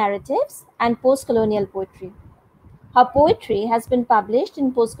 graphic narratives, and post-colonial poetry. Her poetry has been published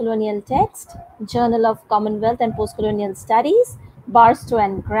in Postcolonial Text, Journal of Commonwealth and Postcolonial Studies, Barstow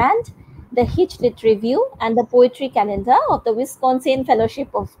and Grant, the Hitch Lit Review, and the Poetry Calendar of the Wisconsin Fellowship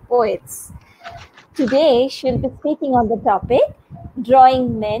of Poets. Today, she'll be speaking on the topic,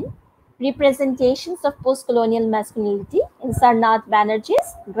 Drawing Men, Representations of Postcolonial Masculinity in Sarnath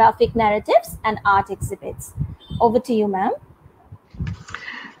Banerjee's Graphic Narratives and Art Exhibits. Over to you, ma'am.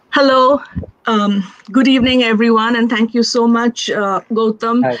 Hello, good evening, everyone, and thank you so much,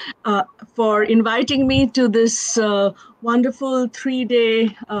 Gautam, for inviting me to this wonderful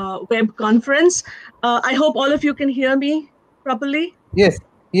 3-day web conference. I hope all of you can hear me properly. Yes.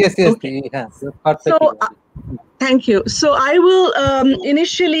 Okay. So, thank you. So I will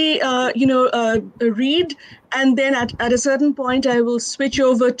initially, read, and then at a certain point, I will switch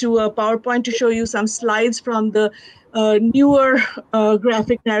over to a PowerPoint to show you some slides from the newer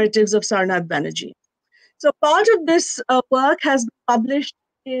graphic narratives of Sarnath Banerjee. So part of this work has been published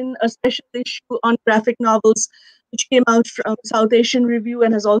in a special issue on graphic novels, which came out from South Asian Review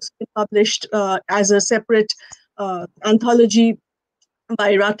and has also been published as a separate anthology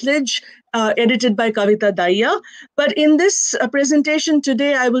by Routledge, edited by Kavita Daya. But in this presentation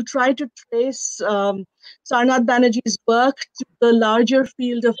today, I will try to trace Sarnath Banerjee's work to the larger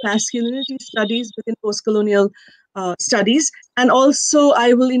field of masculinity studies within postcolonial studies. And also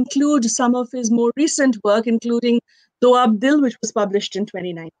I will include some of his more recent work, including Do Abdil, which was published in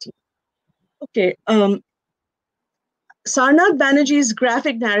 2019. Okay. Sarnath Banerjee's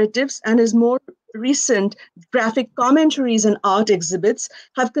graphic narratives and his more recent graphic commentaries and art exhibits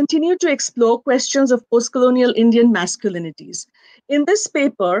have continued to explore questions of postcolonial Indian masculinities. In this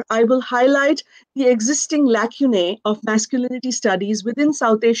paper, I will highlight the existing lacunae of masculinity studies within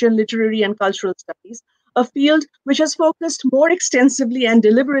South Asian literary and cultural studies, a field which has focused more extensively and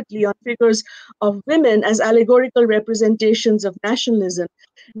deliberately on figures of women as allegorical representations of nationalism,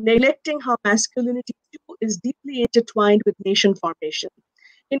 neglecting how masculinity too is deeply intertwined with nation formation.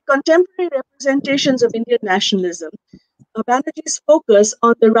 In contemporary representations of Indian nationalism, Banerjee's focus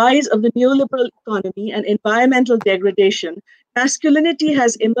on the rise of the neoliberal economy and environmental degradation, masculinity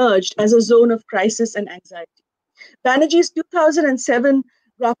has emerged as a zone of crisis and anxiety. Banerjee's 2007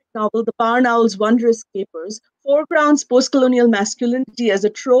 graphic novel, The Barn Owl's Wondrous Capers, foregrounds postcolonial masculinity as a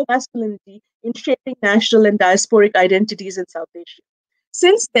trope masculinity in shaping national and diasporic identities in South Asia.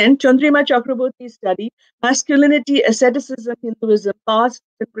 Since then, Chandrima Chakraborty's study, Masculinity, Asceticism, Hinduism, Past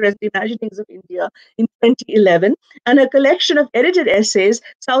and Present Imaginings of India in 2011, and a collection of edited essays,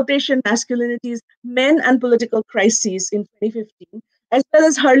 South Asian Masculinities, Men and Political Crises in 2015, as well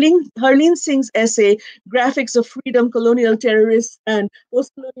as Harleen Singh's essay, Graphics of Freedom, Colonial Terrorists, and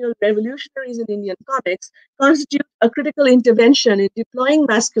Postcolonial Revolutionaries in Indian Comics, constitute a critical intervention in deploying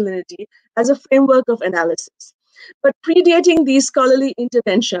masculinity as a framework of analysis. But predating these scholarly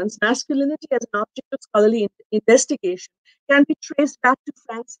interventions, masculinity as an object of scholarly investigation can be traced back to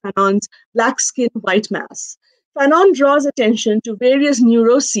Frank Fanon's Black Skin, White Mass. Fanon draws attention to various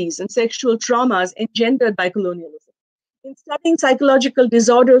neuroses and sexual traumas engendered by colonialism. In studying psychological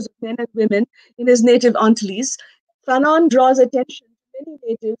disorders of men and women in his native Antilles, Fanon draws attention to many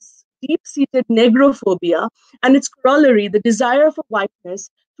natives' deep-seated negrophobia and its corollary, the desire for whiteness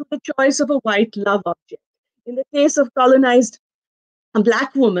through the choice of a white love object. In the case of colonized a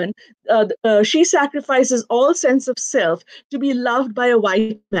black woman, she sacrifices all sense of self to be loved by a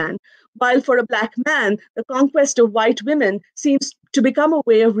white man, while for a black man, the conquest of white women seems to become a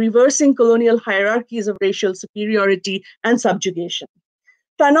way of reversing colonial hierarchies of racial superiority and subjugation.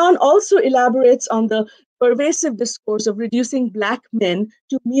 Fanon also elaborates on the pervasive discourse of reducing Black men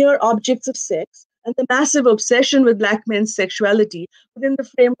to mere objects of sex and the massive obsession with Black men's sexuality, within the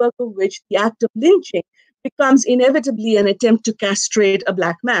framework of which the act of lynching becomes inevitably an attempt to castrate a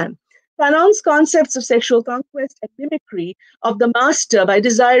Black man. Fanon's concepts of sexual conquest and mimicry of the master by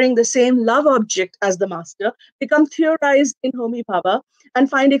desiring the same love object as the master become theorized in Homi Bhabha and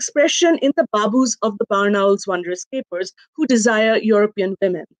find expression in the Babus of the Barn Owl's Wondrous Capers who desire European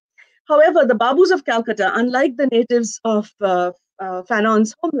women. However, the Babus of Calcutta, unlike the natives of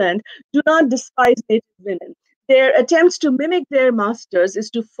Fanon's homeland, do not despise native women. Their attempts to mimic their masters is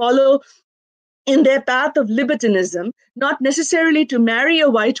to follow in their path of libertinism, not necessarily to marry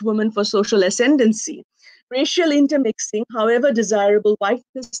a white woman for social ascendancy. Racial intermixing, however desirable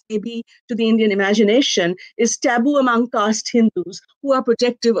whiteness may be to the Indian imagination, is taboo among caste Hindus who are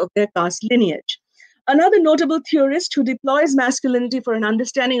protective of their caste lineage. Another notable theorist who deploys masculinity for an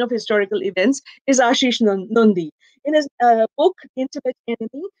understanding of historical events is Ashish Nandi. In his book, Intimate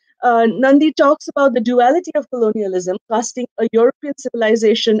Enemy, Nandi talks about the duality of colonialism, casting a European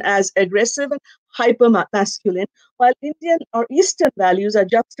civilization as aggressive and hyper-masculine, while Indian or Eastern values are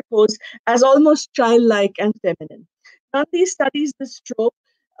juxtaposed as almost childlike and feminine. Nandi studies this trope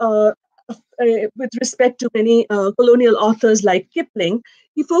with respect to many colonial authors like Kipling.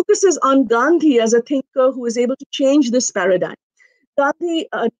 He focuses on Gandhi as a thinker who is able to change this paradigm.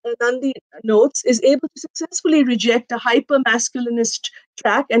 Nandi notes, is able to successfully reject a hyper-masculinist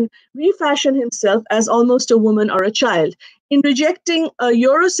track and refashion himself as almost a woman or a child. In rejecting a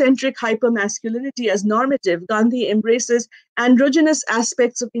Eurocentric hyper-masculinity as normative, Gandhi embraces androgynous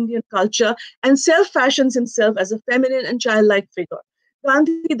aspects of Indian culture and self-fashions himself as a feminine and childlike figure.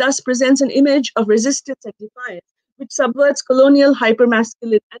 Gandhi thus presents an image of resistance and defiance, which subverts colonial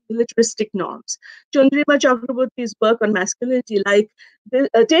hypermasculine and militaristic norms. Chandrima Chakraborty's work on masculinity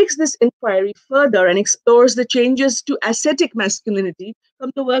takes this inquiry further and explores the changes to ascetic masculinity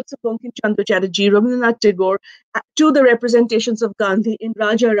from the works of Bankim Chandra Chatterjee, Rabindranath Tagore, to the representations of Gandhi in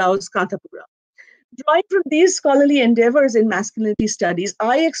Raja Rao's Kanthapura. Drawing from these scholarly endeavors in masculinity studies,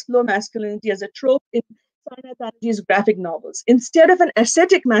 I explore masculinity as a trope in Sainath Banerjee's graphic novels. Instead of an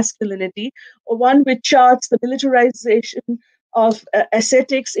ascetic masculinity, or one which charts the militarization of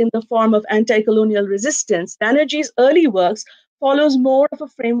ascetics in the form of anti-colonial resistance, Banerjee's early works follows more of a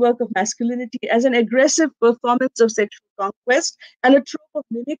framework of masculinity as an aggressive performance of sexual conquest and a trope of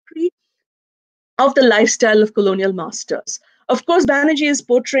mimicry of the lifestyle of colonial masters. Of course, Banerjee is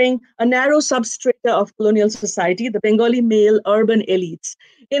portraying a narrow substrata of colonial society, the Bengali male urban elites.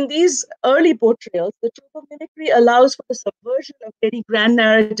 In these early portrayals, the trope of mimicry allows for the subversion of very grand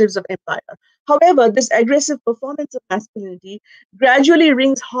narratives of empire. However, this aggressive performance of masculinity gradually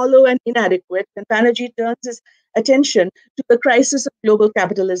rings hollow and inadequate when Banerjee turns his attention to the crisis of global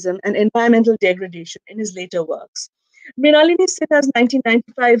capitalism and environmental degradation in his later works. Mrinalini Sinha's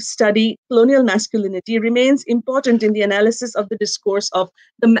 1995 study, Colonial Masculinity, remains important in the analysis of the discourse of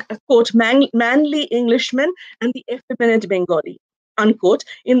the, quote, manly Englishman and the effeminate Bengali, unquote,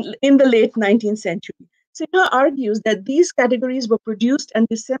 in the late 19th century. Sinha argues that these categories were produced and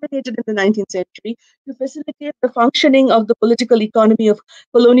disseminated in the 19th century to facilitate the functioning of the political economy of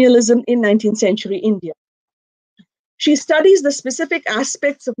colonialism in 19th century India. She studies the specific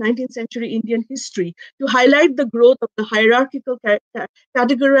aspects of 19th century Indian history to highlight the growth of the hierarchical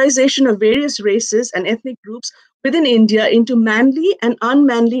categorization of various races and ethnic groups within India into manly and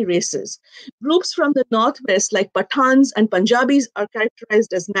unmanly races. Groups from the northwest, like Pathans and Punjabis, are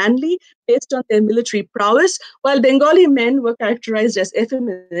characterized as manly based on their military prowess, while Bengali men were characterized as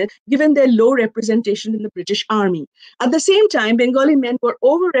effeminate given their low representation in the British Army. At the same time, Bengali men were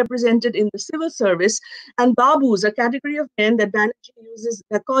overrepresented in the civil service, and Babus, a category of men that Banerjee uses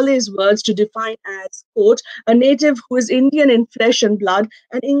Macaulay's words to define as, quote, a native who is Indian in flesh and blood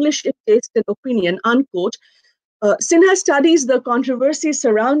and English in taste and opinion, unquote. Sinha studies the controversy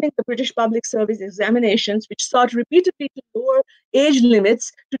surrounding the British public service examinations, which sought repeatedly to lower age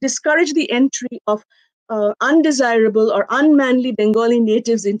limits to discourage the entry of undesirable or unmanly Bengali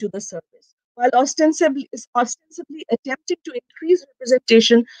natives into the service. While ostensibly attempting to increase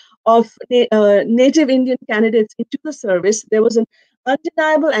representation of native Indian candidates into the service, there was an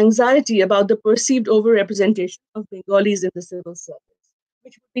undeniable anxiety about the perceived overrepresentation of Bengalis in the civil service,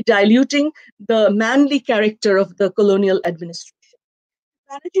 which would be diluting the manly character of the colonial administration.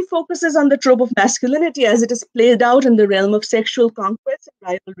 Banerjee focuses on the trope of masculinity as it is played out in the realm of sexual conquests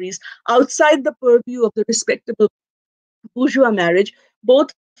and rivalries outside the purview of the respectable bourgeois marriage,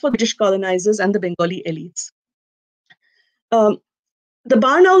 both for the British colonizers and the Bengali elites. Um, the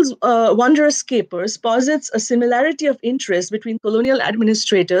Barnall's Wondrous Capers posits a similarity of interest between colonial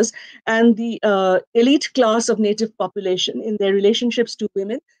administrators and the elite class of native population in their relationships to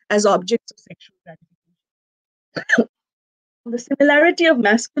women as objects of sexual gratification. The similarity of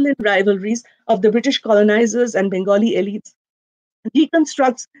masculine rivalries of the British colonizers and Bengali elites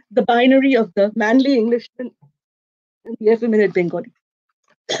deconstructs the binary of the manly Englishman and the effeminate Bengali.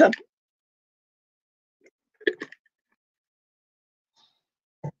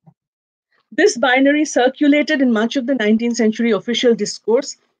 This binary circulated in much of the 19th century official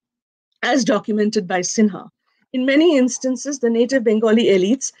discourse, as documented by Sinha. In many instances, the native Bengali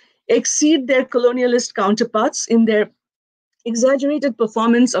elites exceed their colonialist counterparts in their exaggerated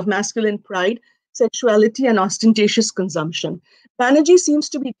performance of masculine pride, sexuality, and ostentatious consumption. Banerjee seems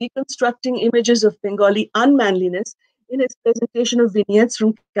to be deconstructing images of Bengali unmanliness in his presentation of vignettes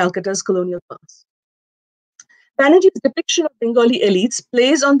from Calcutta's colonial past. Banerjee's depiction of Bengali elites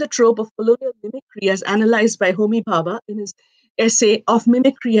plays on the trope of colonial mimicry as analyzed by Homi Bhabha in his essay Of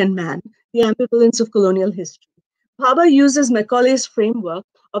Mimicry and Man, The Ambivalence of Colonial History. Bhabha uses Macaulay's framework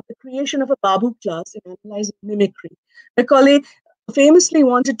of the creation of a Babu class in analyzing mimicry. Macaulay famously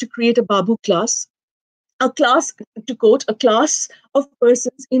wanted to create a Babu class, a class, to quote, a class of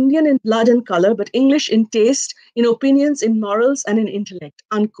persons Indian in blood and color, but English in taste, in opinions, in morals, and in intellect,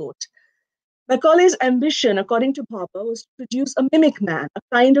 unquote. Macaulay's ambition, according to Bhabha, was to produce a mimic man, a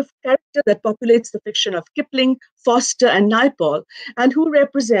kind of character that populates the fiction of Kipling, Foster, and Naipaul, and who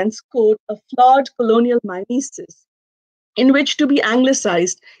represents, quote, a flawed colonial mimesis, in which to be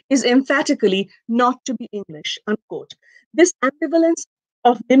anglicized is emphatically not to be English, unquote. This ambivalence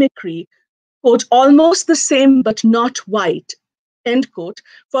of mimicry, quote, almost the same but not white, end quote,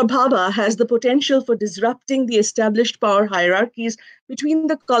 for Bhabha has the potential for disrupting the established power hierarchies between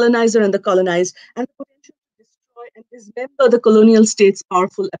the colonizer and the colonized, and the potential to destroy and dismember the colonial state's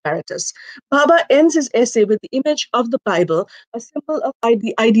powerful apparatus. Bhabha ends his essay with the image of the Bible, a symbol of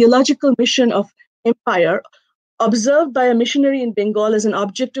the ideological mission of empire, observed by a missionary in Bengal as an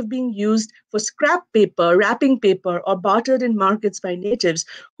object of being used for scrap paper, wrapping paper, or bartered in markets by natives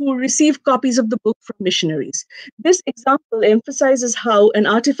who receive copies of the book from missionaries. This example emphasizes how an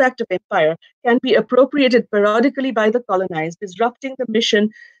artifact of empire can be appropriated periodically by the colonized, disrupting the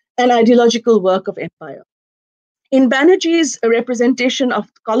mission and ideological work of empire. In Banerjee's representation of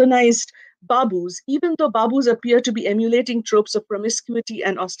colonized Babus, even though Babus appear to be emulating tropes of promiscuity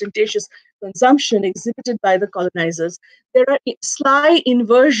and ostentatious consumption exhibited by the colonizers, there are sly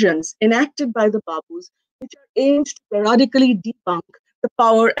inversions enacted by the Babus, which are aimed to periodically debunk the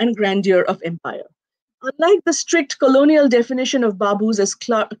power and grandeur of empire. Unlike the strict colonial definition of Babus as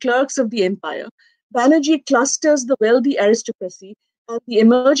clerks of the empire, Banerjee clusters the wealthy aristocracy and the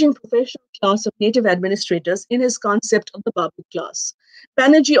emerging professional class of native administrators in his concept of the Babu class.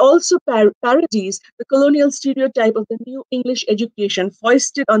 Banerjee also parodies the colonial stereotype of the new English education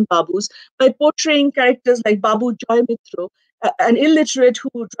foisted on Babus by portraying characters like Babu Joy Mitro, an illiterate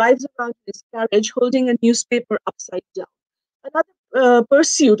who drives around in his carriage holding a newspaper upside down. Another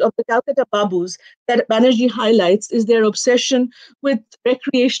pursuit of the Calcutta Babus that Banerjee highlights is their obsession with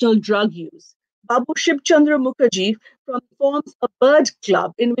recreational drug use. Babu Shibchandra Mukherjee forms a bird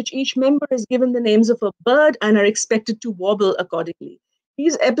club in which each member is given the names of a bird and are expected to warble accordingly.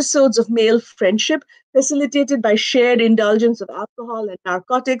 These episodes of male friendship, facilitated by shared indulgence of alcohol and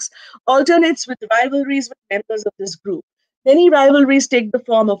narcotics, alternates with rivalries with members of this group. Many rivalries take the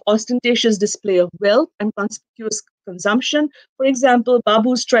form of ostentatious display of wealth and conspicuous consumption. For example,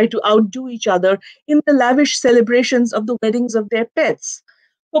 Babus try to outdo each other in the lavish celebrations of the weddings of their pets.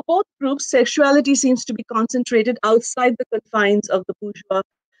 For both groups, sexuality seems to be concentrated outside the confines of the bourgeois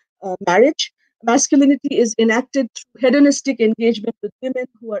marriage. Masculinity is enacted through hedonistic engagement with women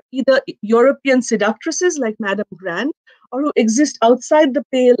who are either European seductresses like Madame Grand, or who exist outside the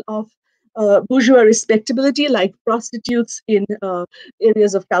pale of bourgeois respectability like prostitutes in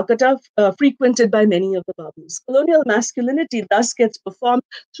areas of Calcutta, frequented by many of the Babus. Colonial masculinity thus gets performed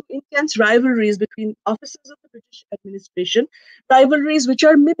through intense rivalries between officers of the British administration, rivalries which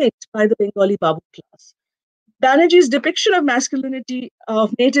are mimicked by the Bengali Babu class. Banerjee's depiction of masculinity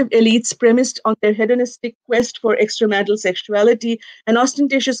of native elites premised on their hedonistic quest for extramarital sexuality and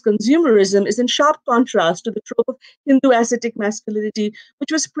ostentatious consumerism is in sharp contrast to the trope of Hindu ascetic masculinity,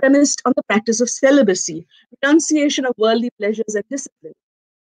 which was premised on the practice of celibacy, renunciation of worldly pleasures and discipline.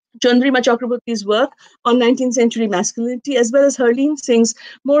 Chandrima Chakraborty's work on 19th century masculinity, as well as Harleen Singh's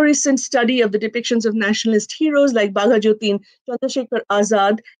more recent study of the depictions of nationalist heroes like Bagha Jyotin, Chandrasekhar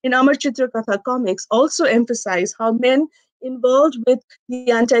Azad in Amar Chitra Katha comics, also emphasize how men involved with the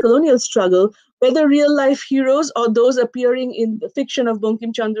anti-colonial struggle, whether real-life heroes or those appearing in the fiction of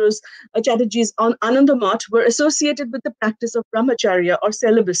Bankim Chatterjee's on Anandamath, were associated with the practice of brahmacharya or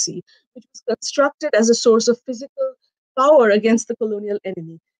celibacy, which was constructed as a source of physical power against the colonial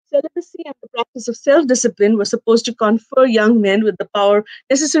enemy. Celibacy and the practice of self-discipline were supposed to confer young men with the power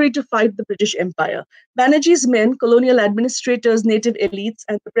necessary to fight the British Empire. Banerjee's men, colonial administrators, native elites,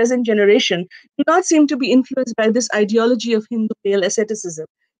 and the present generation do not seem to be influenced by this ideology of Hindu male asceticism.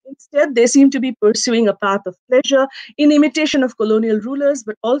 Instead, they seem to be pursuing a path of pleasure in imitation of colonial rulers,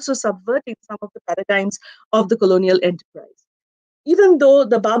 but also subverting some of the paradigms of the colonial enterprise. Even though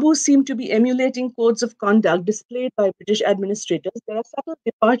the Babus seem to be emulating codes of conduct displayed by British administrators, there are subtle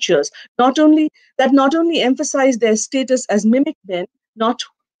departures, not only emphasize their status as mimic men, not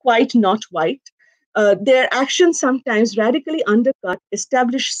white. Their actions sometimes radically undercut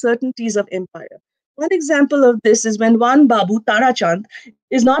established certainties of empire. One example of this is when one Babu, Tarachand,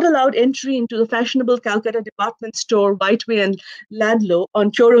 is not allowed entry into the fashionable Calcutta department store Whiteway and Ladlow on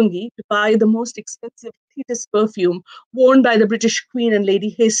Chorungi to buy the most expensive Thetis perfume worn by the British Queen and Lady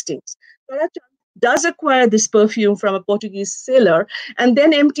Hastings. Tarachand does acquire this perfume from a Portuguese sailor and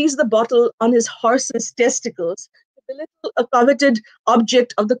then empties the bottle on his horse's testicles, to belittle a coveted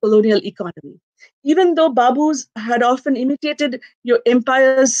object of the colonial economy. Even though Babus had often imitated your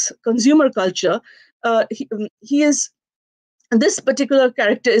empire's consumer culture, this particular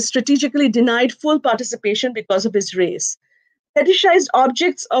character is strategically denied full participation because of his race. Fetishized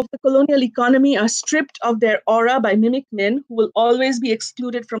objects of the colonial economy are stripped of their aura by mimic men who will always be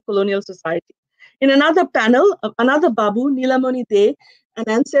excluded from colonial society. In another panel, another Babu, Nilamani De, an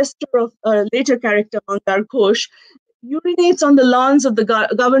ancestor of a later character, Mandar Ghosh, urinates on the lawns of the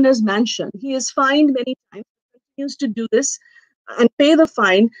governor's mansion. He is fined many times, continues to do this and pay the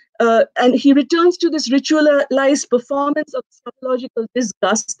fine, and he returns to this ritualized performance of psychological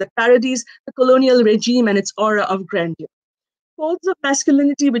disgust that parodies the colonial regime and its aura of grandeur. Codes of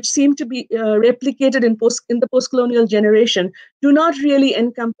masculinity, which seem to be replicated in the post-colonial generation, do not really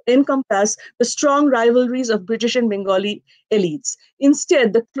encompass the strong rivalries of British and Bengali elites.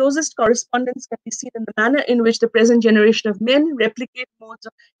 Instead, the closest correspondence can be seen in the manner in which the present generation of men replicate modes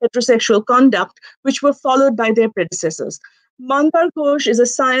of heterosexual conduct, which were followed by their predecessors. Mandar Ghosh is a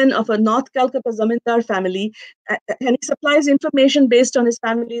scion of a North Calcutta Zamindar family, and he supplies information based on his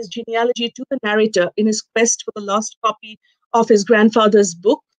family's genealogy to the narrator in his quest for the lost copy of his grandfather's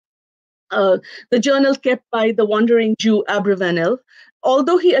book, the journal kept by the wandering Jew Abravanel.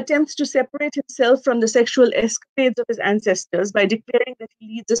 Although he attempts to separate himself from the sexual escapades of his ancestors by declaring that he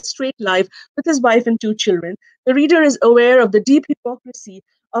leads a straight life with his wife and 2 children, the reader is aware of the deep hypocrisy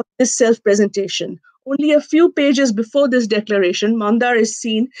of this self-presentation. Only a few pages before this declaration, Mandar is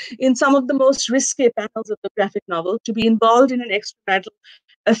seen in some of the most risque panels of the graphic novel to be involved in an extramarital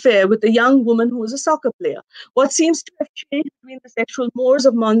affair with a young woman who is a soccer player. What seems to have changed between the sexual mores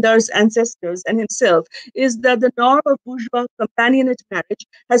of Mandar's ancestors and himself is that the norm of bourgeois companionate marriage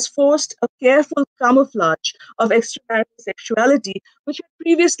has forced a careful camouflage of extramarital sexuality, which had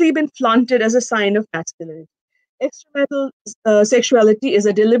previously been flaunted as a sign of masculinity. Extramarital sexuality is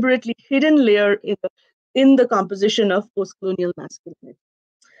a deliberately hidden layer in the composition of post-colonial masculinity.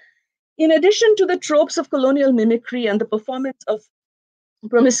 In addition to the tropes of colonial mimicry and the performance of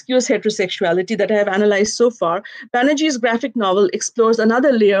promiscuous heterosexuality that I have analyzed so far, Banerjee's graphic novel explores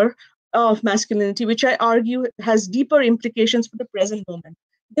another layer of masculinity, which I argue has deeper implications for the present moment.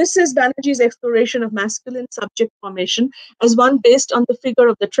 This is Banerjee's exploration of masculine subject formation as one based on the figure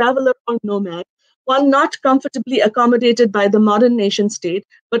of the traveler or nomad, one not comfortably accommodated by the modern nation state,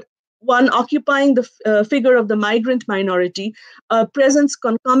 but one occupying the figure of the migrant minority, a presence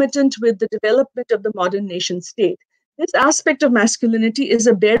concomitant with the development of the modern nation state. This aspect of masculinity is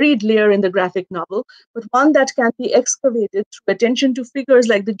a buried layer in the graphic novel, but one that can be excavated through attention to figures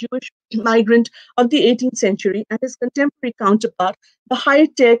like the Jewish migrant of the 18th century and his contemporary counterpart, the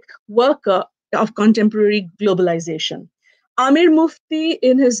high-tech worker of contemporary globalization. Amir Mufti,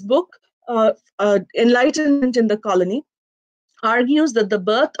 in his book, Enlightenment in the Colony, argues that the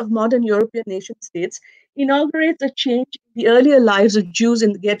birth of modern European nation states inaugurates a change in the earlier lives of Jews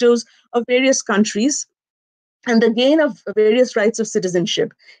in the ghettos of various countries, and the gain of various rights of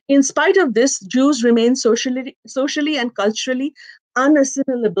citizenship. In spite of this, Jews remain socially and culturally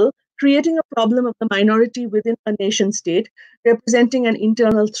unassimilable, creating a problem of the minority within a nation state, representing an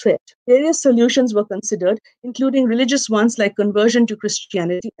internal threat. Various solutions were considered, including religious ones like conversion to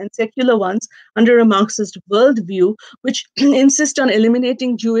Christianity and secular ones under a Marxist worldview, which insist on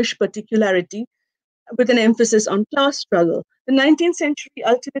eliminating Jewish particularity with an emphasis on class struggle. The 19th century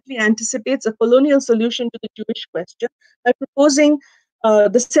ultimately anticipates a colonial solution to the Jewish question by proposing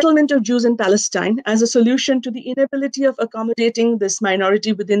the settlement of Jews in Palestine as a solution to the inability of accommodating this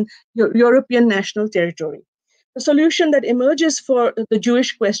minority within European national territory. The solution that emerges for the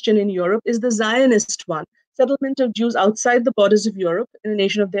Jewish question in Europe is the Zionist one, settlement of Jews outside the borders of Europe in a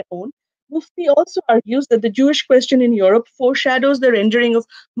nation of their own. Mufti also argues that the Jewish question in Europe foreshadows the rendering of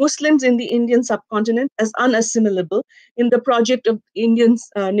Muslims in the Indian subcontinent as unassimilable in the project of Indian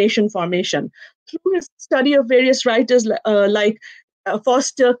nation formation. Through his study of various writers like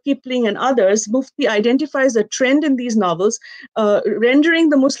Foster, Kipling, and others, Mufti identifies a trend in these novels,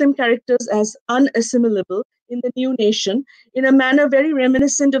 rendering the Muslim characters as unassimilable in the new nation in a manner very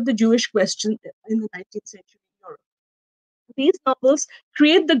reminiscent of the Jewish question in the 19th century Europe. These novels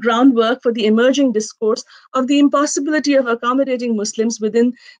create the groundwork for the emerging discourse of the impossibility of accommodating Muslims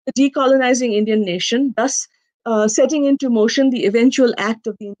within the decolonizing Indian nation, thus setting into motion the eventual act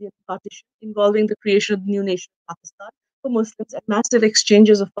of the Indian partition involving the creation of the new nation of Pakistan for Muslims and massive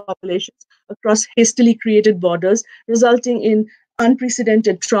exchanges of populations across hastily created borders, resulting in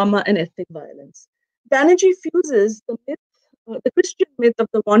unprecedented trauma and ethnic violence. Banerjee fuses the Christian myth of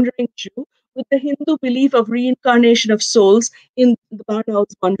the wandering Jew with the Hindu belief of reincarnation of souls in the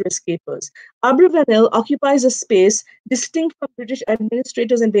Barnault's Wondrous Capers. Abravanel occupies a space distinct from British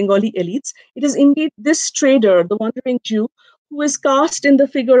administrators and Bengali elites. It is indeed this trader, the wandering Jew, who is cast in the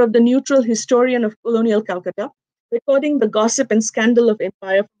figure of the neutral historian of colonial Calcutta, recording the gossip and scandal of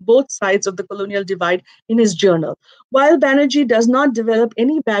empire from both sides of the colonial divide in his journal. While Banerjee does not develop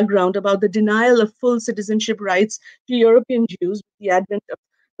any background about the denial of full citizenship rights to European Jews with the advent of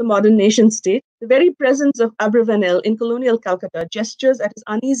the modern nation state, the very presence of Abravanel in colonial Calcutta gestures at his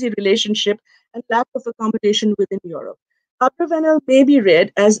uneasy relationship and lack of accommodation within Europe. Abravanel may be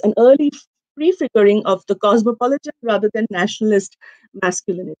read as an early prefiguring of the cosmopolitan rather than nationalist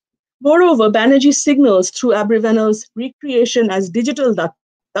masculinity. Moreover, Banerjee signals through Abravanel's recreation as digital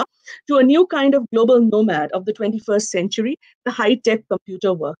datta to a new kind of global nomad of the 21st century, the high-tech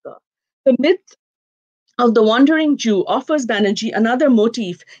computer worker. The myth of the wandering Jew offers Banerjee another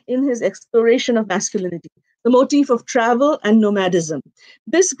motif in his exploration of masculinity, the motif of travel and nomadism.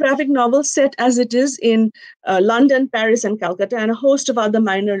 This graphic novel, set as it is in London, Paris, and Calcutta, and a host of other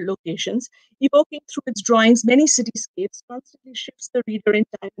minor locations, evoking through its drawings many cityscapes, constantly shifts the reader in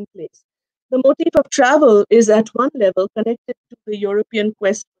time and place. The motif of travel is at one level connected to the European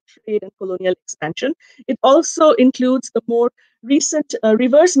quest for trade and colonial expansion. It also includes the more recent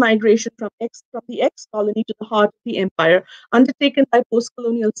reverse migration from the ex-colony to the heart of the empire, undertaken by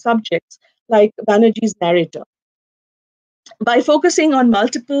post-colonial subjects like Banerjee's narrator. By focusing on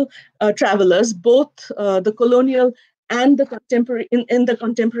multiple travelers, both the colonial and the contemporary in the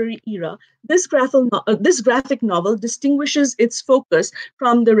contemporary era, this graphic novel distinguishes its focus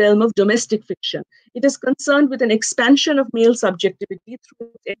from the realm of domestic fiction. It is concerned with an expansion of male subjectivity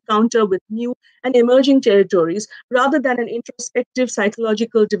through its encounter with new and emerging territories, rather than an introspective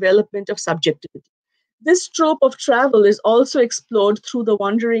psychological development of subjectivity. This trope of travel is also explored through the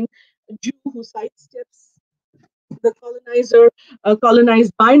wandering Jew who sidesteps the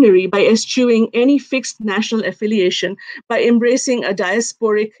colonized binary by eschewing any fixed national affiliation, by embracing a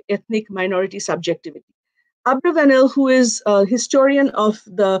diasporic ethnic minority subjectivity. Abravanel, who is a historian of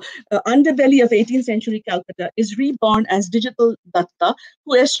the underbelly of 18th century Calcutta, is reborn as digital datta,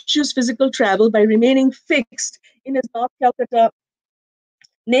 who eschews physical travel by remaining fixed in his North Calcutta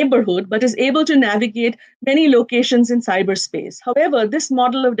neighborhood, but is able to navigate many locations in cyberspace. However, this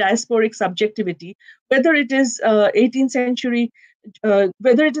model of diasporic subjectivity, whether it is 18th century,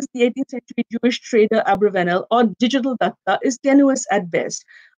 whether it is the 18th century Jewish trader Abravanel or digital datta, is tenuous at best.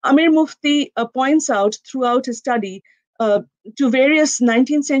 Amir Mufti points out throughout his study to various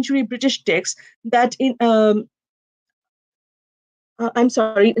 19th century British texts that he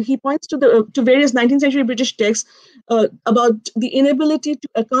points to various 19th century British texts about the inability to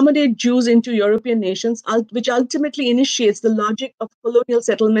accommodate Jews into European nations, which ultimately initiates the logic of colonial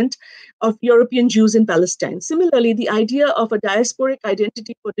settlement of European Jews in Palestine. Similarly, the idea of a diasporic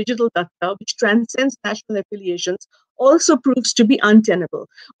identity for digital datta, which transcends national affiliations, also proves to be untenable.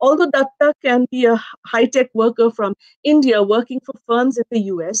 Although Datta can be a high-tech worker from India working for firms in the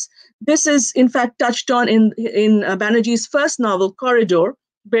US, this is in fact touched on in Banerjee's first novel, Corridor,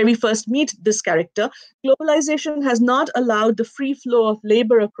 where we first meet this character. Globalization has not allowed the free flow of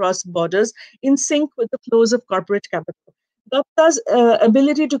labor across borders in sync with the flows of corporate capital. Datta's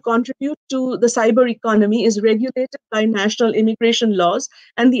ability to contribute to the cyber economy is regulated by national immigration laws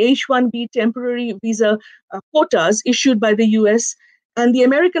and the H-1B temporary visa quotas issued by the US and the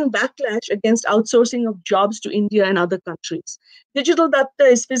American backlash against outsourcing of jobs to India and other countries. Digital Datta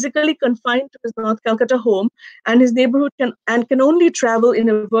is physically confined to his North Calcutta home, and his neighborhood can only travel in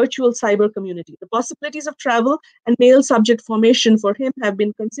a virtual cyber community. The possibilities of travel and male subject formation for him have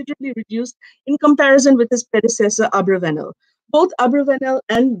been considerably reduced in comparison with his predecessor, Abravanel. Both Abravanel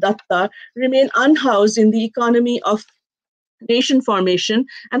and Datta remain unhoused in the economy of nation formation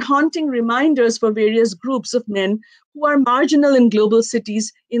and haunting reminders for various groups of men who are marginal in global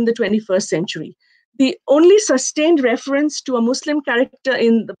cities in the 21st century. The only sustained reference to a Muslim character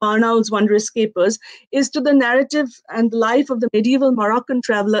in the Barnault's Wondrous Capers is to the narrative and life of the medieval Moroccan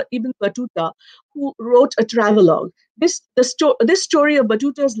traveler Ibn Battuta, who wrote a travelogue. This story of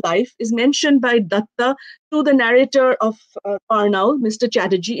Battuta's life is mentioned by Datta to the narrator of Barnaul, Mr.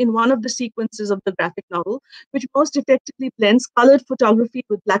 Chatterjee, in one of the sequences of the graphic novel, which most effectively blends colored photography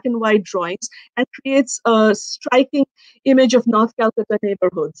with black and white drawings and creates a striking image of North Calcutta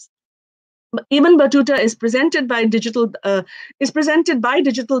neighborhoods. Ibn Battuta is presented by digital Datta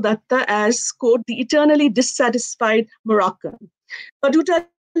as, quote, the eternally dissatisfied Moroccan. Battuta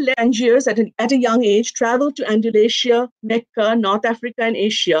led Tangiers at a young age, traveled to Andalusia, Mecca, North Africa, and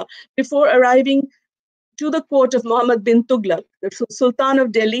Asia before arriving to the court of Muhammad bin Tughlaq, the Sultan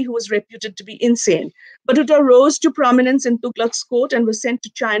of Delhi, who was reputed to be insane. Battuta rose to prominence in Tughlaq's court and was sent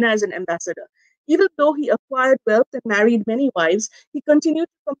to China as an ambassador. Even though he acquired wealth and married many wives, he continued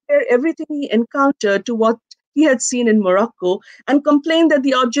to compare everything he encountered to what he had seen in Morocco and complained that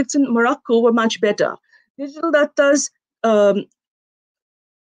the objects in Morocco were much better. Digital Datta's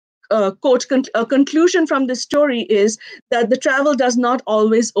quote, a conclusion from this story is that the travel does not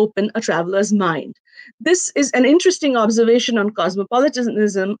always open a traveler's mind. This is an interesting observation on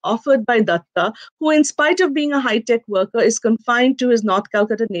cosmopolitanism offered by Datta, who, in spite of being a high-tech worker, is confined to his North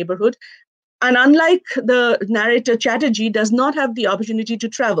Calcutta neighborhood, and unlike the narrator Chatterjee, does not have the opportunity to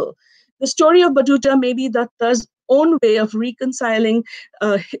travel. The story of Battuta may be Datta's own way of reconciling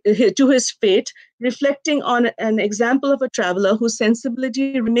to his fate, reflecting on an example of a traveler whose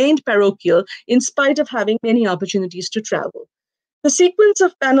sensibility remained parochial in spite of having many opportunities to travel. The sequence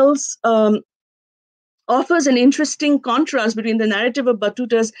of panels offers an interesting contrast between the narrative of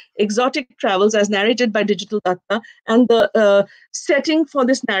Battuta's exotic travels as narrated by Digital Datta and the setting for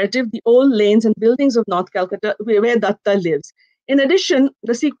this narrative, the old lanes and buildings of North Calcutta where Datta lives. In addition,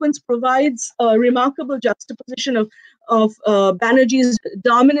 the sequence provides a remarkable juxtaposition of Banerjee's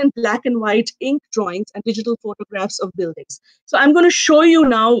dominant black and white ink drawings and digital photographs of buildings. So I'm going to show you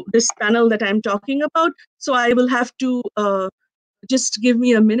now this panel that I'm talking about. So I will have to just give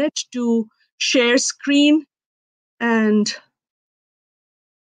me a minute to share screen and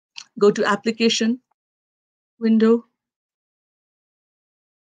go to application window.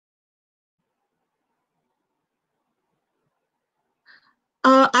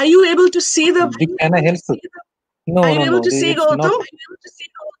 Are you able to see the? Can I help you? No, are you able to see Gautam?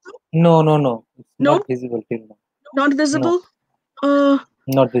 No. It's not visible till now. Not visible? No.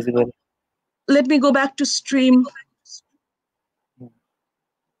 Not visible. Let me go back to stream.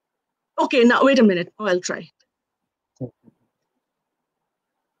 Okay, now wait a minute. Oh, I'll try.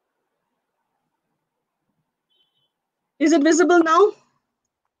 Is it visible now?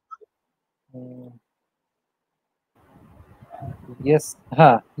 Yes.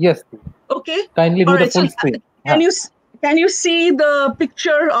 Yes. Okay. Kindly do the full screen. Can you see the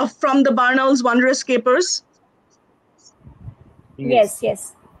picture from the Barnault's Wondrous Capers? Yes.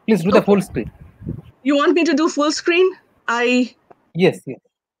 Please do the full screen. You want me to do full screen? Yes.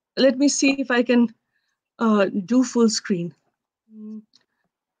 Let me see if I can do full screen.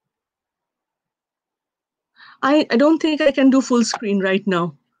 I don't think I can do full screen right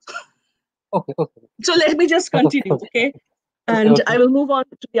now. Okay. So let me just continue, okay? And I will move on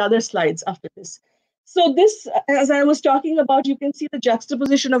to the other slides after this. So this, as I was talking about, you can see the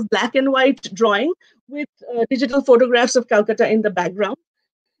juxtaposition of black and white drawing with digital photographs of Calcutta in the background.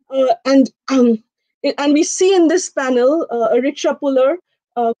 And we see in this panel a rickshaw puller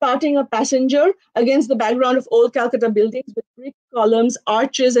carting a passenger against the background of old Calcutta buildings with brick columns,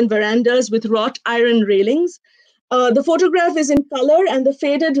 arches, and verandas with wrought iron railings. The photograph is in color, and the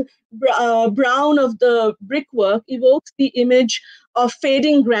faded brown of the brickwork evokes the image of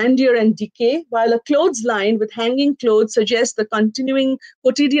fading grandeur and decay, while a clothesline with hanging clothes suggests the continuing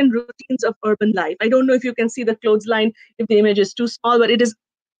quotidian routines of urban life. I don't know if you can see the clothesline if the image is too small, but it is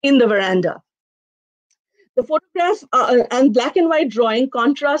in the veranda. The photograph and black and white drawing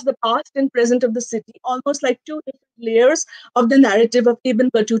contrast the past and present of the city, almost like two different layers of the narrative of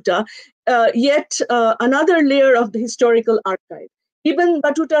Ibn Battuta, yet another layer of the historical archive. Ibn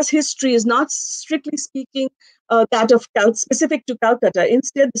Battuta's history is not strictly speaking that of specific to Calcutta.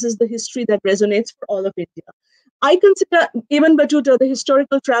 Instead, this is the history that resonates for all of India. I consider Ibn Battuta, the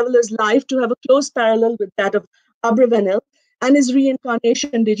historical traveler's life, to have a close parallel with that of Abravanel and his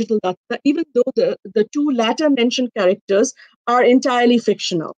reincarnation Digital Datta, even though the two latter mentioned characters are entirely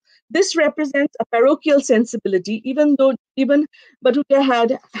fictional. This represents a parochial sensibility, even though Ibn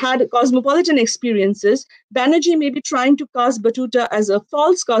Battuta had cosmopolitan experiences. Banerjee may be trying to cast Battuta as a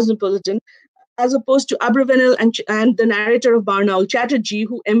false cosmopolitan, as opposed to Abravanel and the narrator of Barnaul, Chatterjee,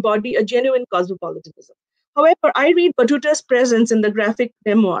 who embody a genuine cosmopolitanism. However, I read Battuta's presence in the graphic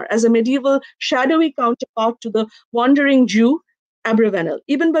memoir as a medieval shadowy counterpart to the wandering Jew, Abravanel.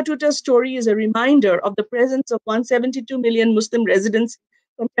 Ibn Battuta's story is a reminder of the presence of 172 million Muslim residents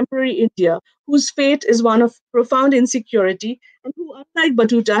in contemporary India, whose fate is one of profound insecurity and who, unlike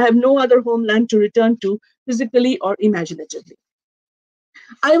Battuta, have no other homeland to return to physically or imaginatively.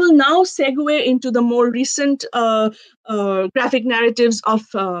 I will now segue into the more recent graphic narratives of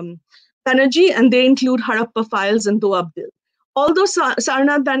Banerjee, and they include Harappa Files and Doab Dil. Although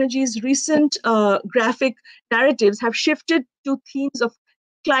Sarnath Banerjee's recent graphic narratives have shifted to themes of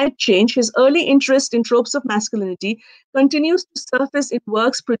climate change, his early interest in tropes of masculinity continues to surface in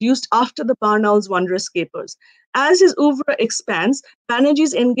works produced after the Barnaul's Wondrous Capers. As his oeuvre expands,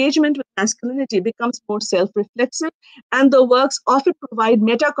 Banerjee's engagement with masculinity becomes more self-reflexive, and the works often provide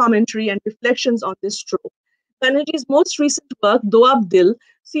meta-commentary and reflections on this trope. Banerjee's most recent work, Doab Dil,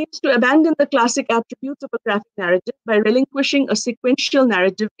 seems to abandon the classic attributes of a graphic narrative by relinquishing a sequential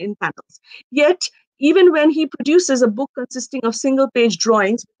narrative in panels. Yet, even when he produces a book consisting of single-page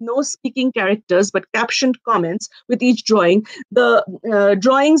drawings with no speaking characters but captioned comments with each drawing, the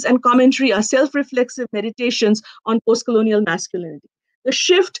drawings and commentary are self-reflexive meditations on post-colonial masculinity. The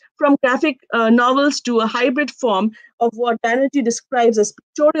shift from graphic novels to a hybrid form of what Banerjee describes as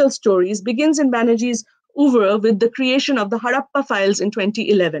pictorial stories begins in Banerjee's oeuvre with the creation of the Harappa Files in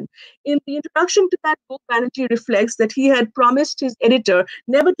 2011. In the introduction to that book, Banerjee reflects that he had promised his editor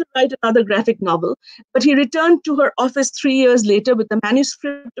never to write another graphic novel, but he returned to her office 3 years later with a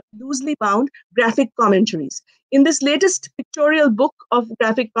manuscript of loosely bound graphic commentaries. In this latest pictorial book of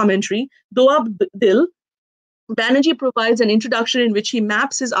graphic commentary, Doab Dil, Banerjee provides an introduction in which he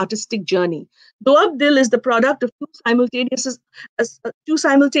maps his artistic journey. Doab Dil is the product of two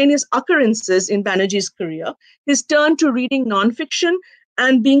simultaneous occurrences in Banerjee's career: his turn to reading nonfiction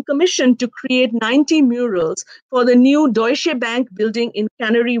and being commissioned to create 90 murals for the new Deutsche Bank building in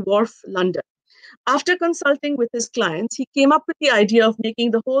Canary Wharf, London. After consulting with his clients, he came up with the idea of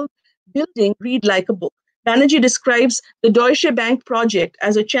making the whole building read like a book. Banerjee describes the Deutsche Bank project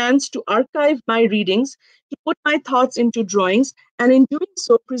as a chance to archive my readings, to put my thoughts into drawings, and in doing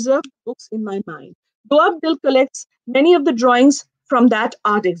so, preserve books in my mind. Doab Dil collects many of the drawings from that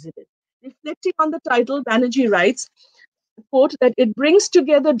art exhibit. Reflecting on the title, Banerjee writes, quote, that it brings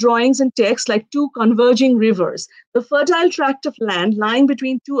together drawings and text like two converging rivers. The fertile tract of land lying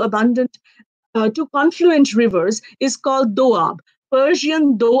between two confluent rivers is called Doab,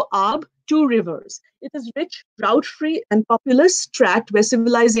 Persian Doab, two rivers. It is rich, drought-free, and populous tract where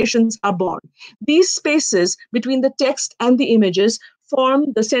civilizations are born. These spaces between the text and the images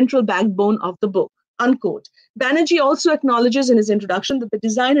form the central backbone of the book, unquote. Banerjee also acknowledges in his introduction that the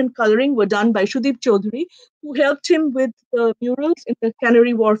design and coloring were done by Shudeep Chaudhary, who helped him with the murals in the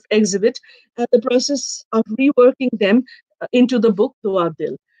Canary Wharf exhibit and the process of reworking them into the book, Doab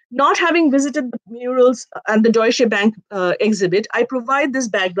Dil. Not having visited the murals and the Deutsche Bank exhibit, I provide this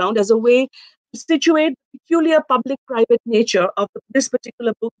background as a way to situate the peculiar public-private nature of this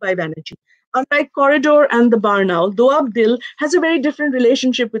particular book by Banerjee. Unlike Corridor and the Barnaul, Doab Dil has a very different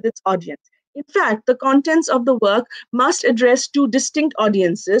relationship with its audience. In fact, the contents of the work must address two distinct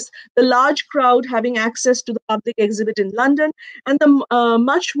audiences: the large crowd having access to the public exhibit in London, and the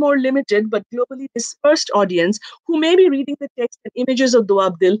much more limited but globally dispersed audience who may be reading the text and images of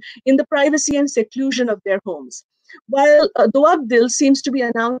Doab Dil in the privacy and seclusion of their homes. While Doab Dil seems to be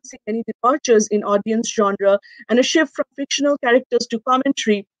announcing many departures in audience genre and a shift from fictional characters to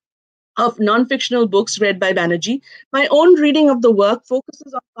commentary of non-fictional books read by Banerjee. My own reading of the work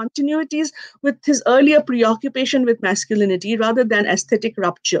focuses on continuities with his earlier preoccupation with masculinity rather than aesthetic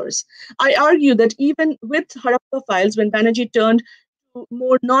ruptures. I argue that even with Harappa Files, when Banerjee turned to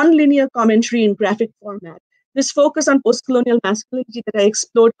more non-linear commentary in graphic format, this focus on post-colonial masculinity that I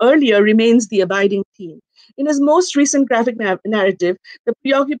explored earlier remains the abiding theme. In his most recent graphic narrative, the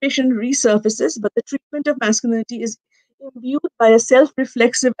preoccupation resurfaces, but the treatment of masculinity is imbued by a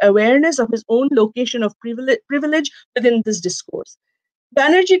self-reflexive awareness of his own location of privilege within this discourse.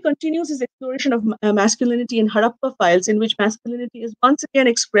 Banerjee continues his exploration of masculinity in Harappa Files, in which masculinity is once again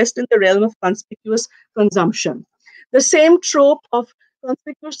expressed in the realm of conspicuous consumption. The same trope of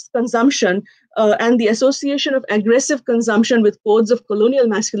conspicuous consumption and the association of aggressive consumption with codes of colonial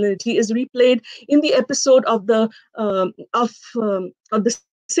masculinity is replayed in the episode of the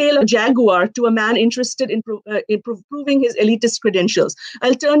sale of Jaguar to a man interested in proving his elitist credentials.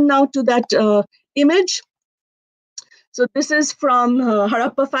 I'll turn now to that image. So this is from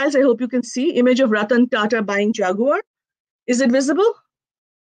Harappa Files. I hope you can see image of Ratan Tata buying Jaguar. Is it visible?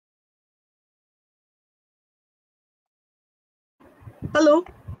 Hello?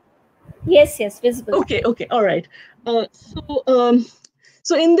 Yes, visible. Okay, all right.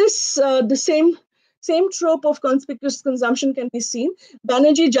 So in this, the same trope of conspicuous consumption can be seen.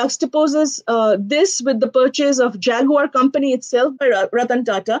 Banerjee juxtaposes this with the purchase of Jaguar Company itself by Ratan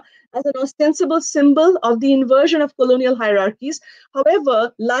Tata as an ostensible symbol of the inversion of colonial hierarchies.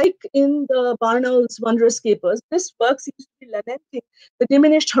 However, like in the Barnall's Wondrous Capers, this work seems to be lamenting the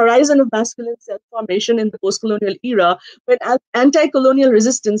diminished horizon of masculine self-formation in the post-colonial era, when anti-colonial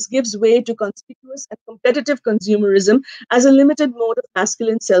resistance gives way to conspicuous and competitive consumerism as a limited mode of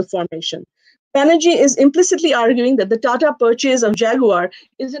masculine self-formation. Banerjee is implicitly arguing that the Tata purchase of Jaguar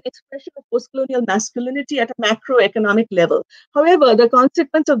is an expression of post-colonial masculinity at a macroeconomic level. However, the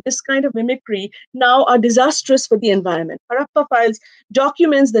consequences of this kind of mimicry now are disastrous for the environment. Harappa Files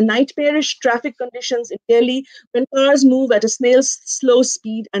documents the nightmarish traffic conditions in Delhi when cars move at a snail's slow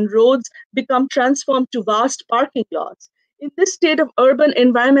speed and roads become transformed to vast parking lots. In this state of urban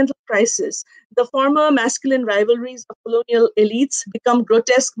environmental crisis, the former masculine rivalries of colonial elites become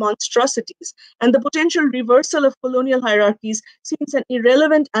grotesque monstrosities, and the potential reversal of colonial hierarchies seems an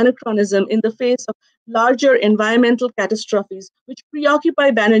irrelevant anachronism in the face of larger environmental catastrophes, which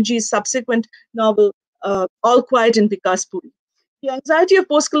preoccupy Banerjee's subsequent novel, All Quiet in Bikaspuri. The anxiety of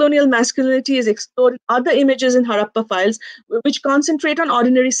post-colonial masculinity is explored in other images in Harappa Files, which concentrate on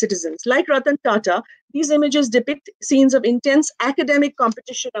ordinary citizens. Like Ratan Tata, these images depict scenes of intense academic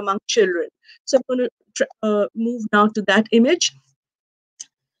competition among children. So I'm going to move now to that image.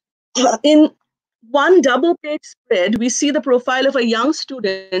 In one double-page spread, we see the profile of a young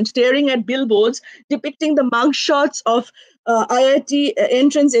student staring at billboards depicting the mugshots of IIT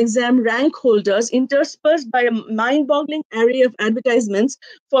entrance exam rank holders, interspersed by a mind-boggling array of advertisements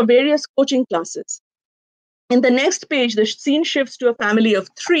for various coaching classes. In the next page, the scene shifts to a family of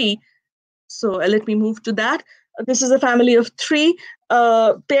three. So let me move to that. This is a family of three,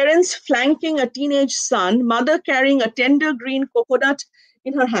 parents flanking a teenage son, mother carrying a tender green coconut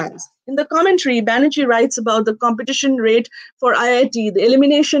in her hands. In the commentary, Banerjee writes about the competition rate for IIT. The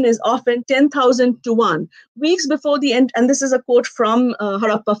elimination is often 10,000 to 1. Weeks before the end, and this is a quote from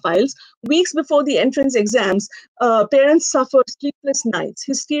Harappa Files, weeks before the entrance exams, parents suffer sleepless nights.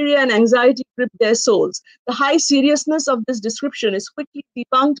 Hysteria and anxiety grip their souls. The high seriousness of this description is quickly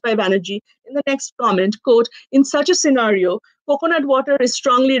debunked by Banerjee in the next comment, quote, in such a scenario, coconut water is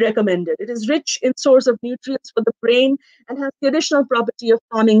strongly recommended. It is rich in source of nutrients for the brain and has the additional property of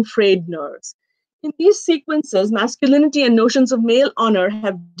calming frayed nerves. In these sequences, masculinity and notions of male honor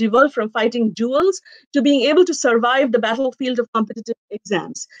have devolved from fighting duels to being able to survive the battlefield of competitive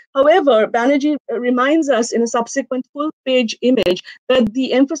exams. However, Banerjee reminds us in a subsequent full-page image that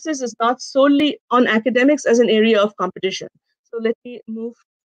the emphasis is not solely on academics as an area of competition. So let me move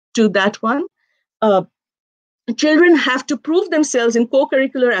to that one. Children have to prove themselves in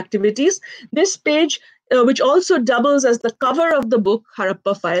co-curricular activities. This page, which also doubles as the cover of the book,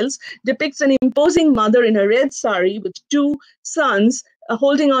 Harappa Files, depicts an imposing mother in a red sari with two sons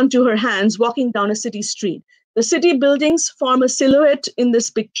holding on to her hands, walking down a city street. The city buildings form a silhouette in this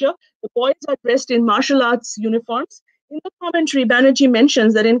picture. The boys are dressed in martial arts uniforms. In the commentary, Banerjee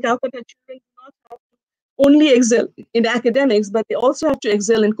mentions that in Calcutta, children do not have to only excel in academics, but they also have to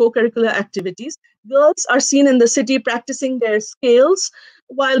excel in co-curricular activities. Girls are seen in the city practicing their scales,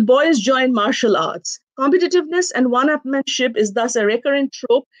 while boys join martial arts. Competitiveness and one-upmanship is thus a recurrent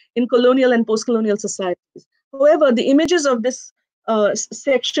trope in colonial and post-colonial societies. However, the images of this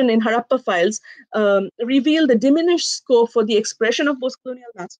section in Harappa files reveal the diminished scope for the expression of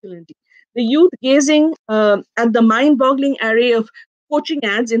post-colonial masculinity. The youth gazing at the mind-boggling array of coaching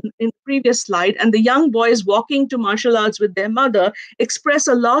ads in the previous slide and the young boys walking to martial arts with their mother express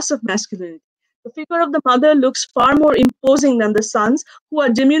a loss of masculinity. The figure of the mother looks far more imposing than the sons, who are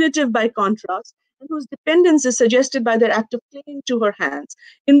diminutive by contrast, and whose dependence is suggested by their act of clinging to her hands.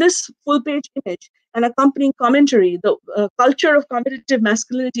 In this full-page image, an accompanying commentary, the culture of competitive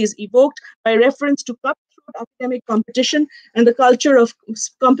masculinity is evoked by reference to cutthroat academic competition and the culture of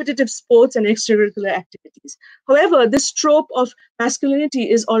competitive sports and extracurricular activities. However, this trope of masculinity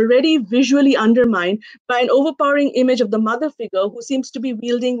is already visually undermined by an overpowering image of the mother figure who seems to be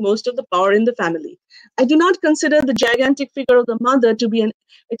wielding most of the power in the family. I do not consider the gigantic figure of the mother to be an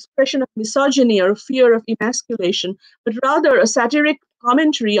expression of misogyny or fear of emasculation, but rather a satiric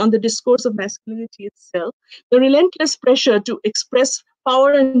commentary on the discourse of masculinity itself, the relentless pressure to express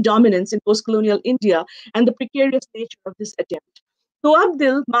power and dominance in post-colonial India, and the precarious nature of this attempt. Toab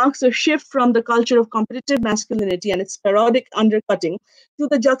Dil marks a shift from the culture of competitive masculinity and its parodic undercutting to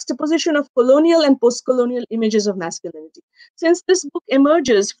the juxtaposition of colonial and post-colonial images of masculinity. Since this book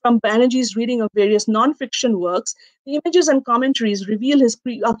emerges from Banerjee's reading of various non-fiction works, the images and commentaries reveal his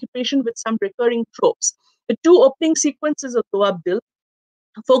preoccupation with some recurring tropes. The two opening sequences of Toab Dil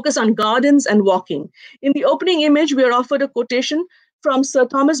focus on gardens and walking. In the opening image, we are offered a quotation from Sir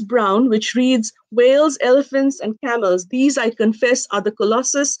Thomas Browne, which reads, "Whales, elephants, and camels, these, I confess, are the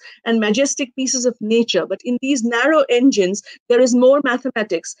colossus and majestic pieces of nature. But in these narrow engines, there is more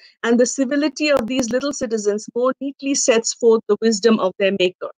mathematics, and the civility of these little citizens more neatly sets forth the wisdom of their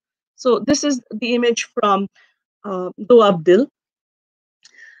maker." So this is the image from Toab Dil.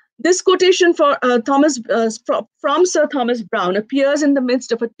 This quotation from Sir Thomas Browne appears in the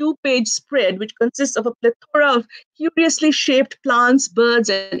midst of a two-page spread which consists of a plethora of curiously shaped plants, birds,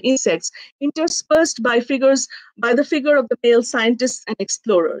 and insects, interspersed by the figure of the male scientists and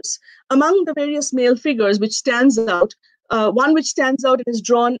explorers. Among the various male figures which stands out, one which stands out and is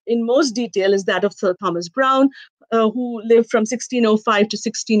drawn in most detail is that of Sir Thomas Browne, who lived from 1605 to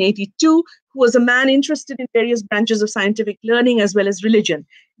 1682, who was a man interested in various branches of scientific learning as well as religion.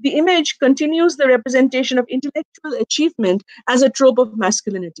 The image continues the representation of intellectual achievement as a trope of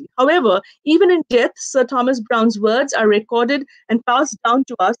masculinity. However, even in death, Sir Thomas Browne's words are recorded and passed down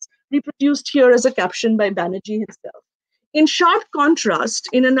to us, reproduced here as a caption by Banerjee himself. In sharp contrast,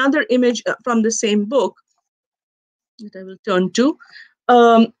 in another image from the same book, that I will turn to,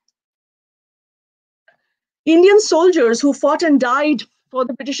 Indian soldiers who fought and died for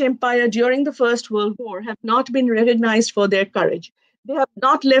the British Empire during the First World War have not been recognized for their courage. They have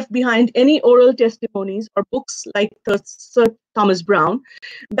not left behind any oral testimonies or books like Sir Thomas Browne.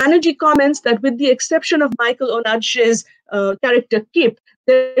 Banerjee comments that with the exception of Michael Onadsche's character Kip,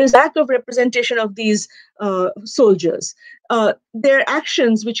 there is lack of representation of these soldiers. Their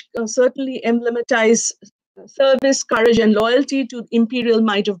actions, which certainly emblematize service, courage, and loyalty to the imperial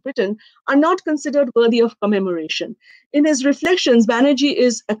might of Britain, are not considered worthy of commemoration. In his reflections, Banerjee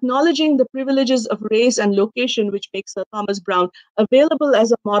is acknowledging the privileges of race and location, which makes Sir Thomas Browne available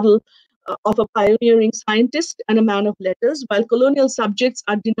as a model of a pioneering scientist and a man of letters, while colonial subjects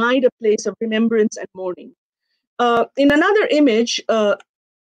are denied a place of remembrance and mourning. In another image,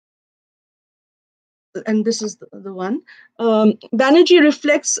 and this is the one, Banerjee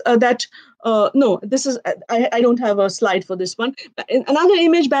reflects that, no, this is, I don't have a slide for this one. In another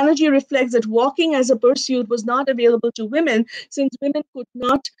image, Banerjee reflects that walking as a pursuit was not available to women since women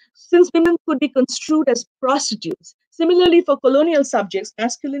could be construed as prostitutes. Similarly, for colonial subjects,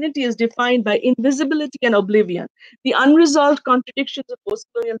 masculinity is defined by invisibility and oblivion. The unresolved contradictions of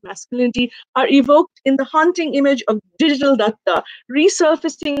post-colonial masculinity are evoked in the haunting image of Digital Datta,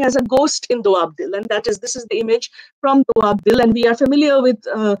 resurfacing as a ghost in Toab Dil. And this is the image from Toab Dil. And we are familiar with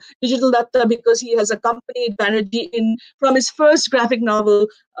Digital Datta because he has accompanied Banerjee from his first graphic novel,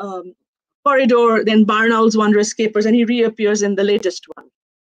 Corridor, then Barn Owl's Wondrous Capers, and he reappears in the latest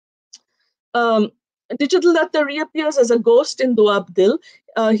one. Digital Datta reappears as a ghost in Toab Dil.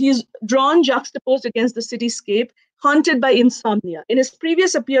 He's drawn juxtaposed against the cityscape, haunted by insomnia. In his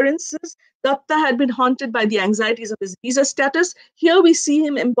previous appearances, Datta had been haunted by the anxieties of his visa status. Here we see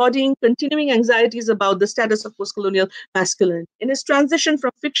him embodying continuing anxieties about the status of post-colonial masculinity. In his transition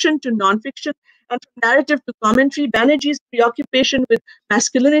from fiction to non-fiction and from narrative to commentary, Banerjee's preoccupation with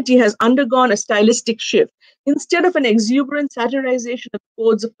masculinity has undergone a stylistic shift. Instead of an exuberant satirization of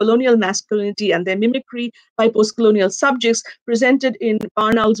codes of colonial masculinity and their mimicry by post-colonial subjects presented in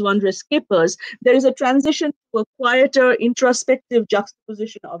Barn Owl's Wondrous Capers, there is a transition to a quieter, introspective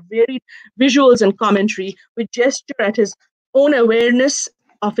juxtaposition of varied visuals and commentary, with gesture at his own awareness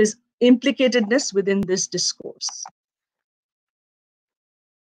of his implicatedness within this discourse.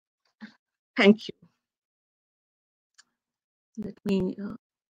 Thank you. Let me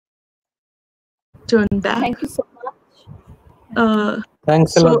turn back. Thank you so much.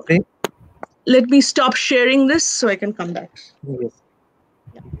 Thanks a lot. Let me stop sharing this so I can come back. Yes.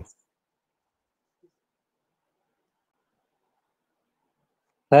 Yeah.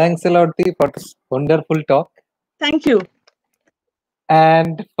 Thanks a lot for this wonderful talk. Thank you.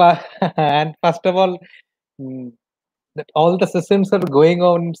 And and first of all, that all the sessions are going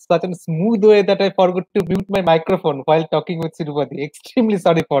on such a smooth way that I forgot to mute my microphone while talking with Sirupati. Extremely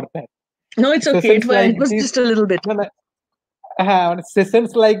sorry for that. No, it's okay. It was this, just a little bit.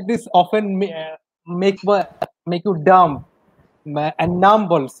 Sessions like this often make you dumb and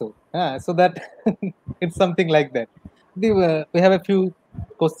numb also. So that it's something like that. We have a few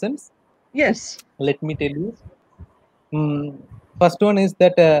questions. Yes. Let me tell you. First one is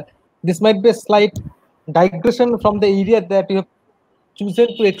that this might be a slight digression from the area that you have chosen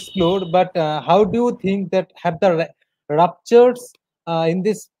to explore, but how do you think that have the ruptures in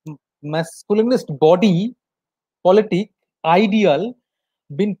this masculinist body politic ideal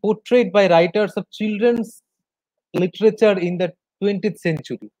been portrayed by writers of children's literature in the 20th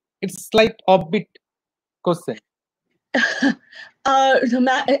century? It's slight offbeat question.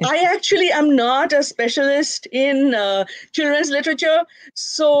 I actually am not a specialist in children's literature,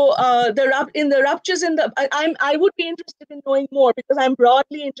 so in the ruptures in the I would be interested in knowing more, because I'm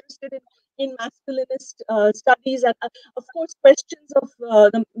broadly interested in masculinist studies, and of course questions of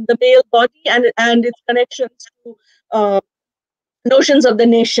the male body and its connections to notions of the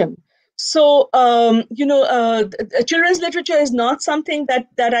nation. So, children's literature is not something that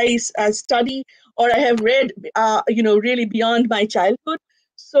I study or I have read, really beyond my childhood.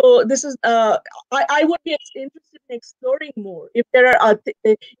 So this is, I would be interested in exploring more. If there are,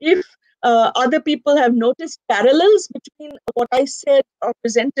 if other people have noticed parallels between what I said or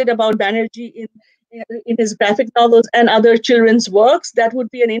presented about Banerjee in his graphic novels and other children's works, that would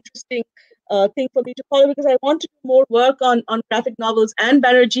be an interesting thing for me to follow, because I want to do more work on graphic novels and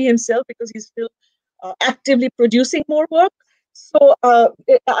Banerjee himself, because he's still actively producing more work. So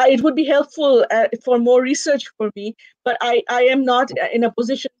it would be helpful for more research for me, but I am not in a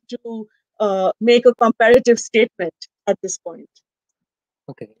position to make a comparative statement at this point.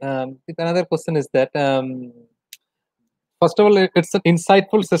 Okay. Another question is that, first of all, it's an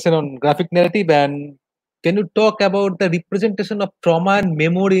insightful session on graphic narrative, and can you talk about the representation of trauma and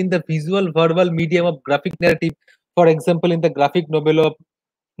memory in the visual verbal medium of graphic narrative? For example, in the graphic novel of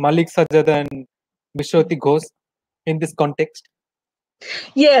Malik Sajjad and Vishwati Ghosh, in this context?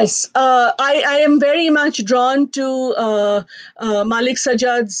 Yes, I am very much drawn to Malik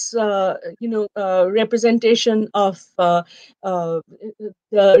Sajjad's representation of the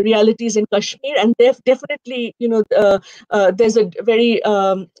realities in Kashmir, and definitely there's a very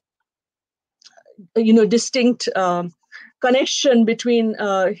distinct connection between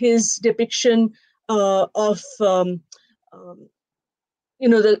his depiction of the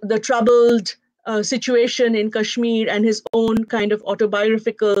troubled situation in Kashmir and his own kind of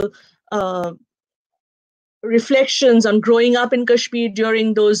autobiographical reflections on growing up in Kashmir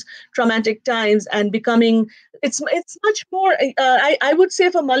during those traumatic times and becoming. It's much more. I would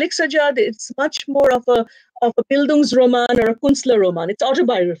say for Malik Sajjad, it's much more of a Bildungsroman or a Künstlerroman. It's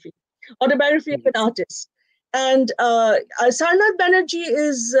autobiography of an artist. And Sarnath Banerjee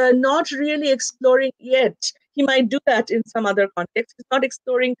is not really exploring yet. He might do that in some other context. He's not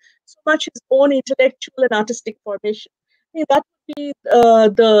exploring so much his own intellectual and artistic formation. I think that would be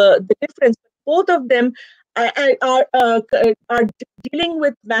the difference. Both of them are dealing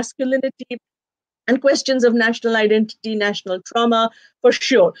with masculinity and questions of national identity, national trauma, for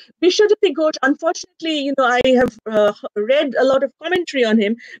sure. Vishwajyoti Ghosh, unfortunately, I have read a lot of commentary on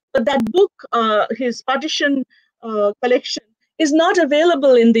him, but that book, his partition collection, is not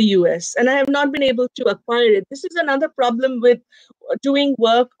available in the US, and I have not been able to acquire it. This is another problem with doing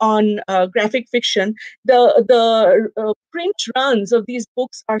work on graphic fiction. The print runs of these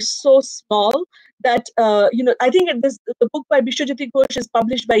books are so small that, I think the book by Vishwajyoti Ghosh is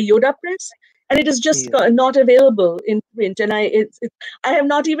published by Yoda Press, and it is just not available in print. And I have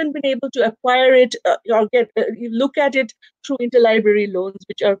not even been able to acquire it or look at it through interlibrary loans,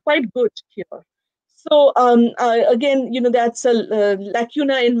 which are quite good here. So again, that's a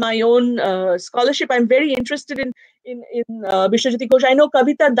lacuna in my own scholarship. I'm very interested in Vishwajyoti Ghosh. I know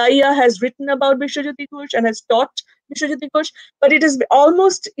Kavita Daya has written about Vishwajyoti Ghosh and has taught Vishwajyoti Ghosh, but it is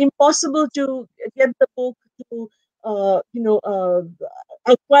almost impossible to get the book to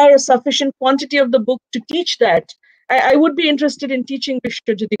acquire a sufficient quantity of the book to teach that. I would be interested in teaching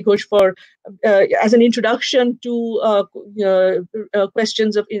Vishwajyoti Ghosh for as an introduction to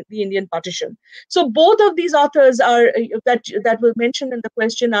questions of the Indian partition. So both of these authors are that were mentioned in the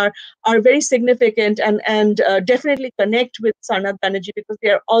question are very significant and definitely connect with Sarnath Banerjee, because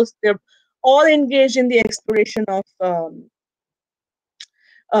they're all engaged in the exploration of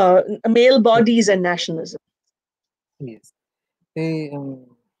male bodies and nationalism. Yes.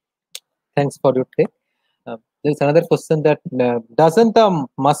 Thanks for your take. There's another question that doesn't the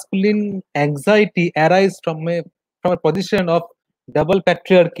masculine anxiety arise from a position of double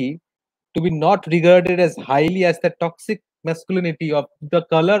patriarchy to be not regarded as highly as the toxic masculinity of the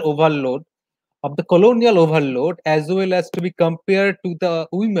colonial overload, as well as to be compared to the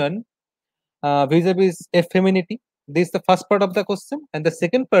women vis-a-vis femininity? This is the first part of the question, and the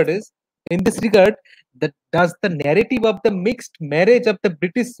second part is, in this regard, that does the narrative of the mixed marriage of the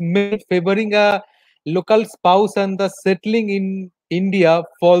British men favoring a local spouse and the settling in India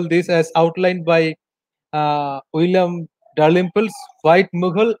fall this as outlined by William Dalrymple's White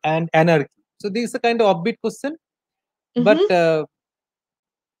Mughal and Anarchy? So this is a kind of upbeat question, but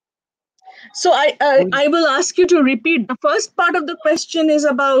so I will ask you to repeat. The first part of the question is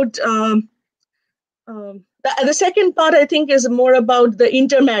about the second part, I think, is more about the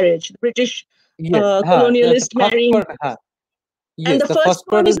intermarriage, the British colonialist marrying. Yes, and the first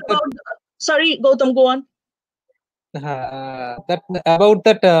one is about. Sorry, Gautam, go on. That about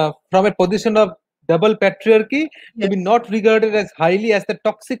that from a position of double patriarchy to be not regarded as highly as the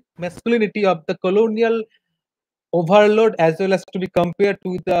toxic masculinity of the colonial overload, as well as to be compared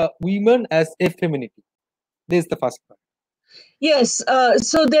to the women as effeminacy. This is the first part. Yes,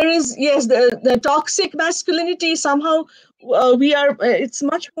 so there is, yes, the toxic masculinity somehow we are, it's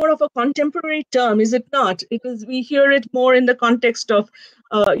much more of a contemporary term, is it not? Because we hear it more in the context of,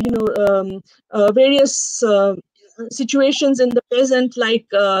 various situations in the present, like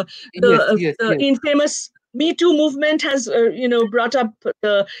the infamous Me Too movement has, brought up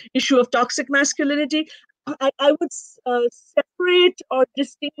the issue of toxic masculinity. I would separate or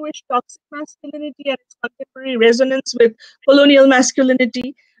distinguish toxic masculinity and its contemporary resonance with colonial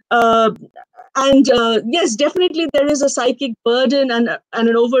masculinity. Yes, definitely there is a psychic burden and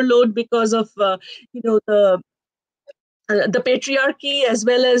an overload because of the patriarchy, as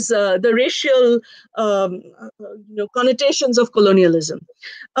well as the racial connotations of colonialism.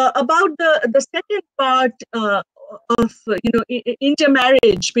 About the second part of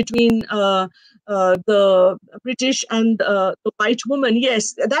intermarriage between the British and the white woman,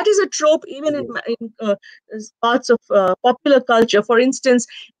 yes, that is a trope even in parts of popular culture. For instance,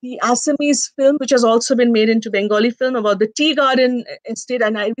 the Assamese film, which has also been made into Bengali film, about the tea garden estate,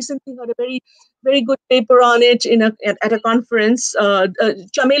 and I recently heard a very good paper on it at a conference.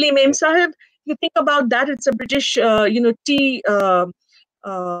 Chameli Mem Sahib, you think about that, it's a British tea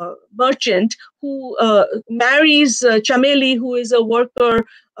merchant who marries Chameli, who is a worker,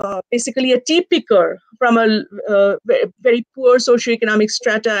 basically a tea picker from a very poor socioeconomic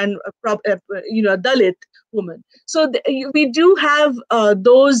strata, and a Dalit woman. So we do have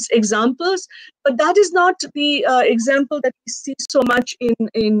those examples, but that is not the example that we see so much in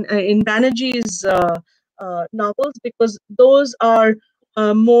Banerjee's novels, because those are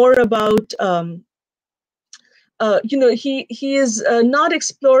more about he is not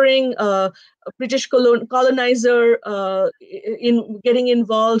exploring a British colonizer in getting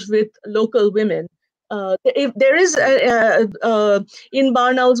involved with local women. If there is in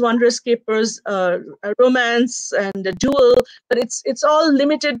Barnell's Wondrous Capers a romance and a duel, but it's all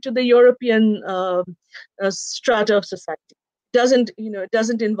limited to the European strata of society. It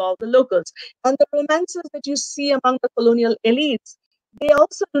doesn't involve the locals. And the romances that you see among the colonial elites, they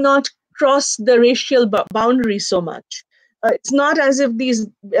also do not cross the racial boundary so much. It's not as if these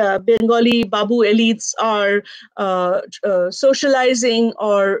Bengali Babu elites are socializing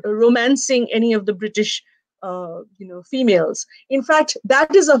or romancing any of the British females. In fact,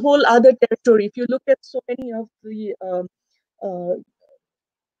 that is a whole other territory. If you look at so many of the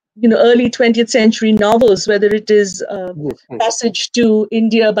early 20th century novels, whether it is Passage to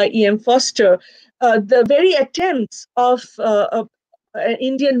India by E.M. Foster, the very attempts of an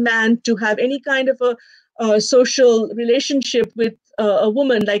Indian man to have any kind of a social relationship with a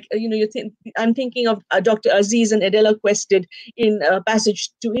woman, like I'm thinking of Dr. Aziz and Adela Quested in Passage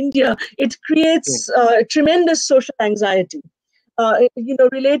to India. It creates tremendous social anxiety.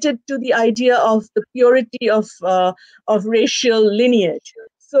 Related to the idea of the purity of racial lineage.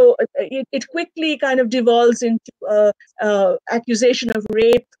 So it quickly kind of devolves into accusation of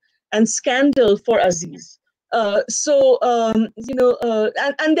rape and scandal for Aziz. And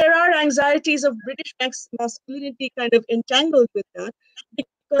there are anxieties of British masculinity kind of entangled with that,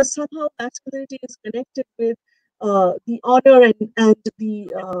 because somehow masculinity is connected with the honor and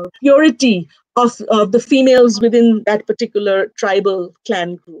the purity of the females within that particular tribal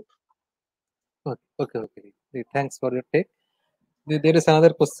clan group. Okay. Thanks for your take. There is another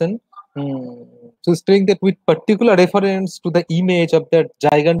question. So saying that with particular reference to the image of that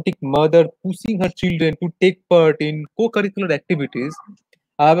gigantic mother pushing her children to take part in co-curricular activities,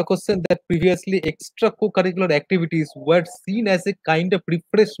 I have a question that previously extra co-curricular activities were seen as a kind of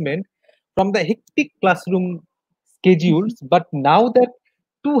refreshment from the hectic classroom schedules, but now that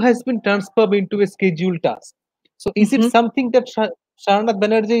too has been transformed into a scheduled task. So is it something that Sharnath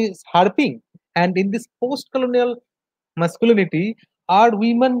Banerjee is harping? And in this post-colonial masculinity, are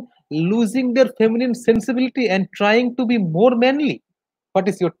women losing their feminine sensibility and trying to be more manly? What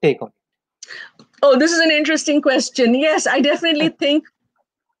is your take on it? Oh, this is an interesting question. Yes, I definitely think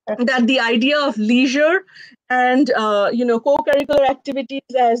that the idea of leisure and co-curricular activities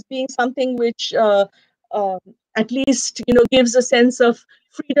as being something which at least gives a sense of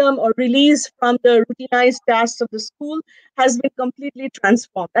freedom or release from the routinized tasks of the school has been completely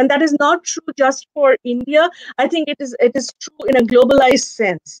transformed, and that is not true just for India. I think it is true in a globalized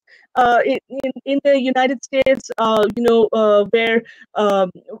sense. In the United States, where I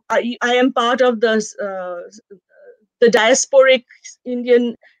am part of the diasporic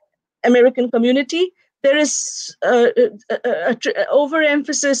Indian American community, there is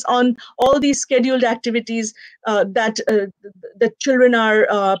overemphasis on all these scheduled activities that children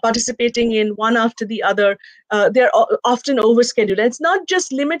are participating in one after the other. They're often overscheduled. And it's not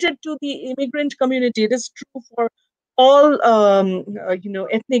just limited to the immigrant community. It is true for all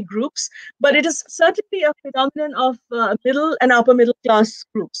ethnic groups, but it is certainly a phenomenon of middle and upper middle class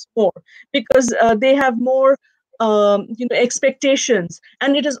groups more, because they have more expectations,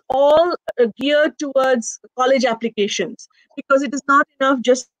 and it is all geared towards college applications, because it is not enough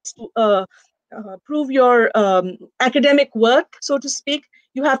just to prove your academic work, so to speak.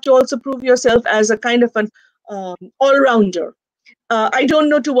 You have to also prove yourself as a kind of an all-rounder. I don't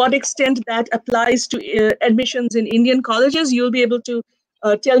know to what extent that applies to admissions in Indian colleges. You'll be able to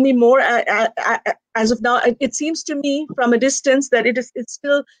tell me more. As of now, it seems to me from a distance that it's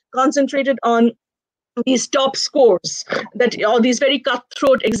still concentrated on these top scores, that all these very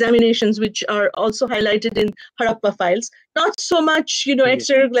cutthroat examinations, which are also highlighted in Harappa files, not so much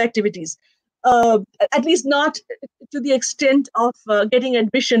extracurricular activities, at least not to the extent of getting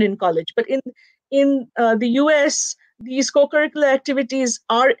admission in college. But in the US, these co-curricular activities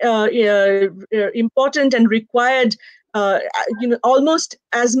are important and required almost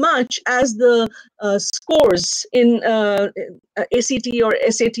as much as the scores in ACT or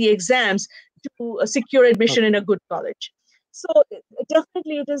SAT exams to secure admission in a good college. So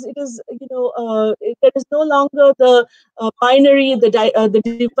definitely, it is there is no longer the binary, the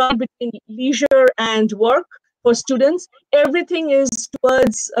divide between leisure and work for students. Everything is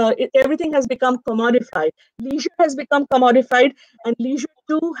towards everything has become commodified. Leisure has become commodified, and leisure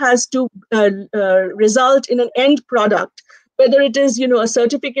too has to result in an end product, whether it is a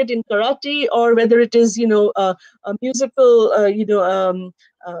certificate in karate, or whether it is a musical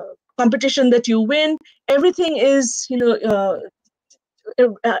competition that you win. Everything is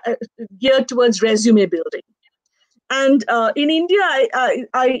geared towards resume building. And in India,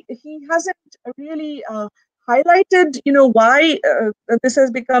 he hasn't really highlighted why this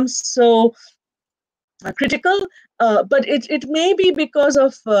has become so critical, but it may be because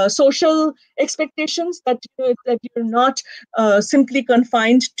of social expectations, that that you're not simply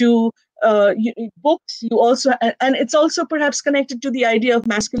confined to books. You also, and it's also perhaps connected to the idea of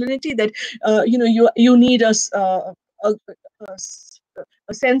masculinity, that you need a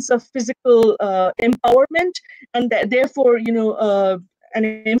sense of physical empowerment, and therefore an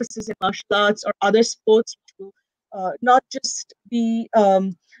emphasis in martial arts or other sports, which will not just be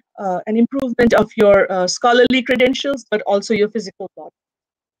an improvement of your scholarly credentials, but also your physical body.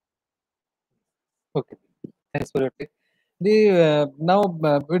 Okay, thanks for your take. Now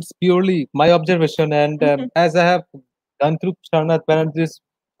it's purely my observation, and as I have gone through Sharnath Banerjee's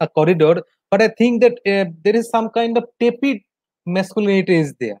corridor, but I think that there is some kind of tepid masculinity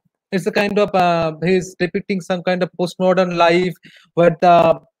is there. It's a kind of he's depicting some kind of postmodern life where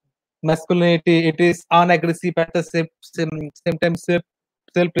the masculinity, it is unaggressive, at the same time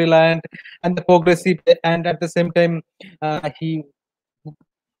self-reliant and the progressive, and at the same time he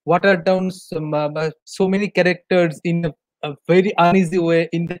watered down so many characters in a very uneasy way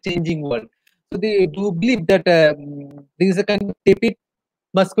in the changing world. So they do believe that there is a kind of tepid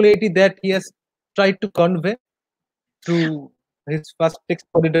masculinity that he has tried to convey through his first text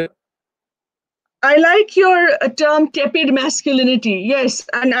corridor? I like your term tepid masculinity. Yes,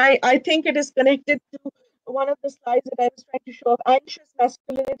 and I think it is connected to one of the slides that I was trying to show of anxious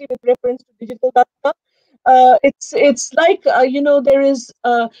masculinity with reference to digital data. It's like there is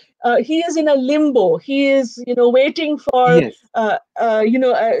he is in a limbo. He is waiting for Yes.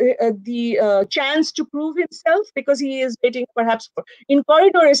 the chance to prove himself, because he is waiting perhaps for, in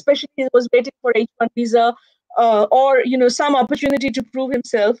corridor especially, he was waiting for H1 visa, or some opportunity to prove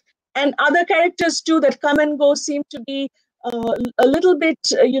himself. And other characters too that come and go seem to be a little bit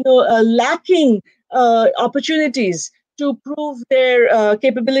lacking opportunities to prove their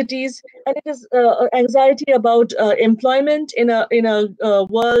capabilities. And it is anxiety about employment in a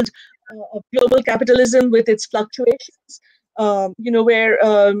world of global capitalism with its fluctuations, where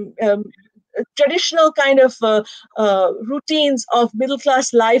traditional kind of routines of middle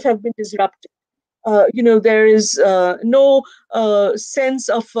class life have been disrupted. There is no sense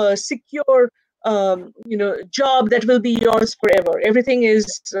of secure job that will be yours forever. Everything is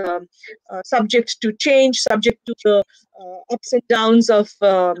subject to change, subject to the ups and downs of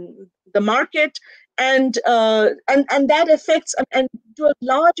the market, and that affects, and to a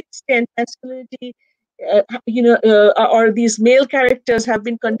large extent, masculinity. Or these male characters have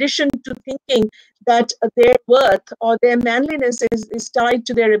been conditioned to thinking that their worth or their manliness is tied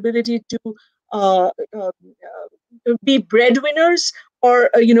to their ability to uh, uh, be breadwinners, or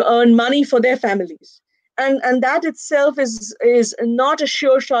earn money for their families. And that itself is not a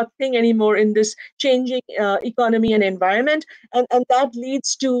sure shot thing anymore in this changing economy and environment, and that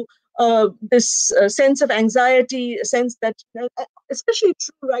leads to this sense of anxiety, a sense that especially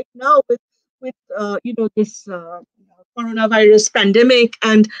true right now with this coronavirus pandemic,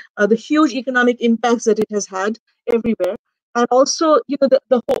 and the huge economic impacts that it has had everywhere. And also,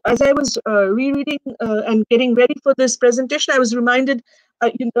 the whole, as I was rereading and getting ready for this presentation, I was reminded,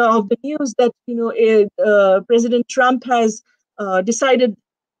 of the news that President Trump has decided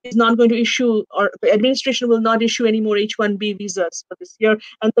is not going to issue, or the administration will not issue any more H-1B visas for this year,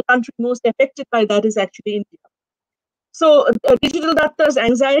 and the country most affected by that is actually India. So Digital Datta's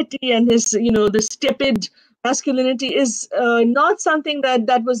anxiety and his, this tepid masculinity is not something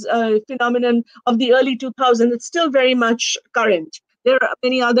that was a phenomenon of the early 2000s. It's still very much current. There are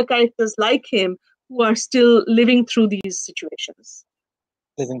many other characters like him who are still living through these situations.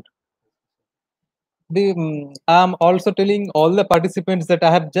 I'm also telling all the participants that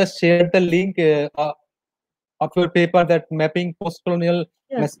I have just shared the link of your paper, that mapping post-colonial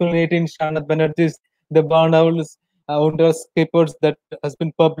masculinity in Sharnath Banerjee's The Barn Owls Owners papers, that has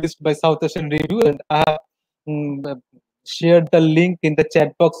been published by South Asian Review, and I have shared the link in the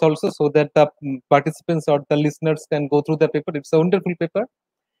chat box also, so that the participants or the listeners can go through the paper. It's a wonderful paper.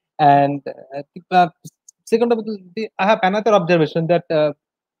 And second, I have another observation that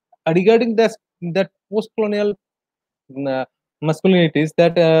regarding that post-colonial masculinities,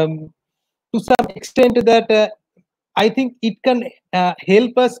 that to some extent that I think it can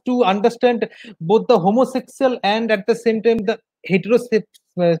help us to understand both the homosexual and at the same time the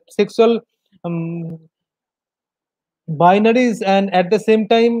heterosexual binaries, and at the same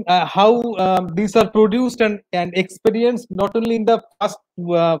time how these are produced and experienced not only in the first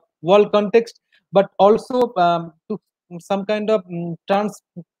world context, but also to some kind of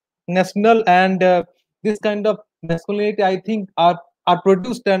transnational, and this kind of masculinity, I think, are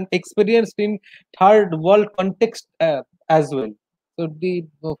produced and experienced in third world context as well. So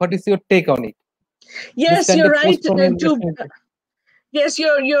what is your take on it? Yes, you're right. Yes,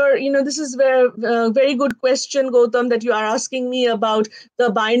 you're this is very good question, Gautam, that you are asking me about the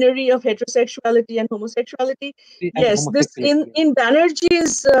binary of heterosexuality and homosexuality. Yes, this in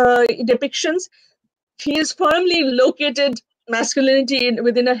Banerjee's depictions, he is firmly located masculinity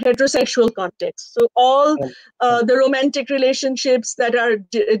within a heterosexual context. So all the romantic relationships that are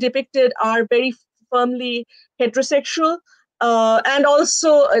depicted are very firmly heterosexual. And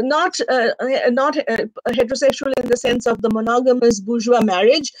also not heterosexual in the sense of the monogamous bourgeois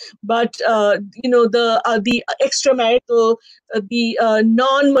marriage, but the extramarital, the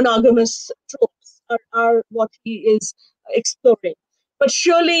non-monogamous tropes are what he is exploring. But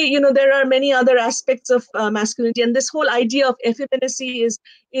surely, there are many other aspects of masculinity, and this whole idea of effeminacy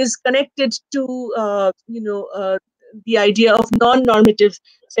is connected to the idea of non-normative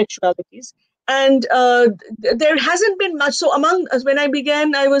sexualities. And there hasn't been much. So when I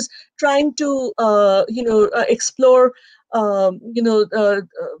began, I was trying to explore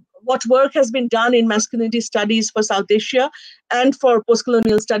what work has been done in masculinity studies for South Asia and for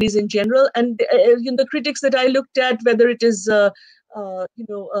post-colonial studies in general. And the critics that I looked at, whether it is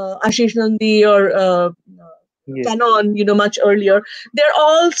Ashish Nandi or Canon, much earlier, they're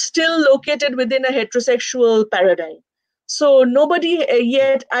all still located within a heterosexual paradigm. So nobody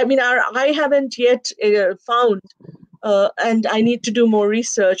yet, I haven't yet found, and I need to do more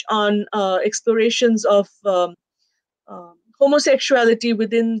research on explorations of homosexuality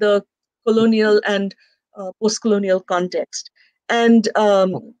within the colonial and post-colonial context. And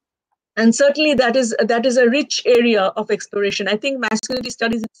certainly that is a rich area of exploration. I think masculinity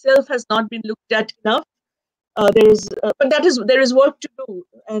studies itself has not been looked at enough. There is work to do,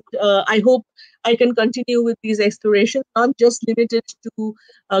 and I hope I can continue with these explorations, not just limited to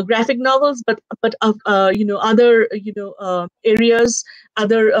graphic novels, but other areas,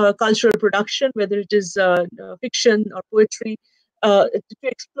 other cultural production, whether it is fiction or poetry, to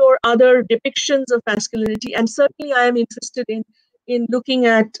explore other depictions of masculinity. And certainly, I am interested in looking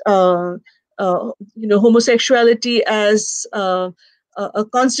at homosexuality as a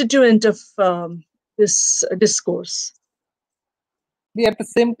constituent of this discourse. At the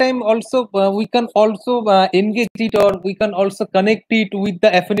same time, also we can also engage it, or we can also connect it with the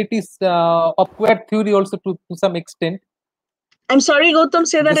affinities of queer theory also to some extent. I'm sorry, Gautam,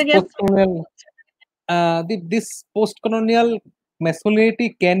 say that again. This post-colonial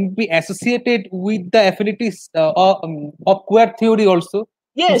masculinity can be associated with the affinities of queer theory also.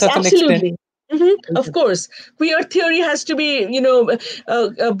 Yes, absolutely. Of course, queer theory has to be,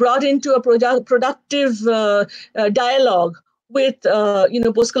 brought into a productive dialogue with,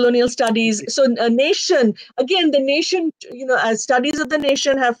 post-colonial studies. So, the nation, as studies of the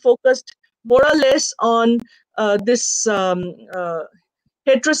nation have focused more or less on this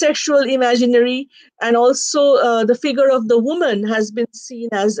heterosexual imaginary, and also the figure of the woman has been seen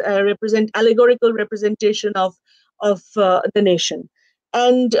as a allegorical representation of the nation.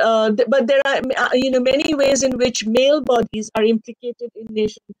 And but there are many ways in which male bodies are implicated in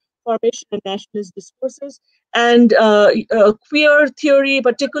nation formation and nationalist discourses, and queer theory,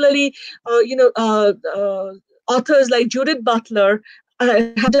 particularly authors like Judith Butler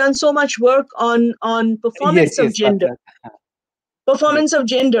have done so much work on performance of gender. Performance of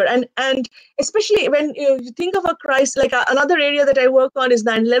gender, and especially when you think of a crisis, like another area that I work on is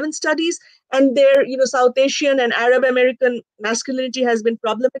 9/11 studies, and there South Asian and Arab American masculinity has been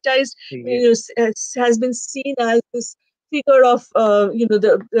problematized. Has been seen as this figure of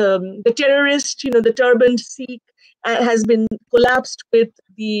the terrorist, the turbaned Sikh, has been collapsed with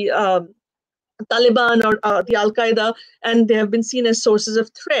the Taliban or the Al Qaeda, and they have been seen as sources of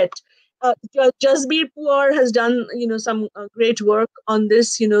threat. Jasbir Puar has done, some great work on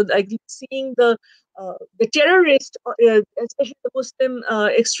this. Like seeing the terrorist, especially the Muslim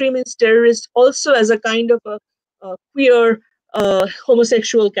extremist terrorist, also as a kind of a queer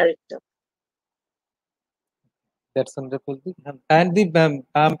homosexual character. That's wonderful. And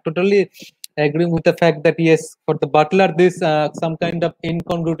I'm totally agreeing with the fact that yes, for the Butler, this some kind of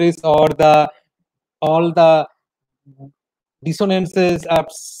incongruities or all the dissonances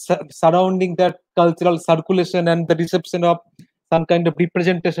surrounding that cultural circulation and the reception of some kind of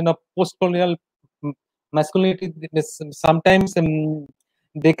representation of post-colonial masculinity. Sometimes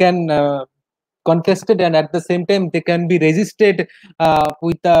they can contested, and at the same time they can be resisted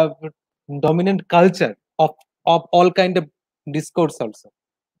with the dominant culture of all kind of discourse also.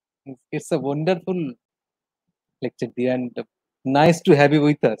 It's a wonderful lecture, dear, and nice to have you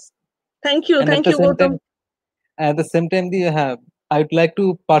with us. Thank you. Thank you, Gautam. At the same time, I would like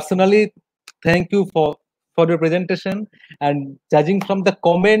to personally thank you for your presentation. And judging from the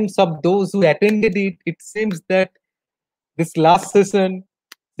comments of those who attended it, it seems that this last session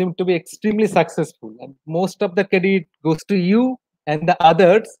seemed to be extremely successful. And most of the credit goes to you and the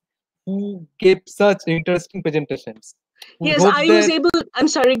others who gave such interesting presentations. Yes, I'm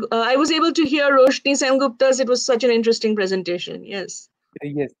sorry. I was able to hear Roshni Sengupta's. It was such an interesting presentation. Yes.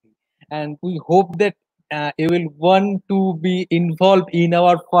 Yes. And we hope that you will want to be involved in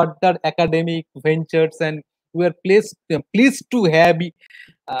our further academic ventures, and we are pleased to have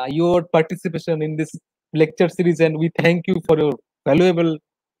your participation in this lecture series, and we thank you for your valuable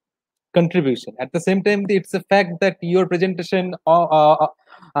contribution. At the same time, it's a fact that your presentation on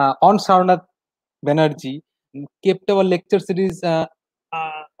Sarnath Banerjee kept our lecture series,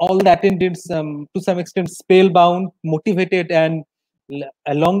 all the attendants to some extent spellbound, motivated, and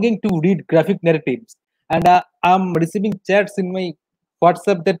longing to read graphic narratives. And I'm receiving chats in my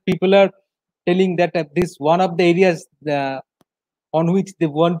WhatsApp that people are telling that this one of the areas on which they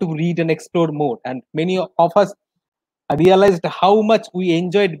want to read and explore more. And many of us realized how much we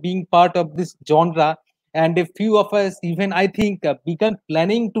enjoyed being part of this genre. And a few of us, even I think, began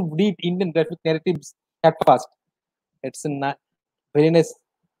planning to read Indian graphic narratives at first. It's very nice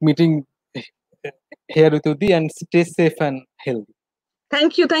meeting here with you, and stay safe and healthy.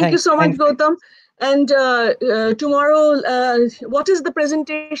 Thank you so much, Gautam. And tomorrow, what is the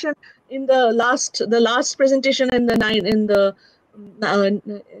presentation in the last presentation in the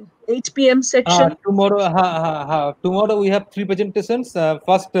 8 p.m. section? Tomorrow we have 3 presentations.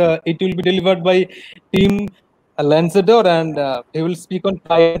 First, it will be delivered by Tim Lanzador, and he will speak on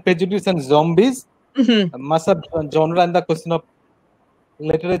Pride and Prejudice and Zombies, mass genre and the question of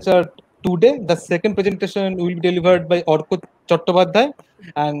literature today. The second presentation will be delivered by Orko Chattopadhyay,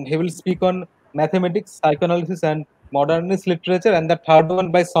 and he will speak on mathematics, psychoanalysis, and modernist literature. And the third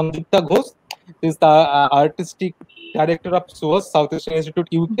one by Sanjukta Ghosh, who is the artistic director of SOAS, South Asian Institute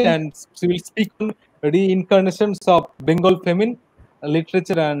UK, and she will speak on reincarnations of Bengal feminine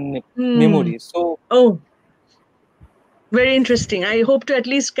literature and memory. So, very interesting. I hope to at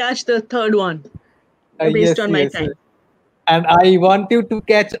least catch the third one based on my time. And I want you to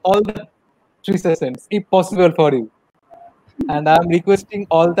catch all the 3 sessions, if possible for you. And I'm requesting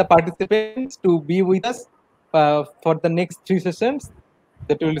all the participants to be with us for the next 3 sessions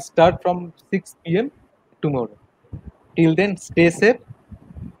that will start from 6 p.m. tomorrow. Till then, stay safe.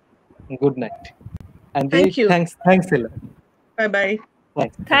 Good night. And thank you. Thanks a lot. Bye-bye.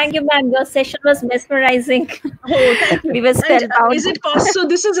 Thank you, ma'am. Your session was mesmerizing. Oh, thank you. We were spellbound. Is it possible? So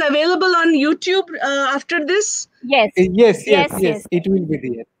this is available on YouTube after this? Yes. Yes. It will be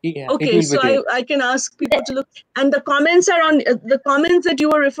there. Yeah, okay, so I can ask people to look. And the comments are on the comments that you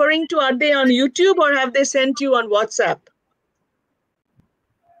were referring to. Are they on YouTube or have they sent you on WhatsApp?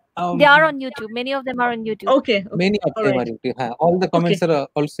 They are on YouTube. Many of them are on YouTube. Okay. Many of them are YouTube. All the comments are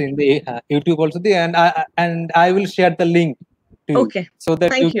also in the YouTube also there, and I will share the link to you, so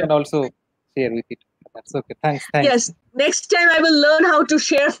that you can also share with it. That's okay. Thanks. Yes. Next time I will learn how to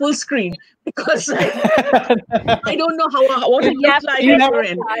share full screen, because I don't know what it looks like at your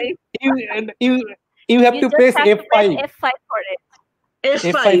end. You have to press F5. F5 for it.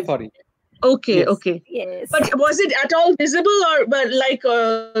 F5 for it. Okay. Yes. Okay. Yes. But was it at all visible or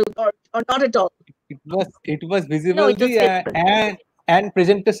not at all? It was visible. No, and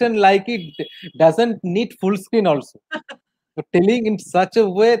presentation like it doesn't need full screen also. But telling in such a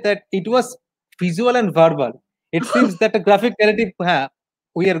way that it was visual and verbal. It seems that a graphic narrative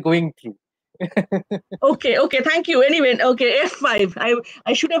we are going through. Okay. Thank you. Anyway, okay, F5.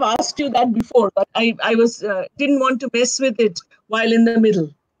 I should have asked you that before, but I was didn't want to mess with it while in the middle.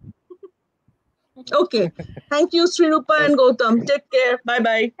 Okay. Thank you, Srirupa and Gautam. Take care.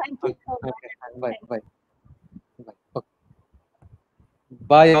 Bye-bye. Thank you so much. Bye. Okay.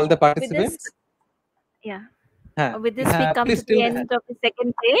 Bye, all the participants. With this, we come to the end of the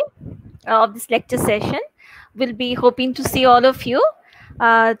second day of this lecture session. We'll be hoping to see all of you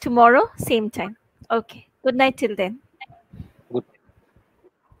tomorrow, same time. Okay. Good night till then.